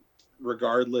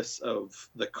regardless of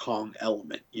the Kong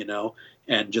element, you know,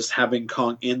 and just having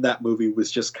Kong in that movie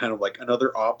was just kind of like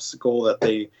another obstacle that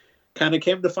they kind of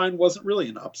came to find wasn't really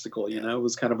an obstacle, you know, it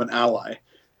was kind of an ally.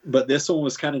 But this one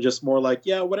was kind of just more like,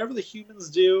 yeah, whatever the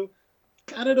humans do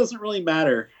kind of doesn't really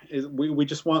matter. We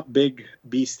just want big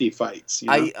beastie fights, you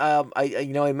know?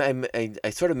 I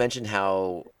sort of mentioned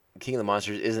how King of the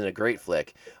Monsters isn't a great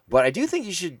flick, but I do think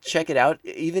you should check it out,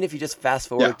 even if you just fast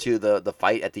forward to the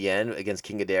fight at the end against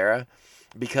King Ghidorah,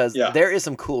 because there is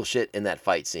some cool shit in that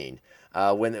fight scene.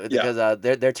 Because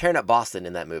they're tearing up Boston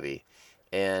in that movie,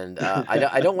 and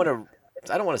I don't want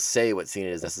to say what scene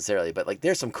it is necessarily, but like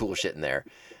there's some cool shit in there,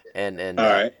 and in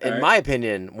my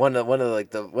opinion, one of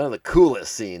the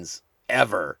coolest scenes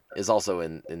ever is also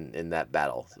in that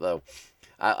battle. So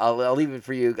I'll leave it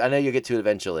for you. I know you'll get to it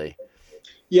eventually.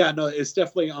 Yeah, no, it's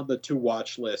definitely on the to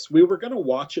watch list. We were going to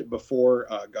watch it before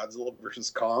Godzilla versus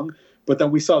Kong, but then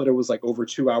we saw that it was like over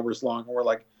 2 hours long. And we're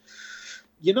like,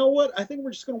 you know what? I think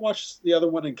we're just going to watch the other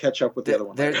one and catch up with the other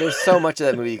one. There's so much of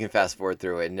that movie you can fast forward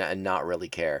through it and not really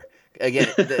care. Again,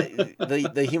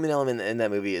 the human element in that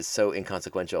movie is so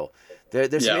inconsequential.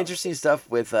 There's some interesting stuff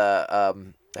with I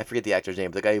forget the actor's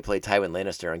name, but the guy who played Tywin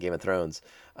Lannister on Game of Thrones.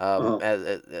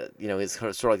 You know, he's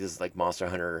sort of like this like monster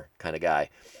hunter kind of guy.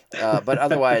 But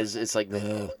otherwise, it's like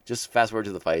just fast forward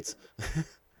to the fights.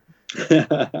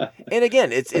 And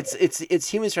again, it's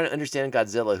humans trying to understand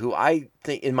Godzilla, who I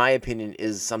think, in my opinion,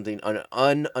 is something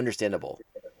ununderstandable.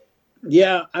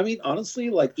 Yeah, I mean, honestly,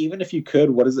 like even if you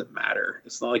could, what does it matter?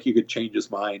 It's not like you could change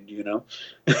his mind, you know?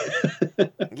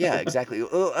 Yeah, exactly.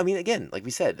 Well, I mean, again, like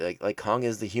we said, like Kong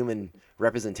is the human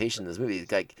representation in this movie.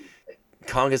 Like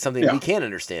Kong is something we can't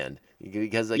understand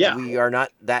because we are not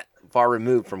that far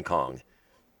removed from Kong.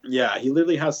 Yeah, he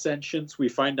literally has sentience. We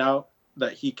find out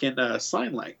that he can do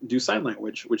sign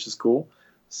language, which is cool.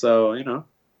 So, you know.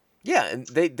 Yeah, and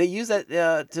they use that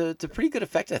to pretty good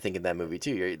effect, I think, in that movie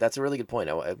too. That's a really good point.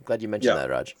 I'm glad you mentioned that,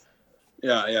 Raj.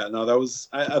 Yeah. No, that was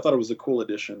I thought it was a cool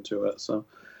addition to it. So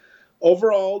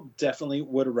overall, definitely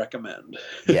would recommend.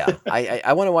 Yeah,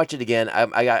 I want to watch it again.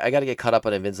 I got to get caught up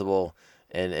on Invincible,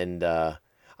 and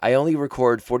I only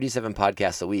record 47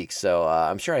 podcasts a week, so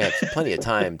I'm sure I have plenty of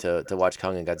time to watch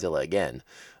Kong and Godzilla again.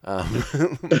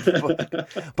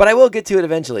 But I will get to it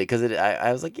eventually because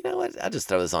I was like, you know what, I'll just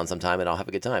throw this on sometime and I'll have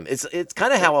a good time. It's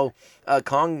kind of how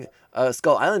Kong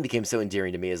Skull Island became so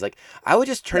endearing to me. Is like I would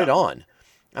just turn it on.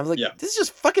 I was like, this is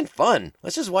just fucking fun.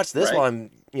 Let's just watch this while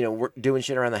I'm doing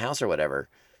shit around the house or whatever.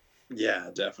 Yeah,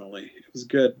 definitely. It was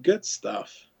good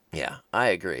stuff. Yeah, I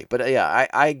agree. But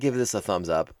I give this a thumbs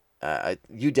up.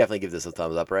 You definitely give this a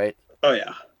thumbs up, right? Oh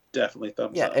yeah, definitely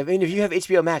thumbs up. Yeah, I mean, if you have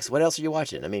HBO Max, what else are you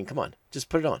watching? I mean, come on, just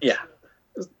put it on. Yeah,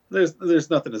 there's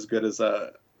nothing as good as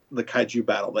the kaiju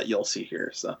battle that you'll see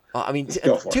here. So I mean,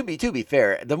 to be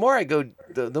fair, the more I go,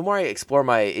 the more I explore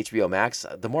my HBO Max,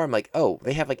 the more I'm like, oh,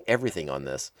 they have like everything on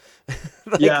this.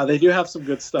 Yeah, they do have some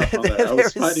good stuff on there. I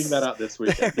was finding that out this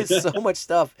weekend. There is so much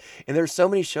stuff, and there's so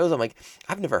many shows. I'm like,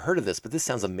 I've never heard of this, but this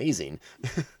sounds amazing.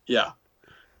 Yeah,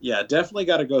 definitely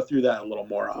got to go through that a little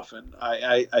more often.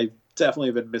 I definitely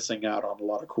have been missing out on a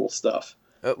lot of cool stuff.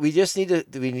 We just need to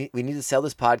we need to sell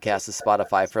this podcast to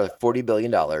Spotify for $40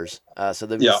 billion, so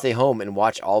that we can stay home and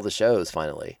watch all the shows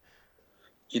finally.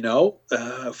 You know,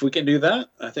 if we can do that,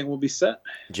 I think we'll be set.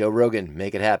 Joe Rogan,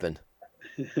 make it happen.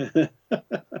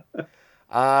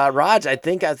 Raj, I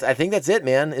think that's it,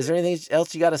 man. Is there anything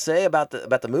else you got to say about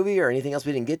the movie or anything else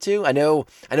we didn't get to? I know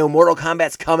Mortal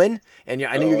Kombat's coming, and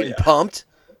I know you're getting pumped.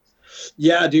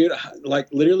 Yeah, dude. Like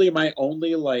literally, my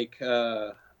only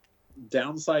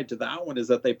downside to that one is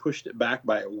that they pushed it back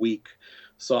by a week.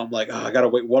 So I'm like, I gotta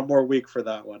wait one more week for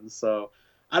that one. So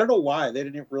I don't know why they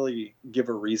didn't really give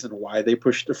a reason why they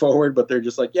pushed it forward, but they're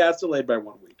just like, yeah, it's delayed by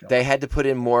 1 week. They had to put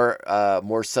in more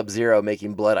Sub-Zero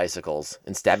making blood icicles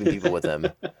and stabbing people with them.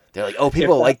 They're like, oh,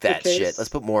 people like that shit. Let's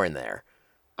put more in there.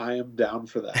 I am down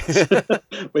for that.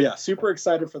 But yeah, super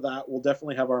excited for that. We'll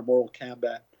definitely have our Mortal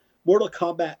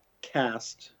Kombat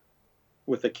cast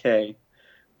with a K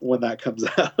when that comes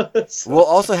out. So. We'll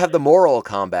also have the Moral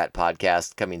Combat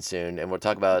podcast coming soon, and we'll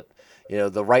talk about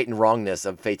the right and wrongness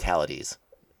of fatalities.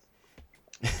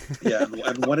 Yeah,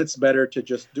 and when it's better to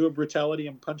just do a brutality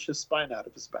and punch his spine out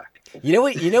of his back. You know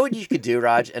what you could do,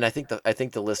 Raj, and I think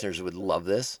the listeners would love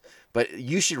this, but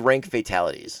you should rank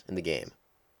fatalities in the game.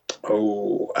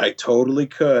 Oh, I totally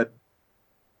could.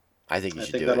 I think you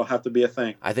should do it. That'll have to be a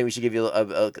thing. I think we should give you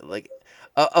a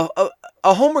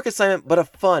homework assignment, but a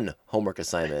fun homework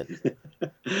assignment.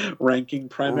 Ranking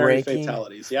primary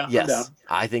fatalities. Yeah, yes, I'm down.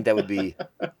 I think that would be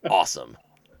awesome.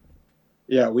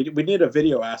 Yeah, we need a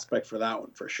video aspect for that one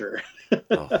for sure.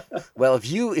 Oh. Well, if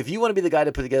you want to be the guy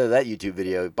to put together that YouTube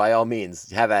video, by all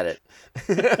means, have at it.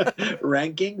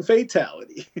 Ranking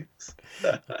fatalities.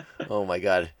 Oh my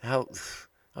God, I'm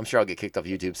sure I'll get kicked off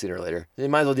YouTube sooner or later. You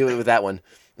might as well do it with that one.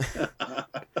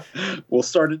 We'll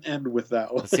start and end with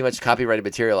that one. Let's see how much copyrighted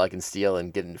material I can steal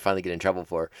and finally get in trouble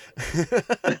for.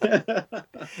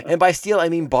 And by steal, I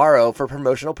mean borrow for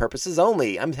promotional purposes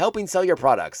only. I'm helping sell your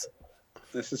products.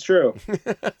 This is true.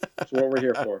 That's what we're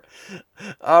here for.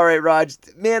 All right, Raj.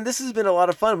 Man, this has been a lot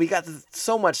of fun. We got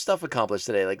so much stuff accomplished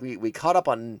today. Like we caught up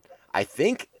on, I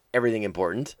think, everything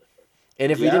important.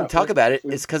 And if we didn't talk about it,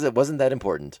 it's because it wasn't that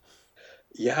important.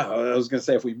 Yeah, I was going to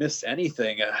say, if we missed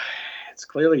anything, it's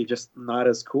clearly just not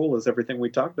as cool as everything we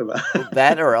talked about.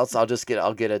 That, or else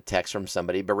I'll get a text from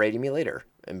somebody berating me later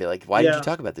and be like, "Why did you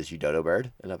talk about this, you dodo bird?"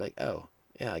 And I'll be like, "Oh,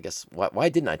 yeah, I guess why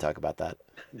didn't I talk about that?"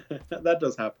 That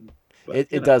does happen. But,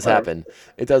 it does happen.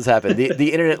 It does happen.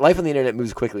 The internet, life on the internet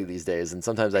moves quickly these days, and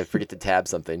sometimes I forget to tab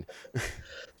something.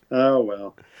 Oh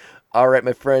well. All right,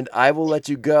 my friend, I will let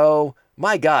you go.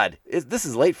 My God, this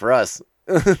is late for us.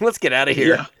 Let's get out of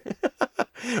here. Yeah.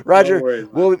 Roger, no worries,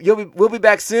 we'll be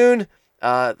back soon.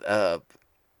 Good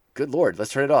Lord,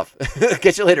 let's turn it off.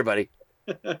 Catch you later, buddy.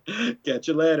 Catch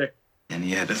you later. And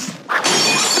he had us.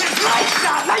 Lights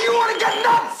out! Now you want to get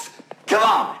nuts? Come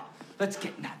on, let's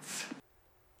get nuts.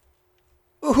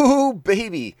 Ooh,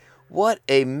 baby. What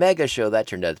a mega show that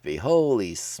turned out to be.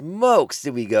 Holy smokes,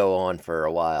 did we go on for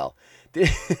a while.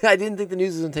 I didn't think the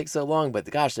news was going to take so long, but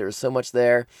gosh, there was so much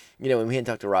there. And we hadn't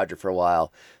talked to Roger for a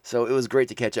while. So it was great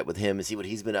to catch up with him and see what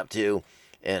he's been up to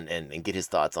and get his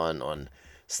thoughts on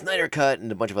Snyder Cut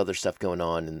and a bunch of other stuff going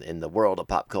on in the world of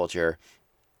pop culture.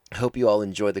 I hope you all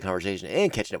enjoyed the conversation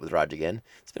and catching up with Roger again.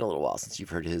 It's been a little while since you've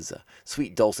heard his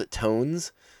sweet dulcet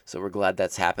tones, so we're glad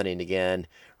that's happening again.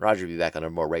 Roger will be back on a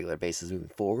more regular basis moving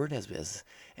forward as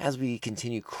we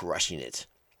continue crushing it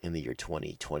in the year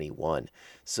 2021.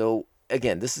 So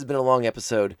again, this has been a long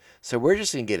episode, so we're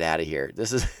just gonna get out of here.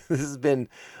 This has been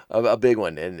a big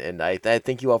one, and I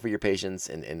thank you all for your patience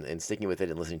and sticking with it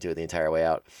and listening to it the entire way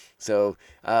out. So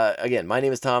again, my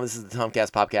name is Tom. This is the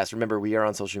Tomcast Podcast. Remember, we are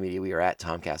on social media. We are at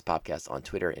Tomcast Podcast on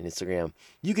Twitter and Instagram.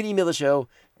 You can email the show,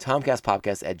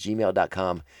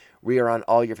 tomcastpodcast@gmail.com. We are on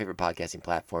all your favorite podcasting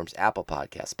platforms: Apple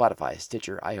Podcasts, Spotify,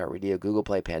 Stitcher, iHeartRadio, Google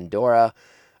Play, Pandora,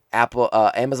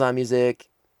 Amazon Music,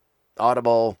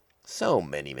 Audible, so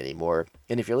many, many more.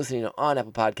 And if you're listening on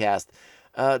Apple Podcast,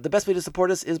 the best way to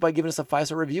support us is by giving us a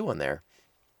 5-star review on there.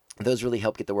 Those really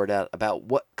help get the word out about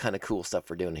what kind of cool stuff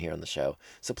we're doing here on the show.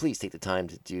 So please take the time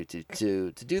to do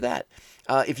that.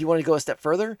 If you want to go a step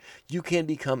further, you can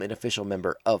become an official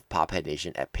member of Pophead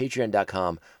Nation at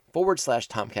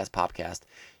patreon.com/TomcastPopcast.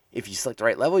 If you select the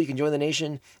right level, you can join the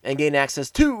nation and gain access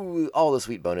to all the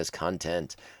sweet bonus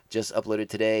content. Just uploaded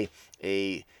today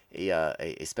a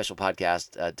special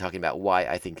podcast talking about why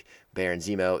I think Baron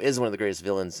Zemo is one of the greatest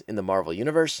villains in the Marvel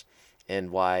Universe, and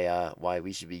why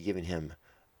we should be giving him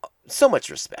so much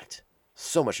respect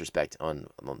on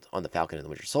the Falcon and the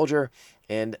Winter Soldier.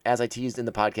 And as I teased in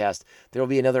the podcast, there will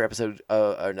be another episode,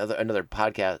 another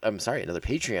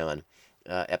Patreon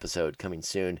episode coming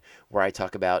soon, where I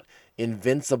talk about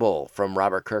Invincible from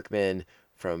Robert Kirkman,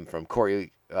 from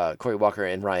Corey Walker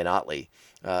and Ryan Otley,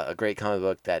 a great comic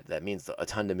book that means a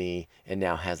ton to me, and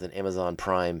now has an Amazon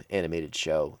Prime animated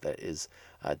show that is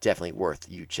definitely worth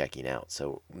you checking out.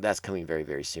 So that's coming very,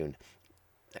 very soon.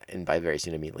 And by very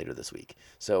soon, I mean later this week.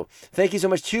 So thank you so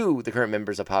much to the current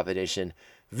members of Pophead Nation,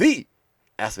 the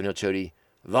Aspen Hill Chody,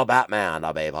 the Batman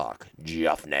of Bayhawk,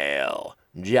 Jeff Nail.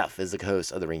 Jeff is the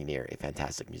host of The Ringing Ear, a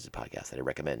fantastic music podcast that I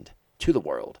recommend to the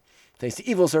world. Thanks to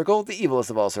Evil Circle, the evilest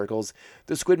of all circles,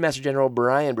 the Squid Master General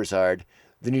Brian Broussard,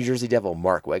 the New Jersey Devil,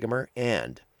 Mark Wegemer,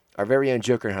 and our very own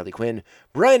Joker and Harley Quinn,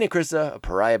 Brian and Krista of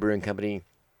Pariah Brewing Company,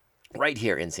 right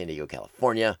here in San Diego,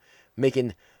 California,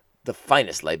 making the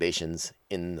finest libations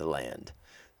in the land.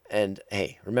 And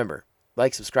hey, remember,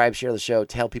 like, subscribe, share the show,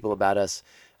 tell people about us,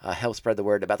 help spread the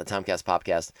word about the Tomcast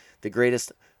Popcast, the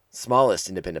greatest, smallest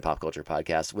independent pop culture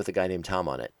podcast with a guy named Tom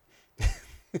on it.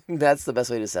 That's the best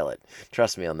way to sell it.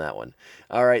 Trust me on that one.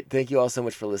 All right, thank you all so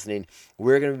much for listening.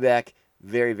 We're going to be back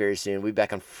very, very soon. We'll be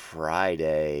back on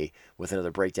Friday with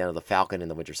another breakdown of The Falcon and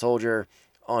the Winter Soldier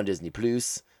on Disney+.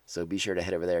 So be sure to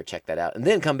head over there, check that out, and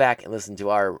then come back and listen to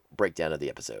our breakdown of the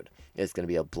episode. It's going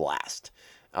to be a blast.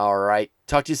 All right,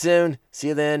 talk to you soon. See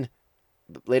you then.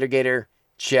 Later, Gator.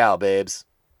 Ciao, babes.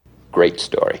 Great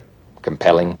story.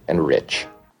 Compelling and rich.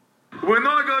 We're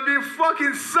not gonna be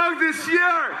fucking sunk this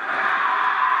year!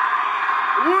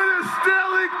 We're the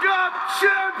Stanley Cup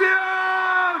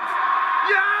champions!